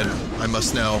instead, I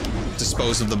must now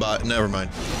dispose of the body. Never mind.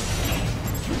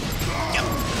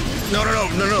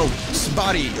 No.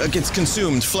 Body gets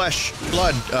consumed. Flesh.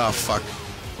 Blood. Oh, fuck.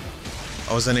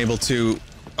 I was unable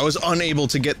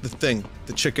to get the thing.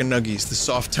 The chicken nuggies. The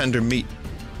soft, tender meat.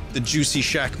 The juicy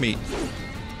shack meat.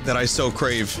 That I so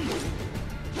crave.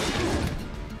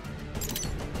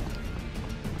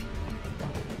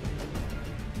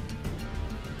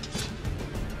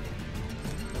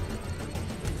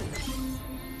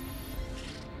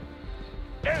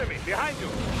 Enemy behind you.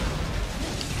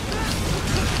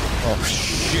 Oh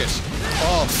shit.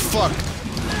 Oh fuck.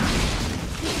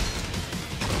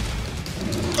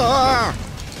 Ah!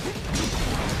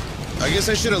 I guess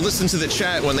I should have listened to the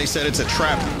chat when they said it's a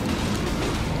trap.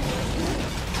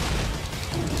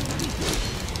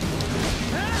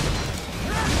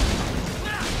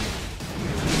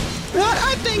 What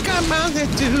I think I'm out to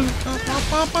do.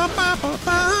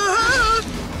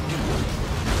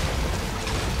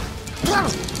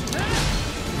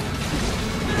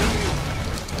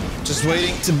 Just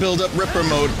waiting to build up Ripper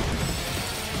mode.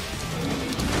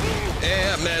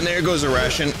 Yeah, man, there goes a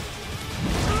ration.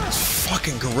 It's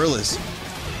fucking gorillas.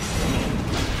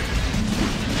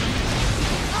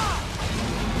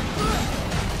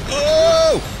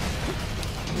 Oh!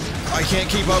 I can't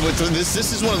keep up with this.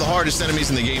 This is one of the hardest enemies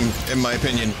in the game, in my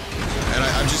opinion. And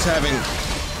I'm just having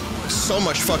so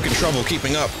much fucking trouble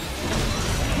keeping up.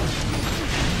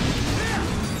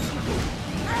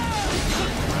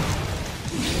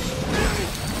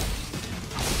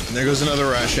 And there goes another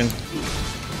ration.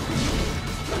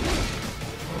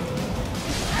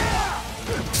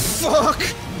 Fuck!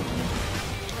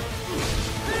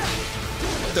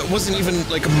 That wasn't even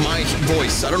like my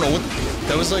voice. I don't know what.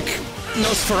 That was like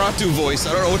Nosferatu voice.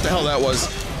 I don't know what the hell that was.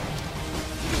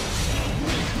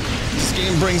 This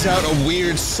game brings out a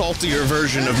weird, saltier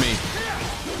version of me.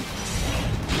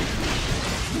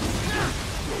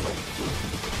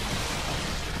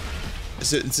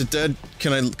 Is it dead?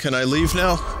 Can I leave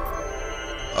now?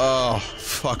 Oh,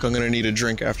 fuck, I'm gonna need a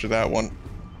drink after that one.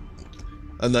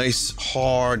 A nice,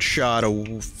 hard shot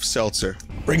of seltzer.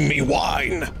 Bring me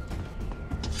wine!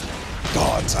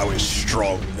 Gods, I was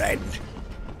strong then.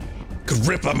 Could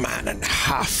rip a man in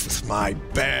half with my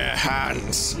bare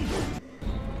hands.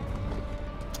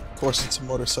 Of course, it's a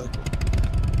motorcycle.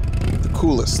 The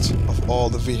coolest of all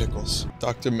the vehicles.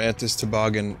 Dr. Mantis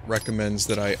Toboggan recommends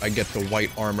that I get the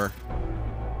white armor.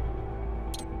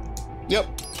 Yep.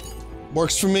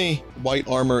 Works for me. White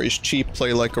armor is cheap,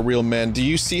 play like a real man. Do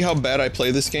you see how bad I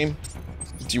play this game?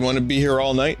 Do you want to be here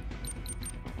all night?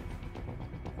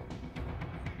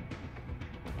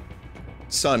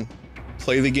 Son,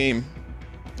 play the game.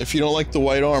 If you don't like the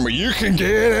white armor, you can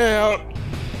get out!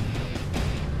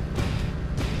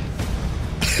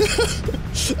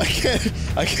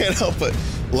 I can't help but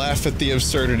laugh at the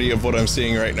absurdity of what I'm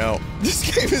seeing right now. This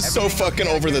game is so fucking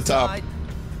over the top.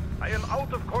 I am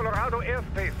out of Colorado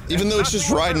airspace. Even though it's just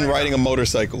riding a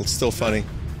motorcycle, it's still funny.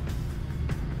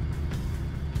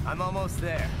 I'm almost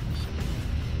there.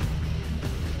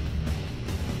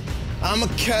 I'm a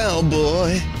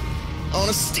cowboy on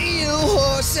a steel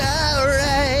horse I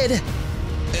ride,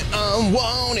 and I'm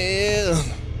wanted,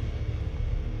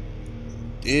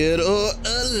 dead or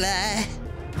alive.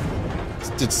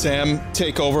 Did Sam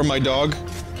take over my dog?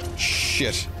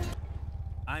 Shit.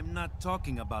 I'm not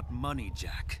talking about money,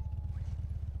 Jack.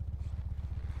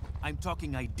 I'm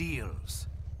talking ideals.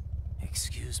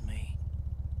 Excuse me.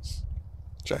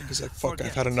 Jack is like, fuck,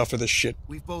 I've had enough of this shit.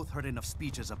 We've both heard enough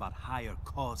speeches about higher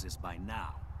causes by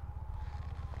now.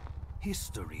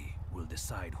 History will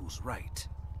decide who's right.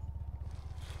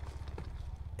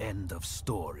 End of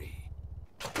story.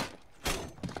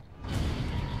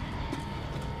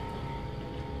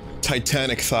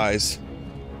 Titanic thighs.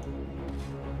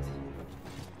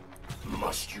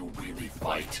 Must you really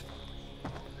fight?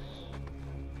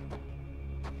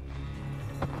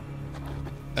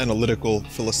 Analytical,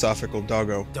 philosophical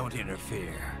doggo. Don't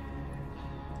interfere.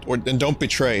 and don't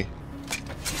betray.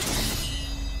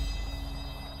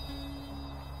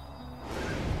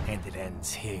 And it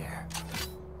ends here.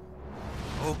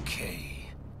 Okay.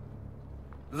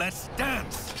 Let's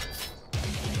dance!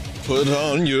 Put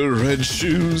on your red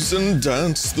shoes and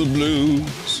dance the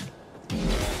blues.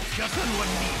 Just you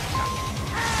and me.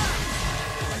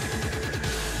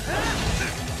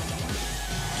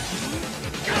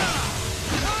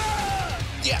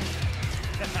 Yeah.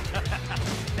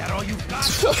 That all you got?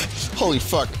 Holy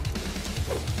fuck.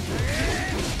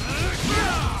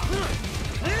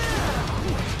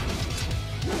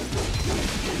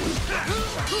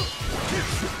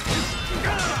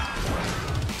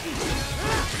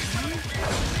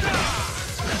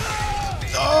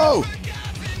 Oh!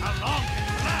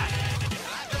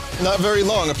 Not very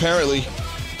long, apparently.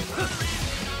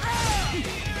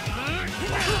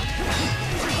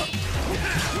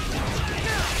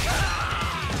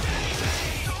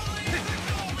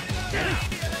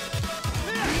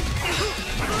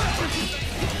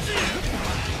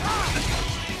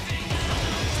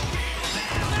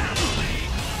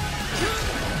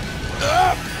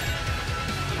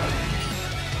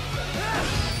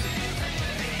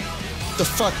 The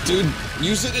fuck, dude?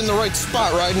 Use it in the right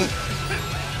spot, Raiden.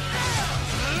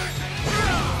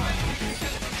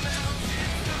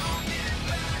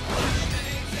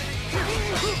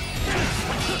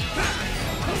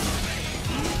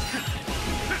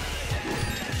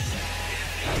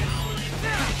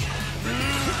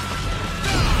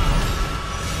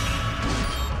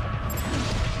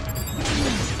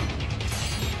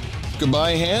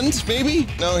 Goodbye hand, maybe?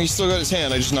 No, he's still got his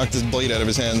hand. I just knocked his blade out of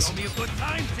his hands.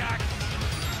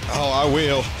 Oh, I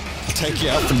will. I'll take you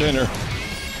out for dinner.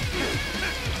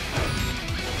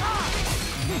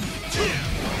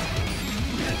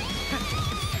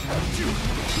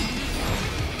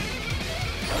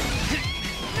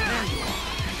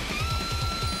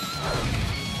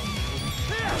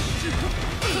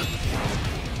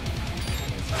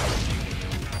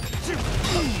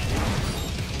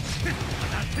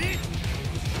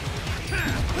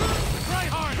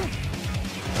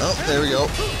 Oh, there we go.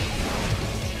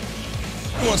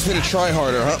 He wants me to try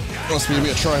harder, huh? Wants me to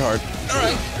be a tryhard.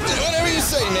 Alright, whatever you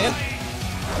say, man.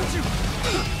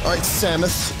 Alright,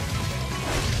 Samus.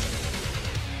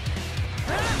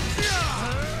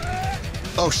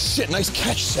 Oh shit, nice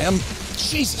catch, Sam.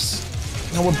 Jesus.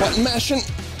 Now we're button mashing.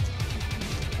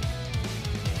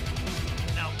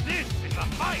 Now this is a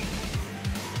fight.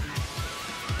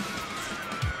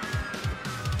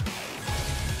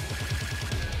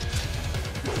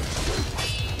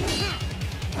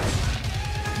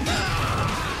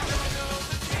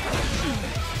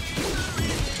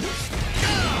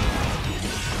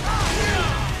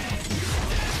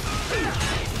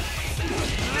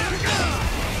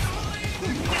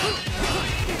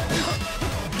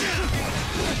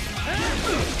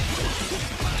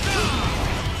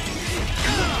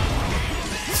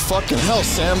 Fucking hell,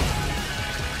 Sam.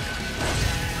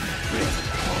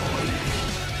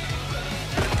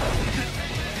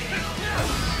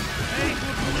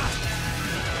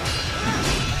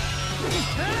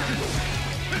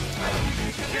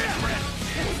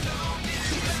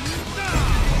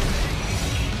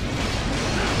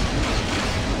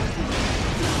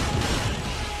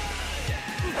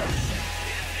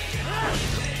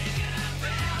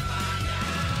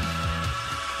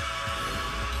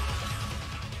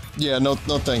 Yeah, no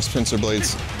thanks, pincer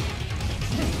blades.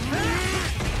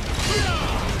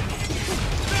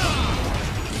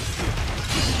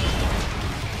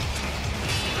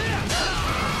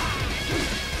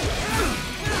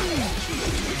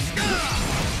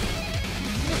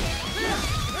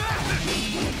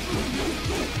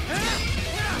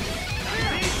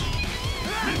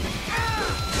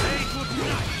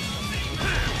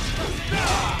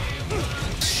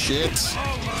 Shit.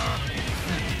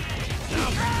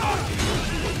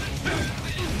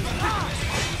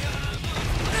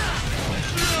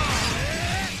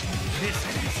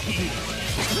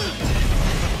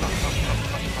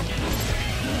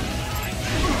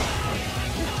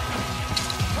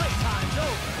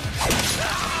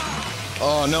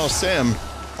 Oh no, Sam.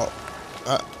 Oh,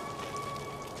 I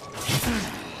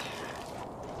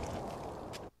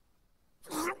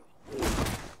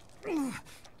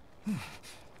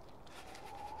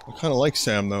kind of like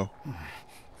Sam though.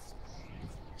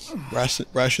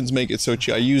 Rations make it so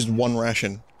cheap. I used one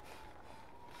ration.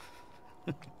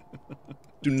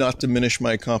 Do not diminish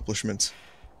my accomplishments.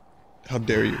 How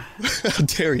dare you? How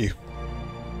dare you?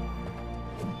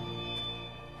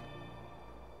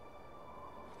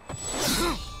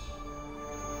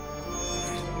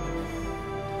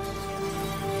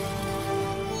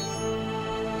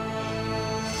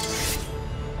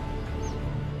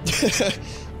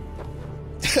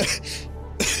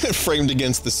 Framed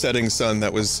against the setting sun,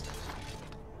 that was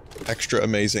extra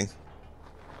amazing.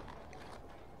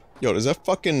 Yo, does that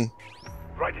fucking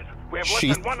Raiden, we have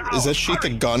sheath, less than 1 hour. is that sheath a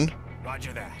gun?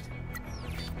 Roger that.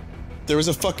 There was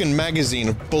a fucking magazine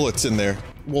of bullets in there.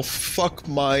 Well, fuck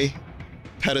my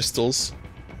pedestals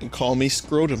and call me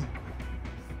scrotum.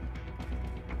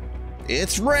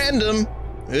 It's random.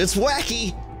 It's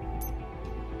wacky.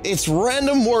 It's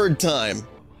random word time.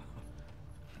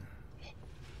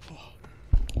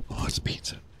 Oh, it's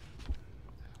pizza.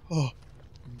 Oh.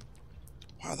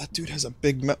 Wow, that dude has a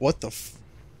big what the f-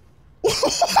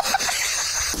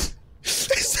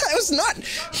 That was not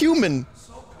human.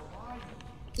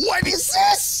 What is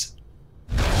this?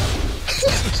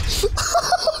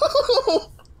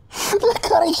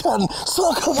 Kari-chan,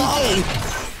 so kawaii.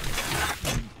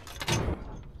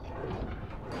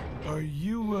 Are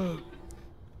you,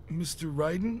 Mr.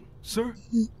 Raiden, sir?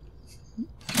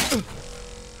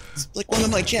 It's like one of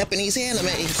my Japanese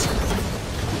animes.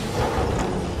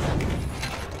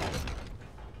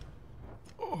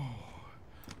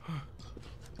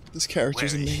 This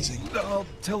character's amazing. I'll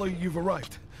tell her you've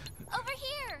arrived. Over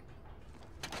here!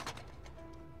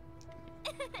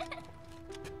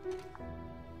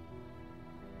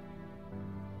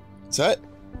 Is that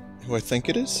who I think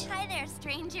it is? Hi there,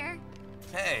 stranger.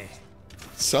 Hey.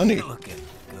 Sunny. You're looking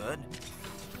good.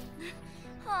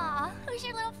 Aw, who's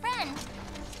your little friend?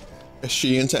 Is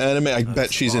she into anime? I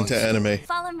bet she's into anime.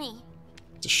 Follow me.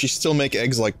 Does she still make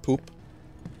eggs like poop?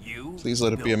 You? Please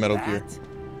let it be a Metal Gear.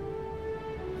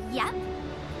 Yep.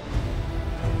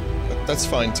 That's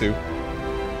fine too.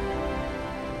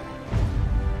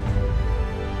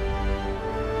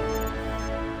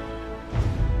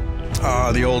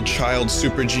 Ah, the old child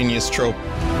super genius trope.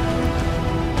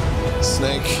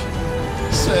 Snake.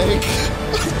 Snake.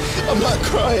 I'm not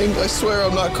crying. I swear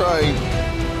I'm not crying.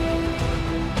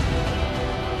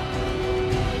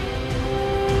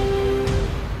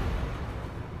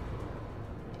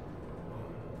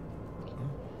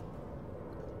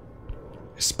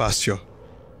 Espacio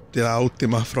de la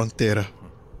última frontera.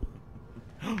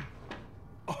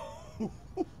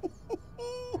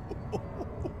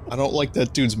 I don't like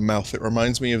that dude's mouth. It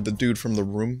reminds me of the dude from The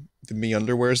Room, the Me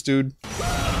Underwears dude.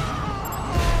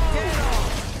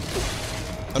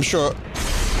 I'm sure...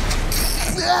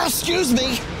 Ah, excuse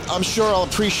me! I'm sure I'll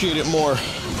appreciate it more.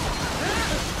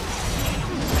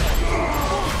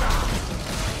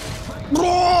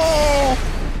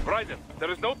 Raiden,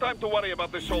 there is no time to worry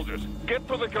about the soldiers. Get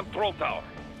to the control tower.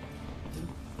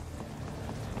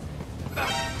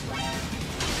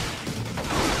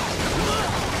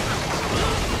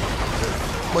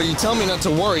 Well, you tell me not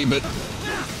to worry, but...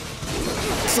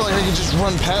 It's not like I can just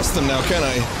run past them now, can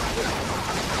I?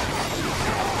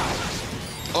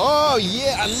 Oh,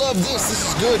 yeah, I love this. This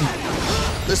is good.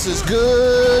 This is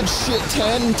good shit.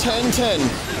 10, 10, 10.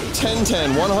 10,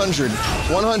 10, 100.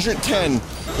 110.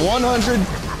 100.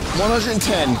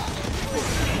 110.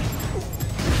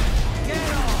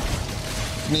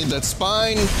 Need that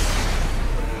spine.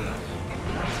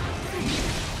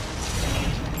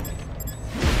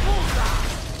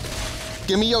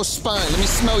 Give me your spine. Let me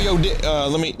smell your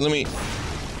let me.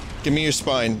 Give me your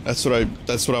spine. That's what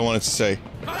I wanted to say.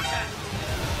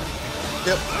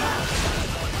 Yep.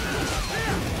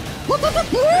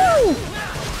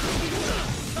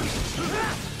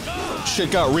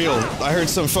 Shit got real. I heard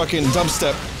some fucking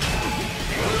dubstep.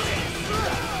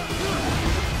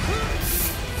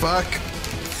 Fuck.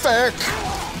 Fuck.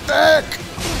 Fuck.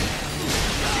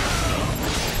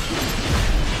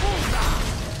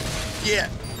 Yeah.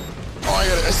 Oh,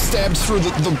 I stabbed through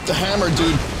the hammer,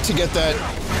 dude, to get that.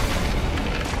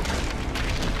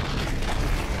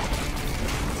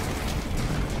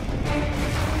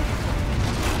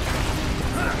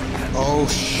 Oh,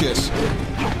 shit.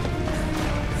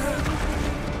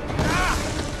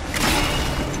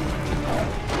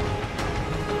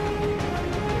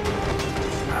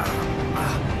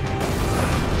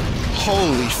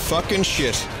 Holy fucking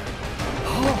shit.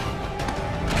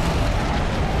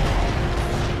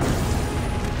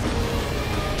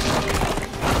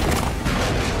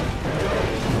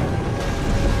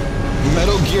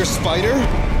 Metal Gear Spider?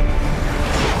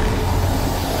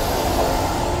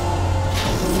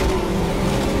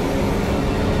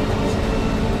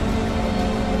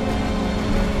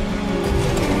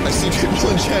 I see people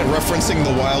in chat referencing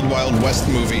the Wild Wild West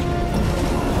movie.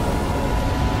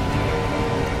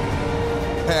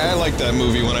 Hey, I liked that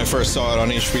movie when I first saw it on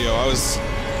HBO.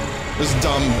 It was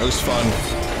dumb, it was fun.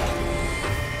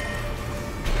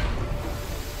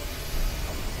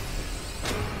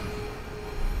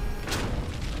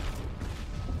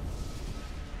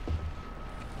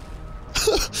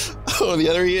 Oh,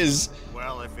 there he is.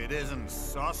 Well, if it isn't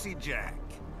Saucy Jack.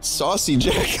 Saucy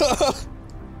Jack.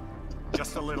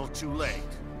 Just a little too late.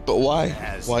 But why?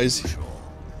 As Why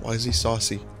is he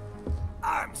saucy?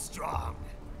 I'm strong.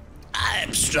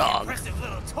 I'm strong. Impressive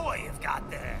little toy you've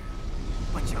got there.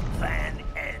 But your plan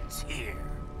ends here.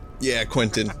 Yeah,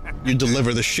 Quentin. You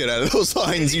deliver the shit out of those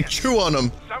lines. You chew on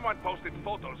them. Someone posted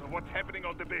photos of what's happening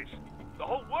on the base. The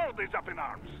whole world is up in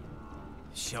arms.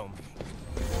 Show me.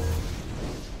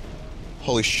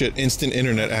 Holy shit, instant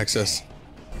internet access.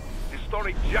 The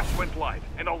story just went live,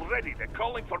 and already they're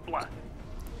calling for blood.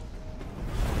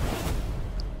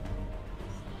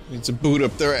 Need to boot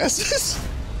up their asses.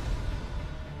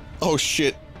 Oh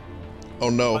shit. Oh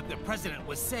no. But the president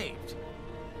was saved.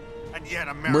 And yet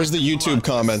America's Where's the YouTube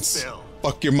comments?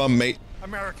 Fuck your mum, mate.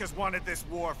 America's wanted this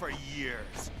war for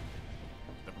years.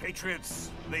 The Patriots,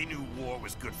 they knew war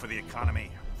was good for the economy.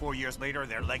 4 years later,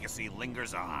 their legacy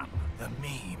lingers on. The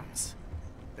memes.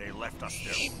 They left us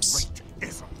their great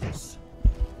isms.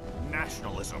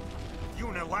 Nationalism,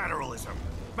 unilateralism,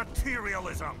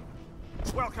 materialism.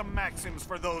 Welcome maxims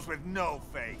for those with no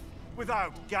faith,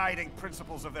 without guiding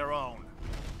principles of their own.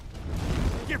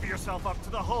 Give yourself up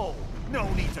to the whole.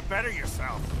 No need to better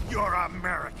yourself. You're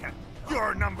American.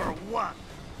 You're number one.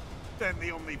 Then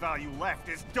the only value left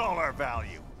is dollar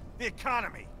value. The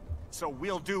economy. So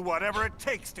we'll do whatever it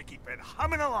takes to keep it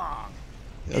humming along.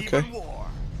 Okay. Even war.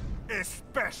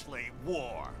 Especially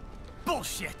war.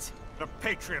 Bullshit. The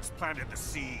Patriots planted the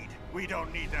seed. We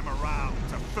don't need them around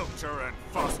to filter and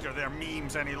foster their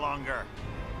memes any longer.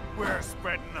 We're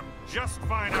spreading them just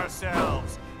fine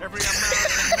ourselves. Every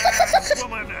American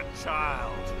man, woman, and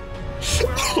child.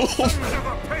 We're all sons of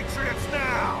the Patriots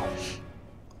now.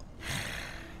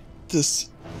 This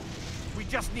we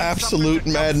just need absolute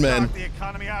something to madman. jumpstart the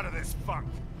economy out of this funk.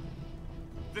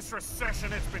 This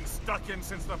recession it's been stuck in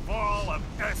since the fall of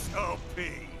SOP.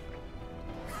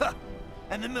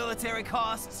 And the military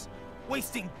costs?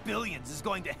 Wasting billions is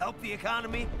going to help the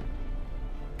economy?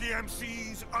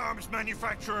 DMCs, arms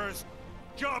manufacturers,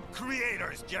 job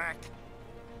creators, Jack.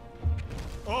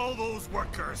 All those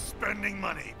workers spending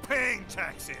money, paying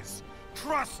taxes.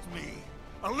 Trust me,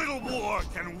 a little war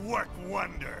can work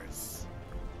wonders.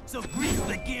 So grease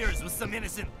the gears with some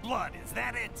innocent blood, is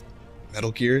that it?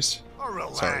 Metal Gears? Oh,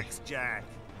 relax, Sorry. Jack.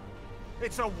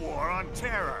 It's a war on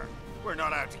terror. We're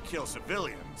not out to kill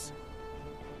civilians.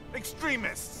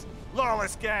 Extremists,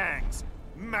 lawless gangs,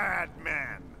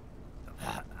 madmen.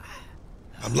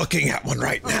 I'm looking at one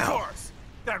right Of now. course,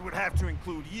 that would have to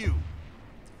include you.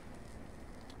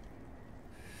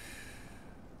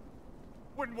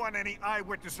 Wouldn't want any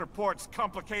eyewitness reports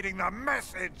complicating the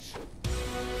message.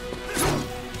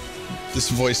 This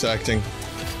voice acting.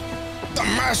 The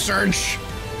message!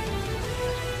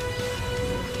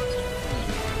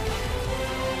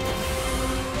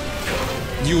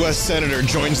 U.S. Senator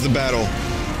joins the battle.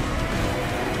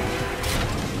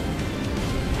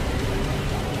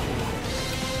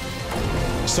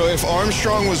 So if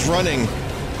Armstrong was running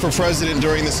for president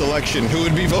during this election, who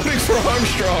would be voting for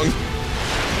Armstrong?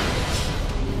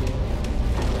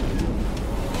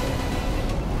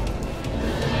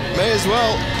 May as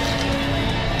well.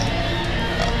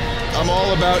 I'm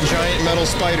all about giant metal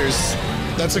spiders.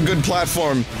 That's a good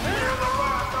platform.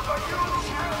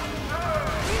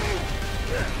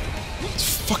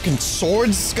 It's fucking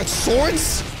swords? It's got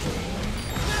swords?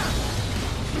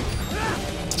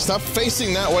 Stop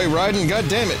facing that way, Raiden. God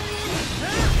damn it.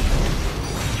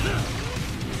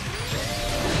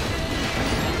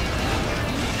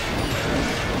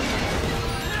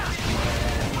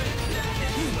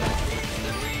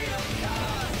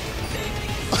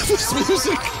 This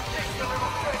music.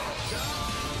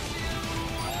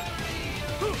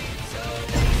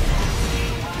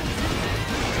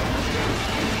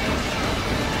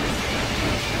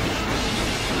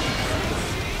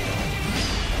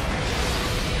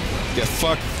 Get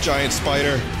fucked, giant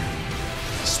spider.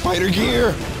 Spider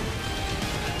gear.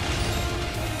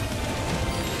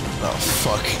 Oh,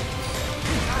 fuck.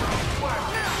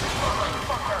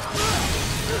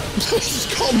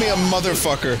 Just called me a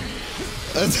motherfucker.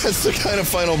 That's the kind of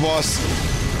final boss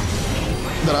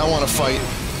that I want to fight.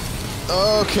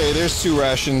 Okay, there's 2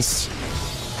 rations.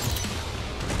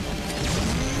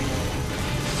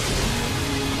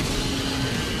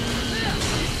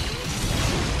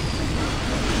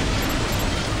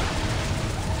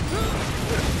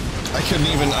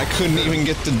 I couldn't even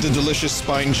get the delicious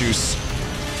spine juice.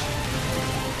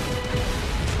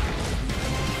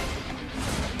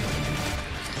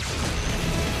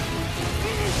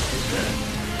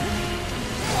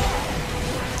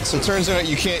 So it turns out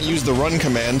you can't use the run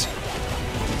command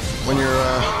when you're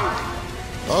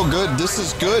Oh, good. This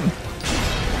is good.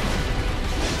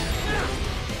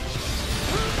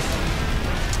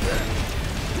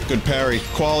 Good parry.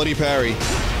 Quality parry.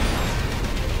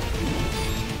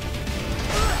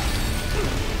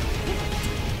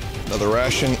 Another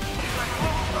ration.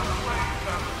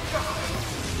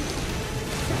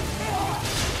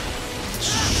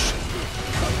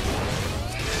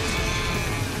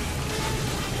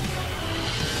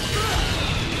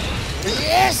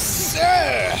 Yes,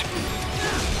 sir!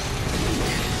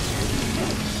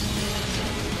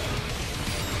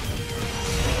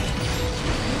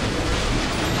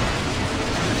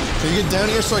 Can you get down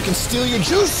here so I can steal your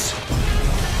juice?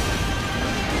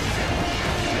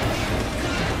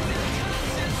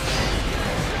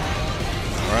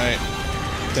 Alright.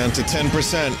 Down to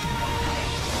 10%.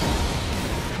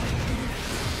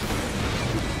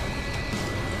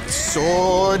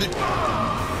 Sword!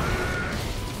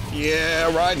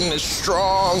 Yeah, Raiden is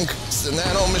strong. It's the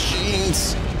nano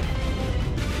machines.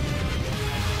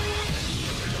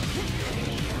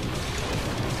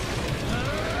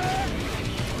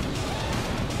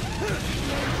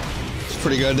 It's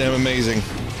pretty goddamn amazing.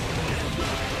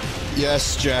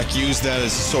 Yes, Jack, use that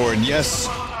as a sword. Yes,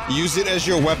 use it as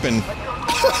your weapon.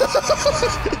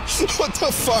 What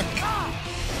the fuck?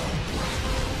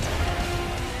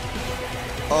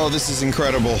 Oh, this is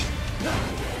incredible.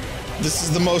 This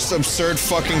is the most absurd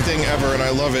fucking thing ever, and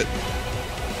I love it.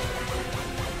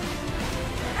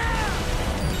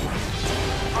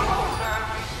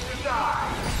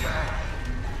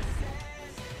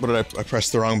 What did I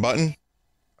pressed the wrong button?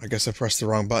 I guess I pressed the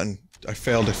wrong button. I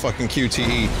failed a fucking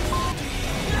QTE.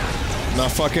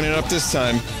 Not fucking it up this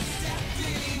time.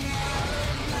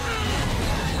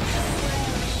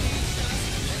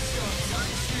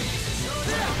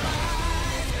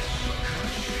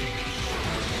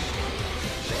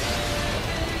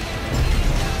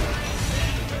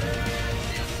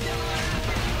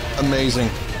 Amazing.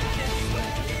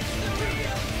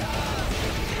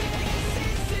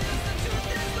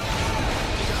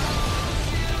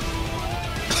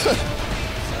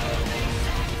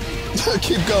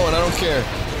 Keep going, I don't care.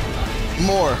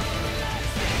 More.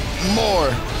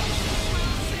 More.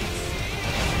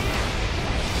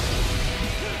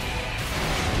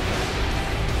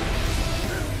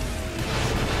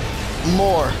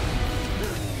 More.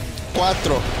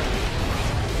 Cuatro.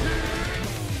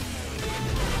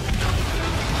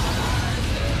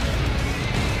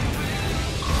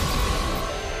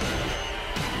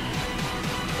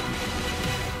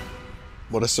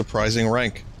 What a surprising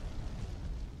rank.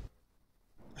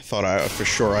 I thought for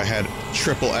sure I had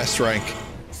triple S rank.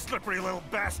 Slippery little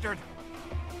bastard.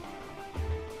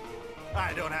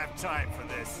 I don't have time for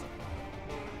this.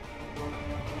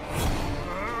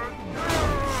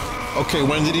 Okay,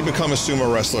 when did he become a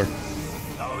sumo wrestler?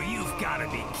 Oh, you've got to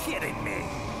be kidding me.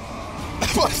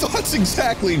 My thoughts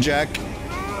exactly, Jack.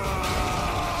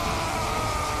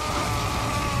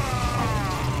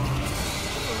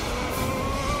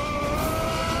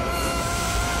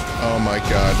 Oh my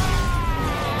god.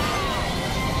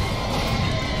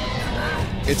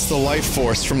 It's the life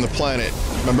force from the planet.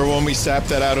 Remember when we sapped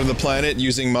that out of the planet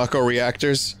using Mako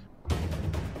reactors?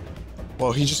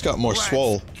 Well, he just got more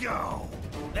swole. Go.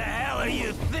 The hell are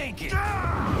you thinking?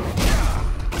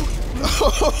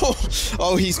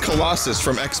 Oh, he's Colossus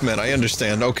from X-Men. I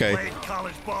understand. Okay. Played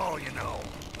college ball, you know.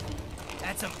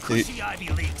 That's a cushy Ivy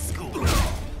League school.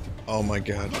 Oh my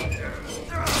god.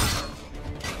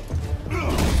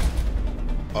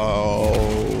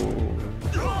 Oh.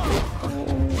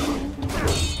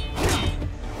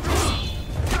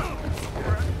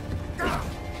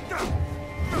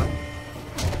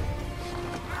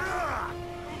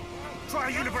 Try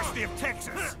University of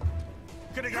Texas.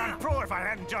 Could have gone pro if I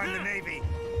hadn't joined the Navy.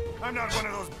 I'm not one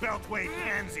of those beltway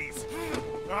pansies.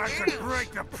 I could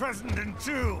break the president in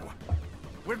two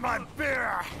with my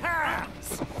bare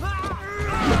hands.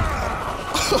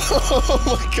 Oh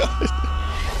my god.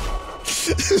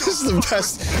 This is the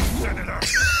best.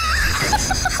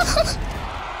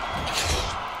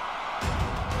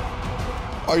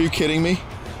 Are you kidding me?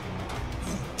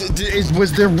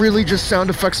 Was there really just sound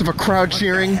effects of a crowd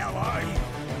cheering?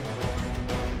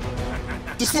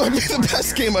 This might be the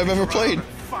best game I've ever played.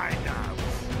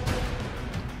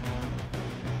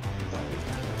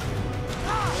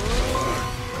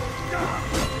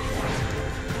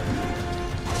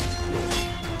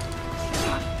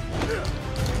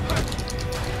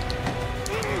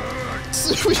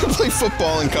 We can play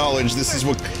football in college. This is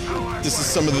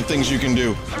some of the things you can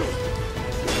do.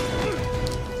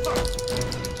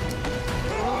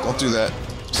 Don't do that.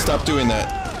 Stop doing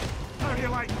that. How do you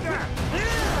like that?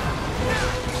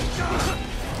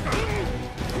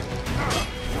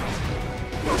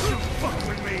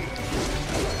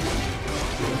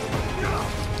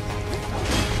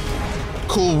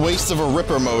 cool waste of a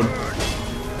ripper mode.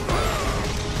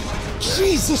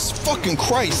 Jesus fucking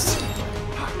Christ!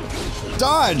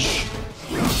 Dodge!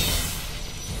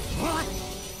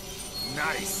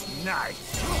 Nice,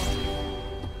 nice.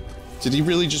 Did he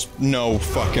really just... No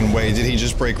fucking way. Did he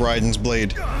just break Raiden's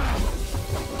blade?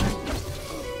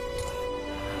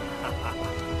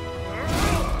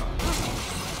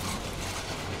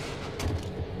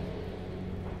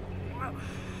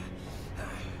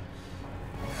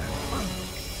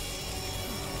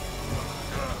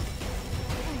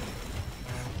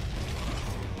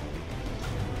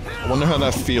 I wonder how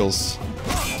that feels.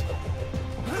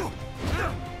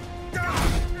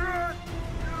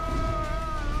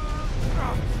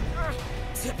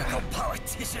 Typical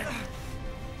politician.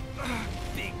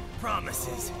 Big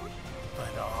promises,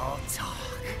 but all talk.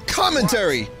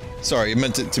 Commentary! Sorry, I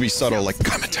meant it to be subtle, like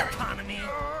commentary. Economy.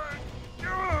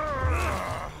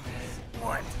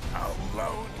 What a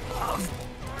load of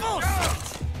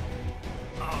bullshit!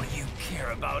 All you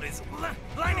care about is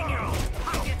lining your own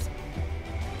pockets.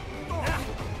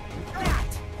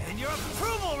 That and your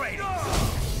approval ratings.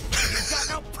 You've got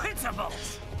no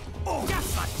principles.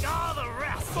 Just like all the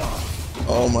rest.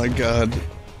 Oh my god.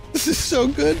 This is so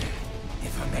good.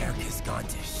 If America's gone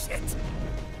to shit,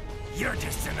 you're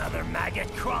just another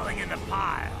maggot crawling in the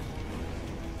pile.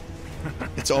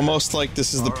 It's almost like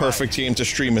this is the perfect game to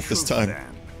stream at this time.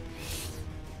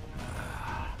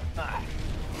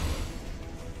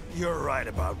 You're right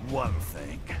about one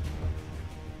thing.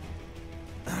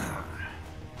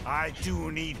 I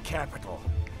do need capital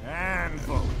and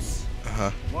votes.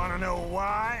 Wanna know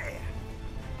why?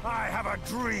 I have a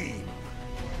dream.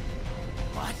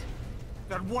 What?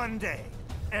 That one day,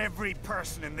 every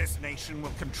person in this nation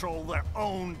will control their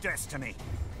own destiny.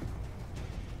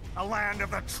 A land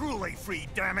of the truly free,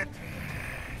 damn it.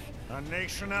 A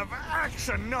nation of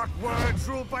action, not words,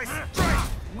 ruled by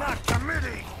strength, not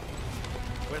committee.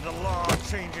 Where the law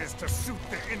changes to suit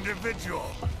the individual,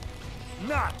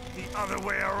 not the other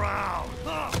way around.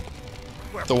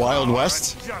 Where The Wild power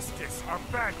West? and justice are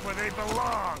back where they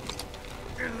belong.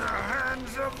 In the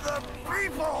hands of the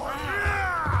people.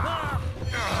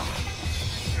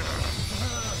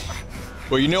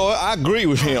 Well, you know what? I agree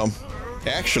with him.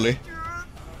 Actually.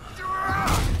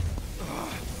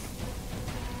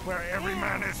 Where every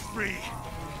man is free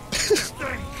to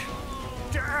think,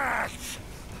 to act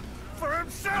for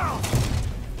himself.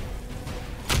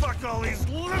 Fuck all these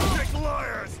lunatic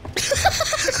lawyers,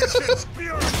 chicken-shit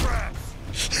bureaucrats.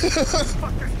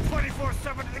 Fuck this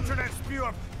 24/7 internet spew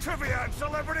of trivia and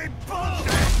celebrity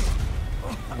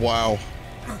bullshit. Wow.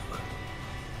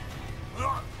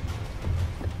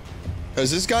 Is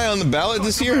this guy on the ballot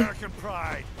this year? American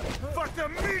pride. Fuck the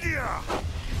media.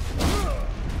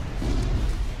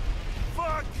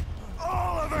 Fuck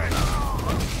all of it.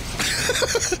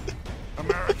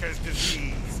 America's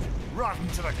diseased, rotten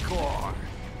to the core.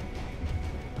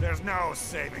 There's no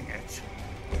saving it.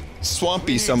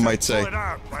 Swampy, some might say. Pull it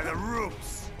out by the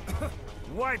roots.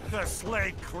 Wipe the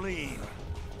slate clean.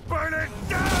 Burn it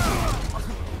down.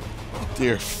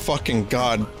 Dear fucking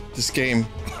god, this game.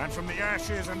 And from the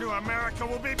ashes, a new America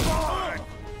will be born.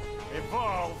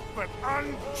 Evolved, but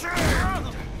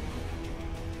unchanged.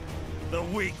 The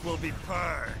weak will be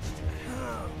purged.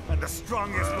 And the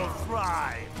strongest will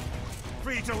thrive.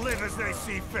 Free to live as they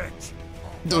see fit.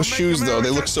 Those shoes, though, they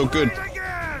look so good.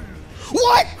 Again.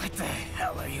 What? What the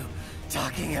hell are you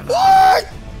talking about? What?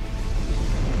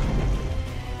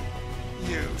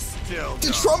 You still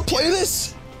Did don't Trump play get it.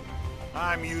 this?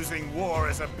 I'm using war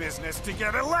as a business to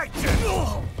get elected.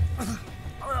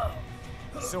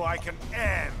 So I can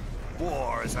end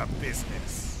war as a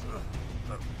business.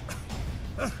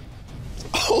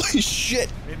 Holy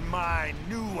shit. In my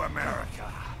new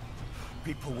America,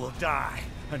 people will die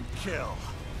and kill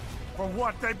for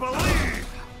what they believe.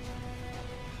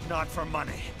 Not for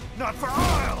money, not for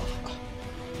oil.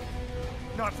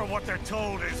 Not for what they're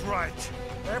told is right.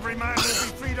 Every man will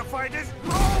be free to fight his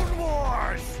own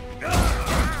wars.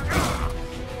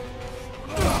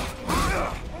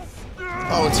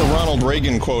 Oh, it's a Ronald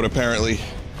Reagan quote, apparently.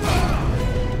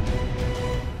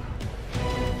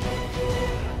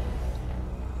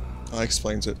 That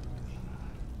explains it.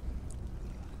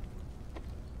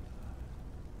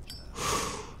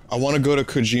 I want to go to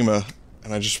Kojima,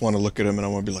 and I just want to look at him and I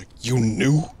want to be like, you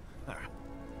knew?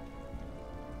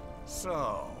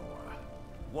 So,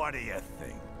 what do you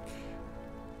think?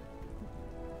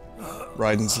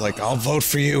 Raiden's like, I'll vote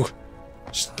for you.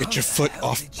 Just get your foot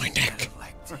off my neck.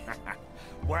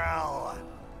 Well,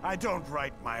 I don't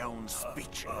write my own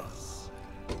speeches.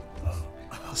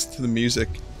 Listen to the music.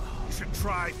 You should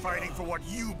try fighting for what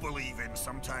you believe in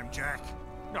sometime, Jack.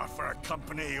 Not for a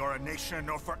company or a nation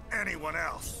or for anyone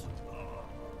else.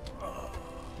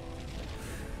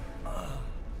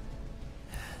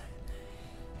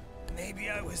 Maybe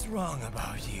I was wrong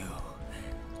about you.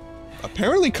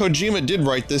 Apparently Kojima did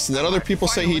write this, and then other people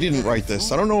say he didn't write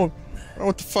this. I don't know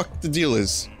what the fuck the deal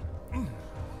is.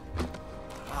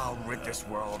 I'll rid this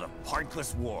world of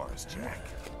pointless wars, Jack.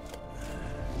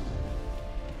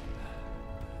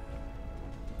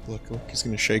 Look, he's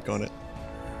gonna shake on it.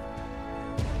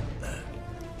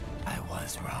 I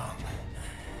was wrong.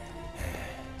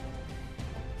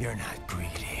 You're not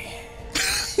greedy.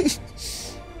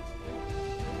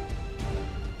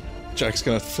 Jack's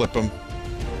gonna flip him.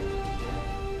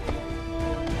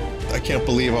 I can't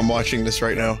believe I'm watching this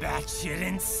right now. That shit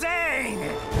insane!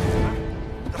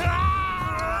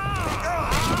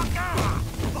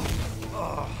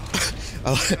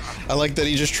 I like that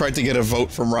he just tried to get a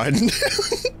vote from Raiden.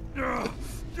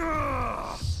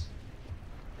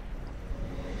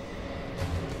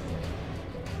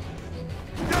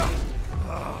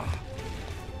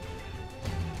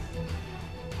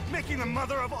 Making the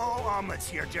mother of all omelets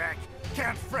here, Jack.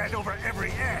 Can't fret over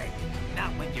every egg.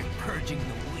 Not when you're purging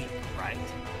the weak, right?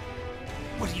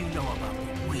 What do you know about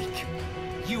the weak?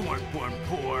 You weren't born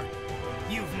poor.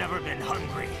 You've never been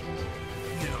hungry.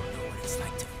 You don't know what it's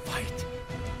like to fight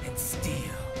and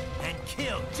steal and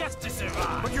kill just to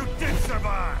survive. But you did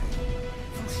survive!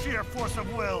 Through sheer force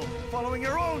of will, following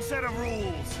your own set of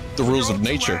rules. The rules With of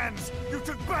your own nature. two hands, you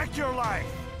took back your life.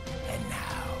 And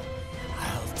now,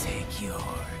 I'll take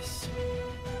yours.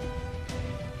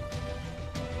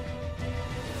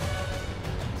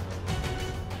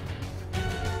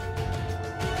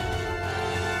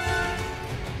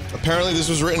 Apparently this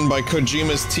was written by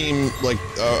Kojima's team, like,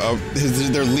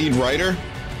 their lead writer.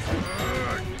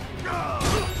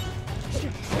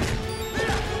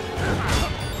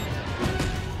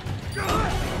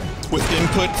 With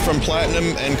input from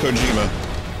Platinum and Kojima.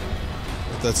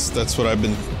 That's what I've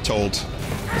been told.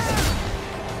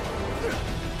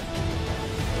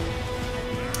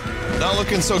 Not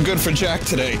looking so good for Jack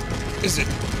today, is it?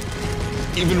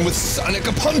 Even with Sonic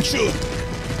a Puncher!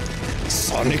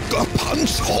 Sonic a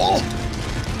Punch Hall!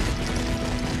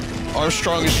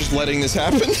 Armstrong is just letting this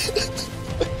happen.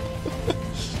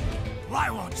 Why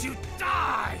won't you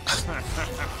die?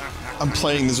 I'm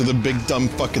playing this with a big dumb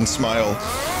fucking smile.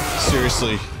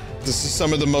 Seriously. This is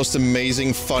some of the most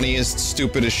amazing, funniest,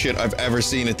 stupidest shit I've ever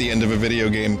seen at the end of a video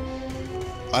game.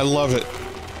 I love it.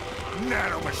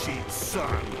 Nanomachine,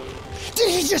 son. Did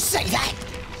he just say that?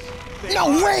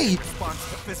 No way! Response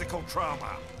to physical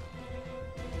trauma.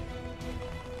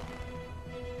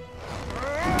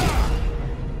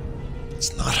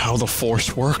 It's not how the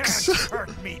Force works. Can't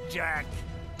hurt me, Jack.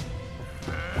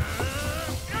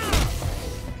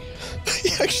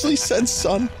 He actually said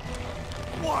son.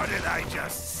 What did I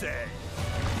just say?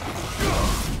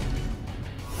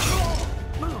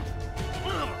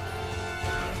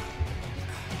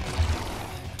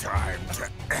 Time to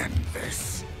end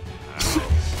this.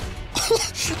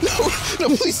 No,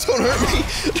 please don't hurt me.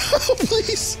 No,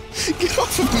 please. Get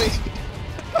off of me.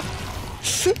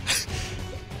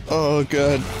 Oh,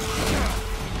 God.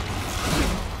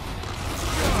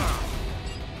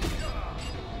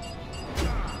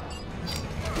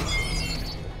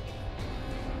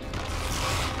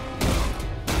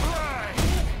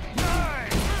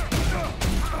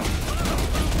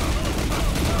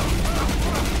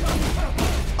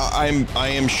 I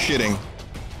am shitting.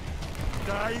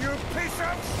 Die, you piece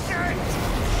of shit!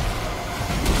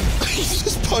 He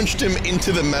just punched him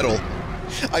into the metal.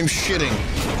 I'm shitting.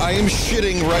 I am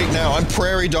shitting right now. I'm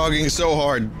prairie dogging so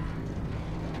hard.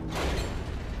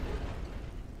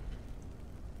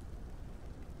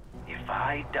 If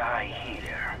I die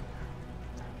here,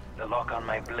 the lock on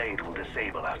my blade will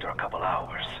disable after a couple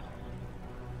hours.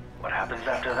 What happens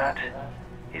after that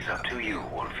is up to you,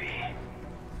 Wolfie.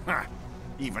 Huh.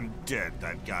 Even dead,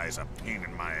 that guy's a pain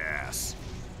in my ass.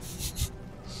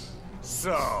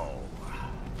 So...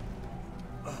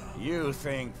 you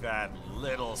think that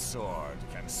little sword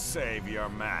can save your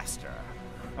master?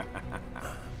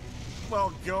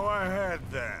 Well, go ahead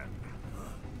then.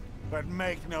 But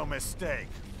make no mistake,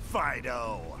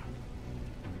 Fido.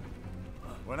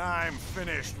 When I'm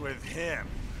finished with him,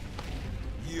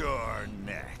 you're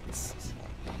next.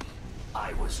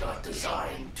 I was not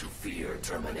designed to fear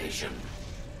termination.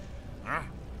 Huh?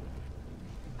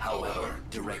 However,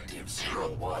 Directive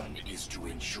 01 is to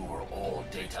ensure all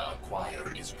data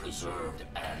acquired is preserved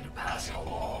and passed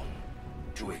along.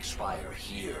 To expire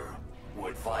here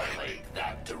would violate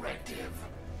that directive.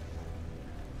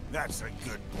 That's a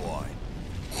good boy.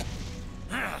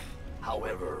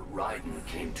 However, Raiden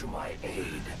came to my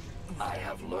aid. I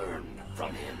have learned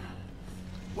from him.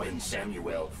 When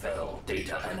Samuel fell,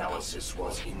 data analysis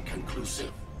was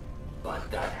inconclusive. But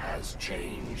that has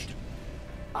changed.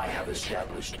 I have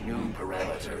established new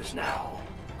parameters now.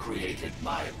 Created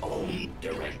my own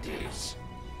directives.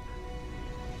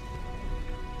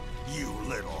 You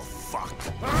little fuck.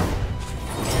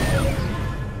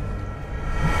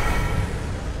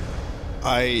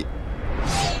 I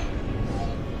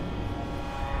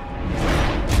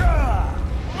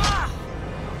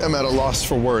am at a loss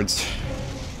for words.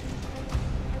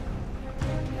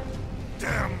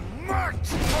 Damn mutt!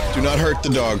 Do not hurt the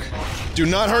dog. Do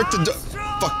not hurt the dog.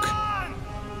 Fuck.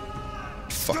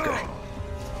 Fucker.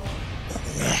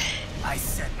 I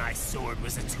said my sword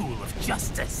was a tool of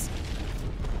justice.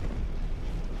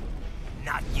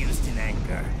 Not used in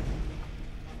anger.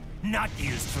 Not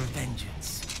used for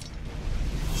vengeance.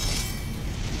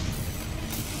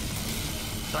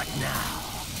 But now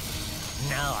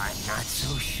I'm not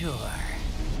so sure.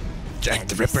 Jack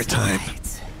the Ripper time.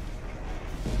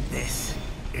 This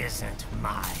isn't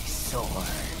my sword.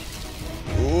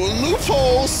 Ooh,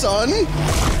 loophole, son!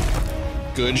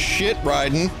 Good shit,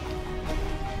 Raiden.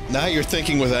 Now you're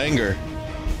thinking with anger.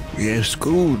 Yes,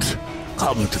 good.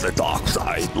 Come to the dark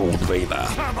side, Lord Vader.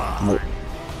 Come on!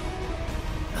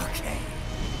 Okay.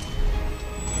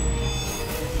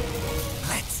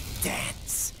 Let's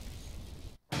dance.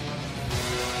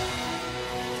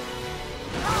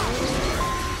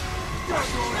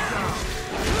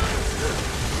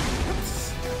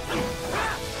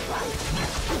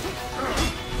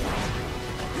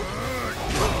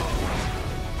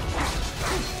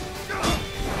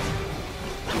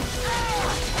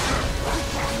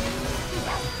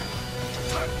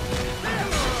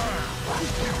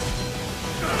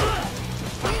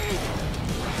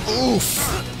 Oof!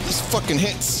 These fucking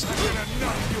hits.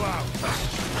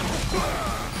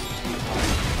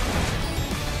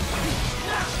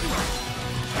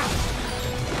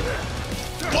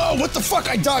 Whoa, what the fuck?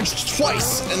 I dodged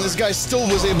twice, and this guy still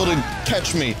was able to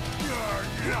catch me.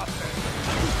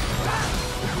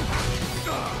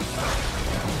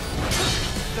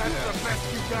 That's the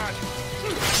best you got.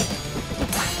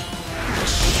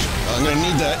 I'm gonna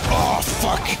need that. Oh,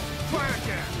 fuck. Try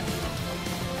again.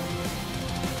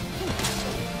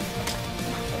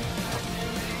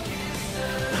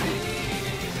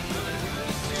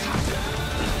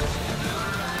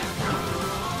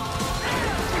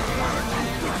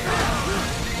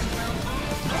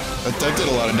 That did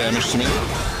a lot of damage to me.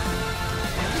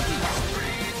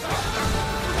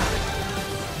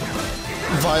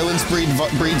 Violence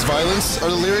breeds violence are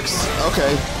the lyrics?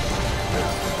 Okay.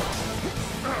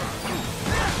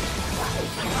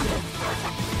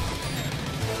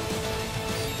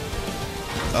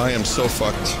 I am so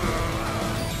fucked.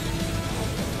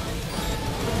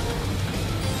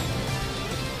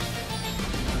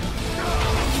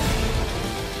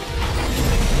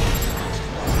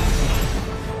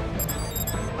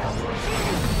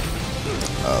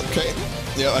 Okay.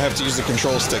 Yeah, I have to use the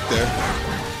control stick there.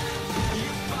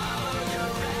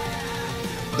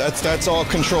 That's all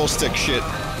control stick shit.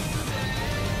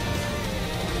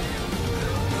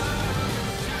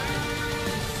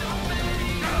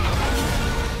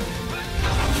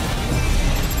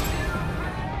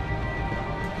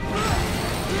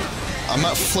 I'm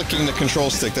not flicking the control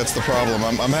stick, that's the problem.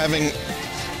 I'm having...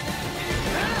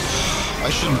 I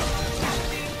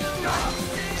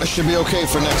should be okay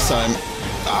for next time.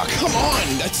 Ah, come on!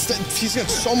 He's got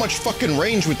so much fucking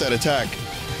range with that attack.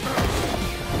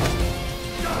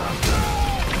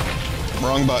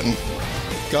 Wrong button.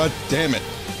 God damn it.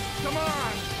 Come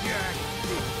on, Jack.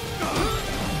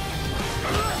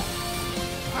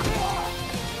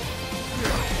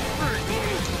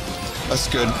 That's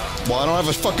good. Well, I don't have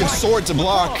a fucking sword to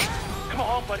block. Come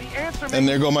on, buddy, answer me. And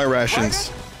there go my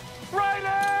rations.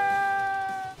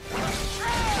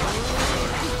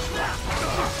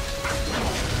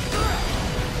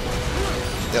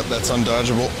 Yep, that's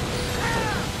undodgeable.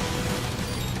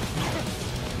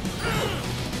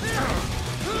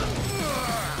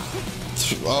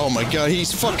 Oh my god,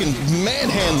 he's fucking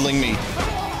manhandling me.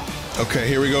 Okay,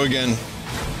 here we go again.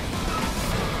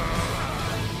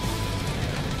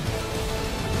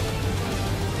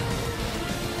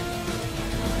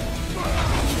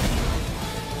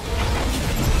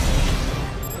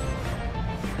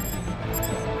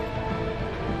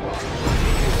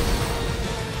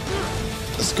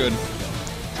 That's good.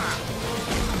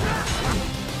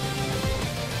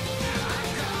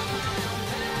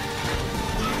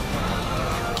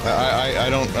 I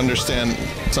don't understand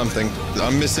something.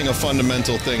 I'm missing a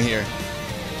fundamental thing here.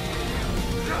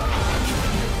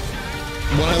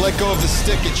 When I let go of the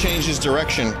stick, it changes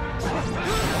direction.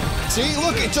 See,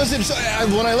 look, it doesn't.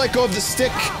 When I let go of the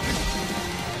stick,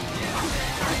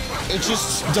 it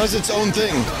just does its own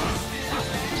thing.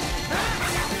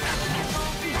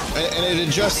 And it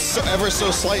adjusts ever so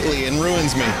slightly and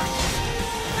ruins me.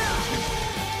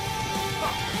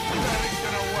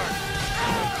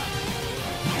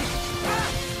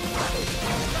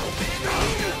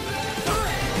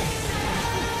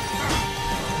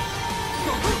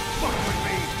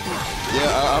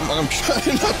 Yeah, I'm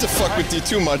trying not to fuck with you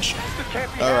too much.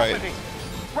 Alright.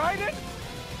 Raiden!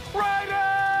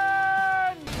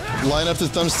 Raiden! Line up the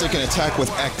thumbstick and attack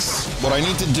with X. What I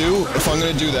need to do, if I'm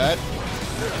gonna do that,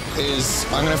 is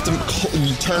I'm gonna have to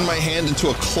turn my hand into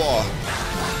a claw.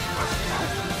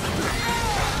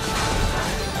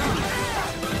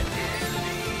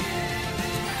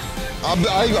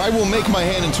 I will make my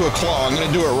hand into a claw. I'm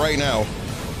gonna do it right now.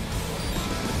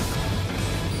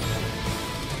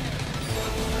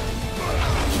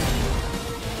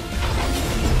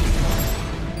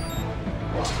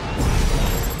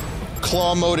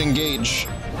 Claw mode engage.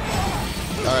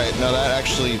 Alright, now that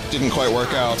actually didn't quite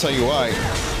work out. I'll tell you why.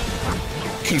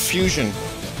 Confusion.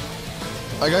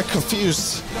 I got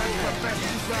confused.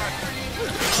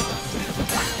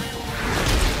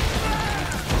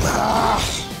 Ah!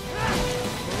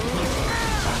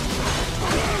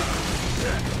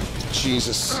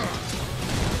 Jesus.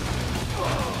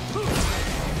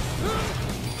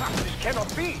 This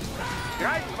cannot be!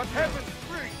 Raiden, what happened?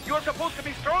 You're supposed to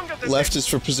be stronger than Left is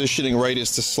for positioning, right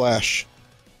is to slash.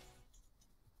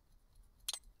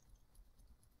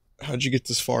 How'd you get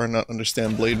this far and not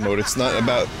understand blade mode? It's not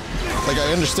about... Like,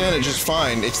 I understand it just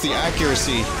fine. It's the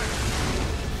accuracy.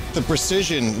 The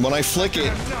precision. When I flick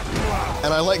it,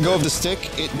 and I let go of the stick,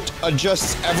 it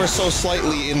adjusts ever so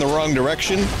slightly in the wrong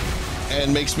direction,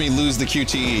 and makes me lose the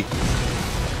QTE.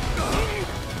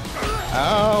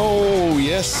 Ow,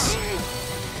 yes.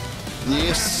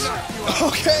 Yes.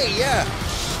 Okay, yeah.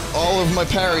 All of my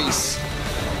parries.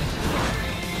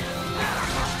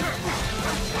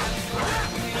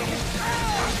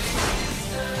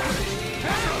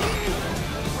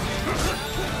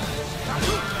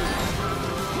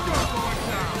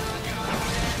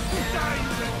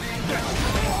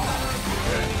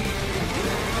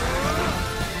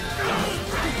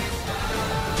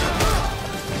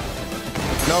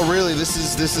 No, really, this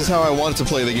is how I want to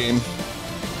play the game.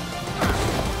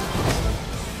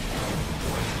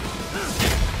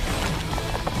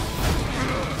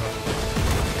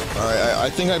 Alright, I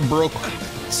think I broke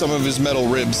some of his metal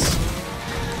ribs.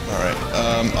 Alright,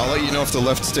 I'll let you know if the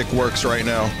left stick works right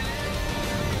now.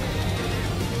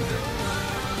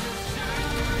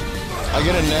 I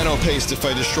get a nano paste if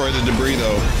I destroy the debris,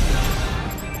 though.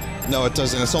 No, it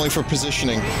doesn't. It's only for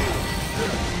positioning.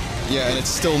 Yeah, and it's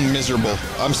still miserable.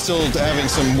 I'm still having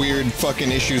some weird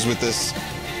fucking issues with this.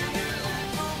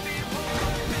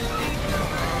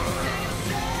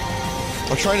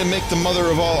 I'm trying to make the mother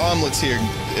of all omelets here.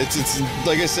 It's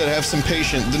like I said, have some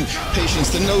patience.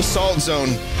 The no salt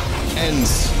zone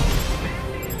ends.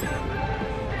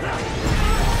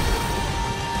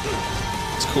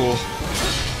 It's cool.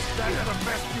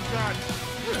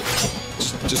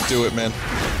 Just do it, man.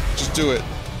 Just do it.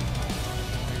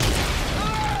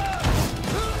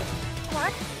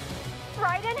 What?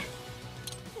 Raiden?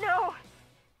 No!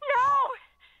 No!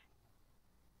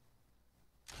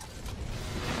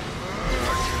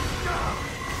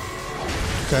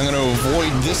 Okay, I'm gonna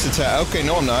avoid this attack. Okay,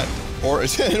 no I'm not. Or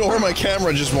my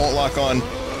camera just won't lock on.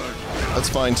 That's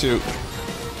fine too.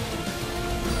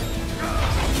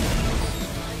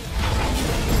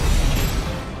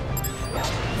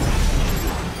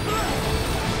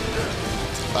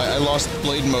 I lost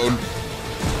blade mode.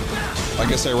 I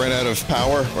guess I ran out of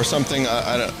power or something.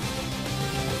 I don't...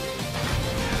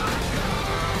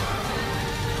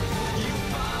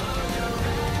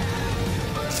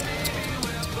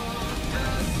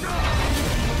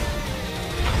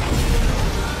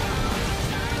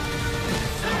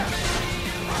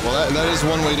 Well, that is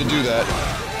one way to do that.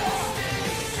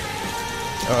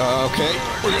 Okay,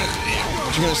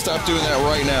 we're gonna stop doing that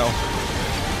right now.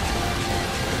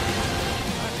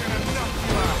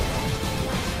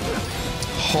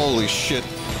 Holy shit.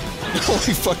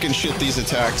 Holy fucking shit, these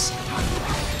attacks.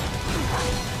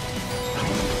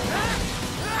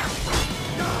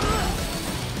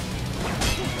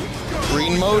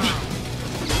 Green mode?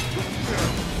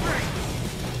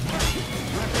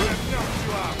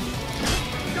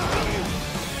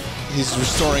 He's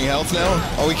restoring health now?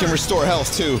 Oh, we can restore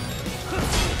health too.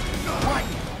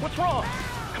 What's wrong?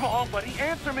 Come on, buddy,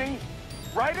 answer me.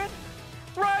 Raiden?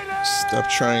 Stop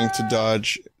trying to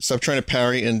dodge. Stop trying to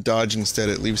parry and dodge instead.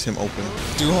 It leaves him open.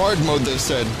 Do hard mode, they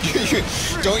said.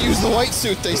 Don't use the white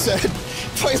suit, they said.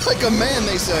 Fight like a man,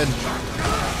 they said.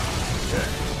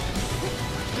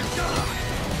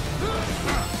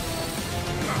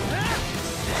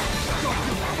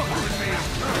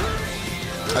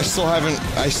 I still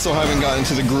haven't gotten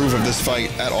into the groove of this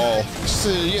fight at all.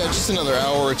 Yeah, just another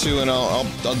hour or two, and I'll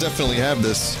definitely have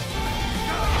this.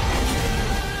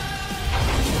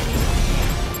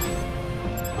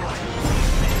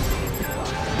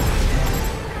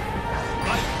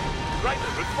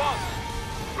 Raiden, response!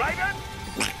 Raiden!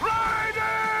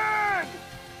 Raiden!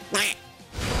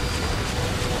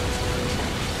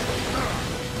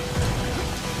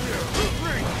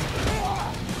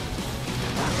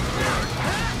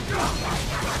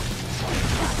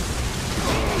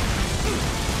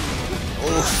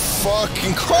 Oh,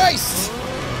 fucking Christ!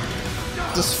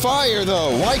 This fire,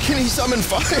 though. Why can't he summon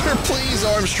fire? Please,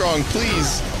 Armstrong,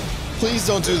 please. Please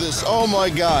don't do this. Oh my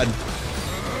god.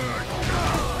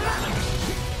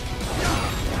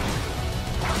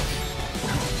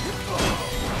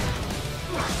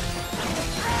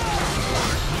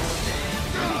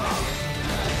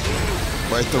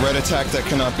 Right, the red attack that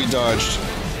cannot be dodged.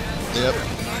 Yep.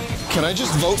 Can I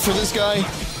just vote for this guy?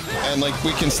 And, like,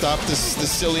 we can stop this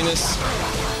silliness?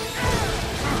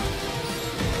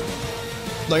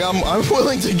 Like, I'm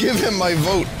willing to give him my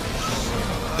vote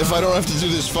if I don't have to do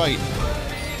this fight.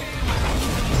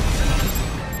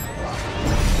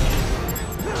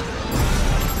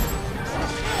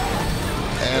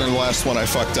 And the last one I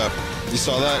fucked up. You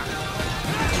saw that?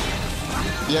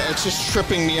 Yeah, it's just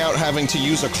tripping me out having to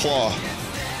use a claw.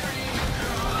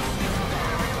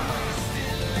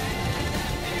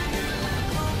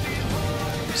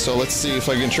 So let's see if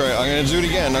I can try. I'm gonna do it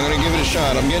again. I'm gonna give it a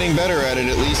shot. I'm getting better at it,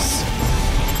 at least.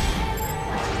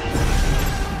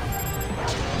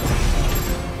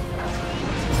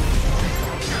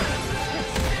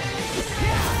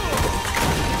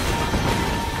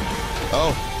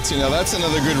 Oh, see, now that's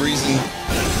another good reason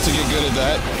to get good at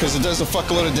that, because it does a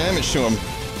fuckload of damage to him.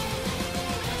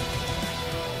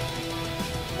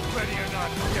 Ready or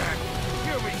not, Jack.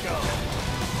 Here we go.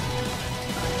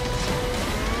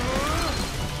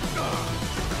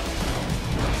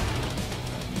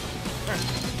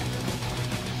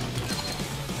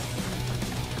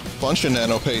 Bunch of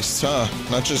nano pastes, huh?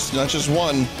 Not just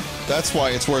one. That's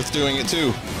why it's worth doing it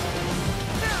too.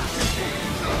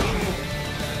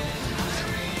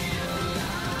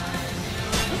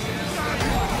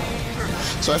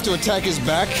 So I have to attack his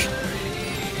back?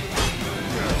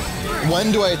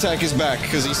 When do I attack his back?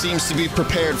 Because he seems to be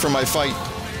prepared for my fight.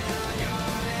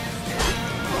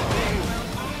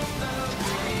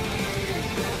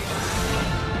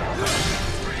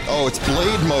 Oh, it's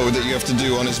blade mode that you have to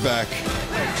do on his back.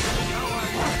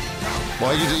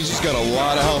 Well, he just got a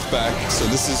lot of health back, so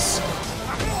this is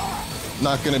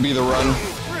not going to be the run.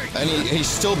 And he's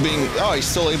still being... Oh, he's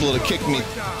still able to kick me.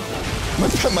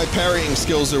 My parrying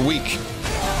skills are weak.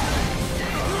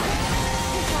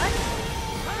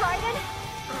 Raiden?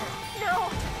 No!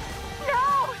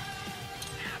 No!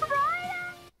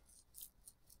 Raiden!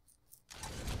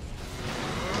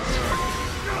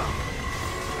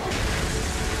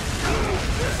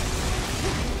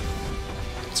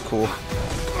 It's cool.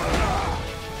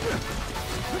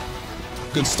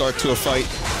 Good start to a fight.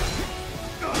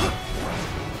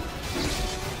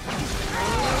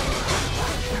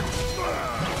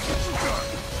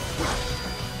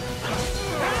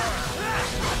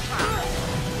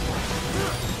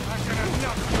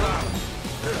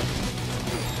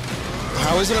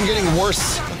 How is it I'm getting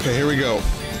worse? Okay, here we go.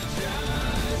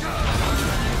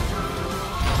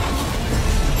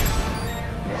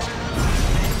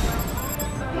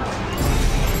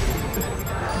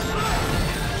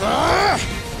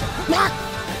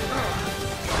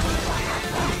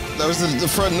 That was the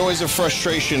front noise of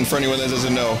frustration for anyone that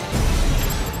doesn't know.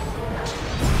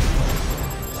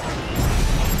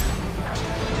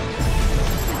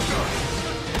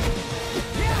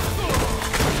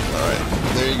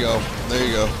 Alright, there you go. There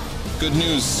you go. Good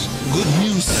news. Good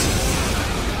news.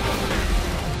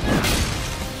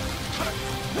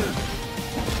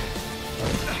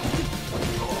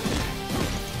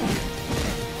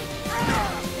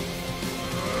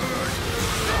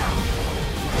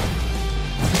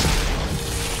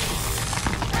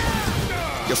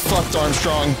 Get fucked,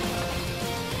 Armstrong.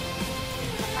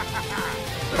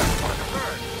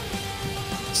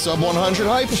 Sub 100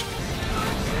 hype?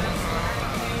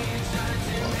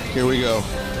 Here we go.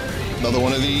 Another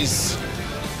one of these.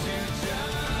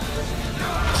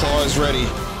 Claw is ready.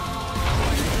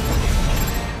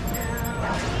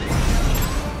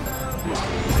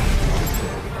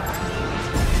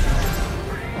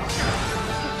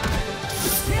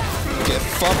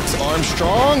 fucked,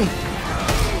 Armstrong!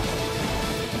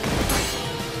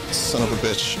 Son of a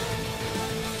bitch.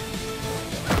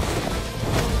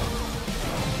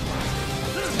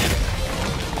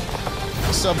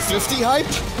 Sub 50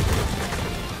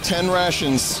 hype? 10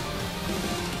 rations.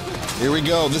 Here we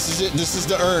go. This is it. This is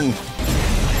the urn.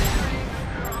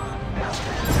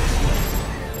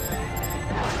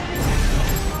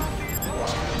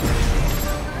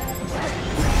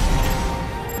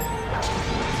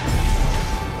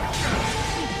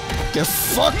 Get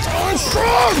fucked,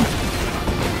 Armstrong!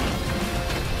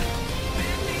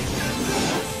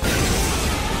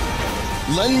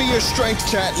 Lend me your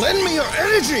strength, chat. Lend me your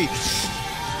energy!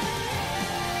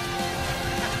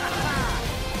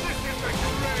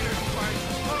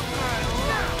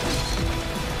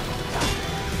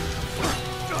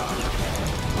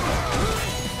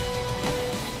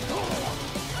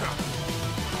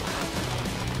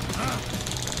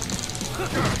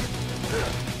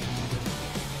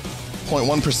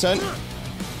 .1%.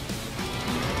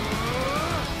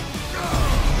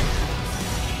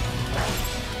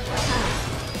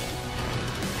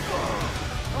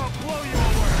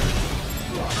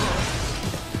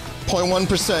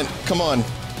 .1%. Come on.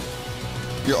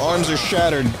 Your arms are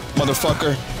shattered,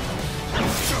 motherfucker.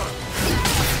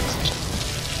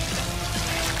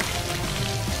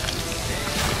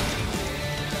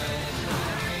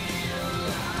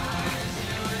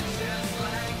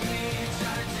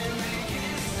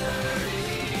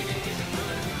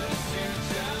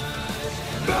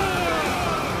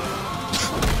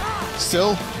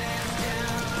 Still?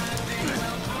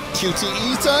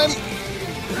 QTE time?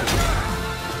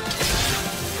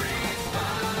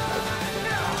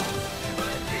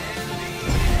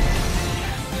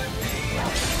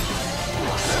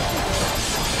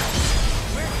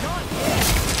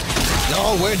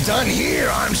 No, we're done here,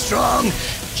 Armstrong!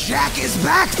 Jack is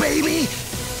back, baby!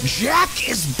 Jack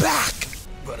is back!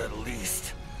 But at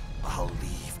least I'll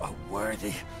leave a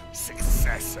worthy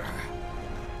successor.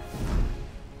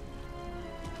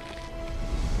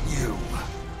 You,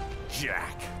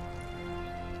 Jack.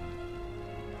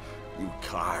 You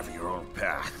carve your own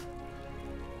path.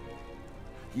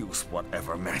 Use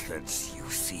whatever methods you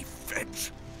see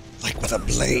fit. Like with a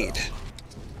blade.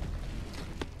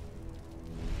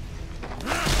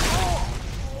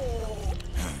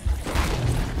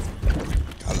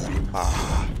 Kalima.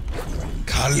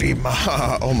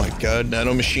 Kalima. Oh my god,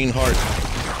 nano machine heart.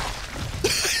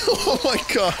 Oh my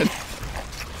god.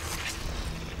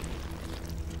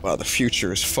 Wow, the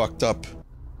future is fucked up.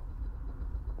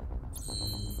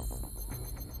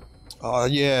 Oh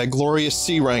yeah, glorious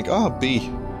C rank. Oh, B.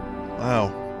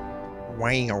 Wow.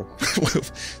 Wow.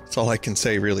 That's all I can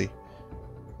say, really.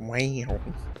 Wow.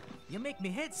 You make me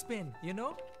head spin, you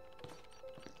know?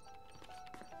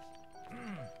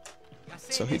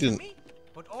 So he didn't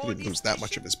lose that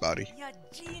much of his body. You're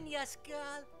genius,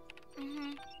 girl.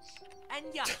 Mm-hmm. And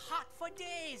you're hot for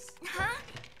days. Huh?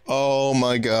 Oh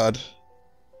my god.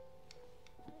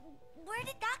 Where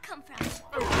did that come from?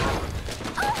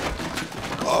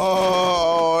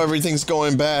 Oh, everything's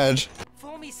going bad.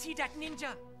 For me see that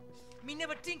ninja, me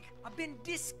never think I've been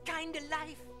this kind of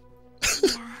life.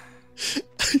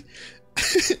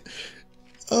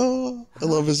 Oh, I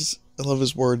love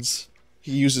his words.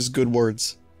 He uses good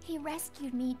words. He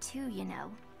rescued me too, you know.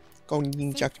 Go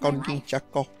ninja, go ninja,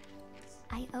 go.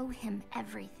 I owe him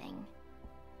everything.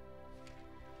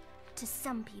 To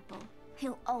some people,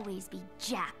 he'll always be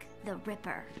Jack the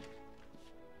Ripper.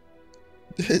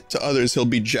 To others, he'll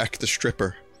be Jack the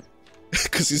Stripper.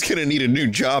 Because he's gonna need a new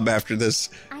job after this.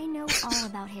 I know all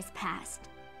about his past.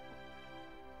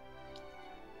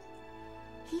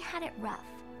 He had it rough.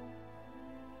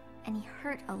 And he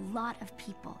hurt a lot of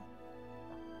people.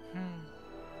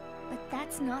 But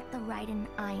that's not the Raiden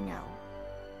I know.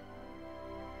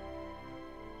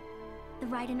 The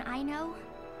Raiden I know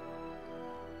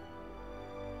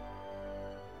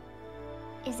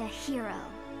is a hero.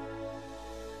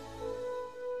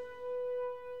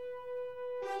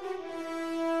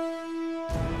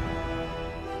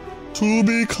 To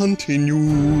be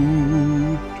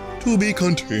continued. To be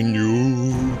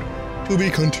continued. To be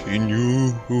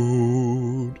continued.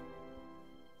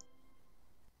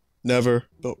 Never.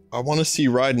 But I want to see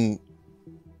Raiden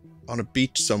on a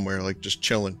beach somewhere, like just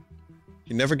chilling.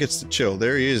 He never gets to chill.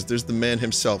 There he is. There's the man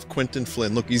himself, Quentin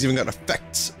Flynn. Look, he's even got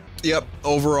effects. Yep,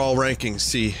 overall ranking,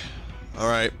 C.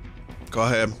 Alright, go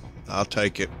ahead. I'll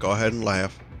take it. Go ahead and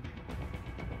laugh.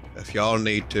 If y'all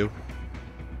need to.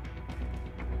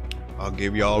 I'll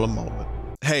give y'all a moment.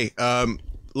 Hey,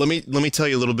 let me tell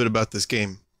you a little bit about this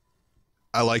game.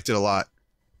 I liked it a lot.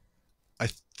 I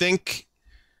think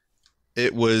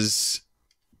it was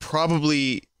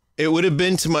probably, it would have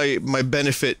been to my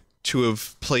benefit to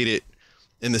have played it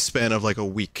in the span of like a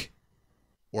week,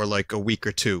 or like a week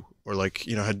or two, or like,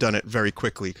 you know, had done it very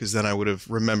quickly, because then I would have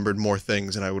remembered more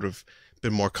things and I would have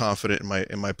been more confident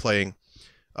in my playing.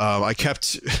 I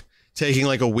kept taking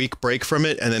like a week break from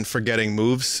it and then forgetting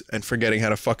moves and forgetting how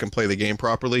to fucking play the game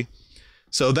properly.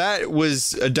 So that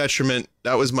was a detriment.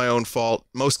 That was my own fault.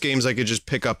 Most games I could just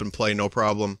pick up and play no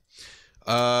problem.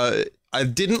 I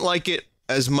didn't like it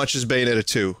as much as Bayonetta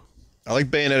 2. I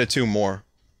like Bayonetta 2 more.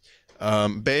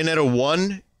 Bayonetta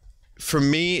 1, for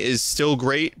me, is still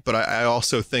great, but I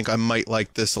also think I might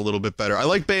like this a little bit better. I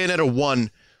like Bayonetta 1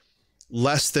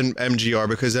 less than MGR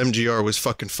because MGR was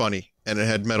fucking funny, and it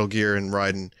had Metal Gear and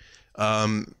Raiden.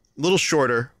 A little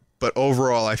shorter, but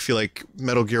overall I feel like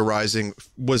Metal Gear Rising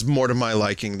was more to my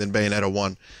liking than Bayonetta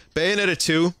 1. Bayonetta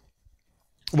 2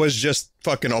 was just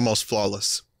fucking almost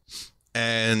flawless.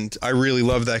 And I really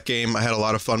loved that game. I had a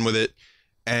lot of fun with it.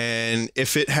 And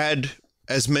if it had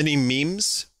as many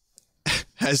memes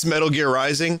as Metal Gear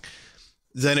Rising,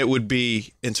 then it would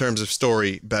be, in terms of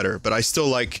story, better. But I still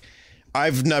like,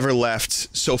 I've never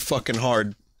laughed so fucking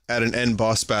hard at an end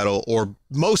boss battle, or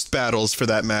most battles for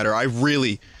that matter. I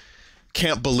really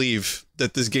can't believe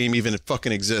that this game even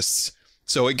fucking exists.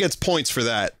 So it gets points for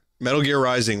that. Metal Gear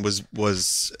Rising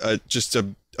was just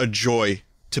a joy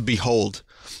to behold.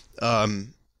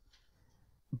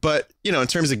 But, you know, in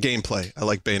terms of gameplay, I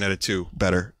like Bayonetta 2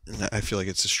 better. And I feel like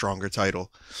it's a stronger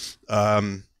title.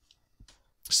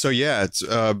 So yeah, it's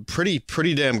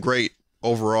pretty damn great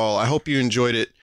overall. I hope you enjoyed it.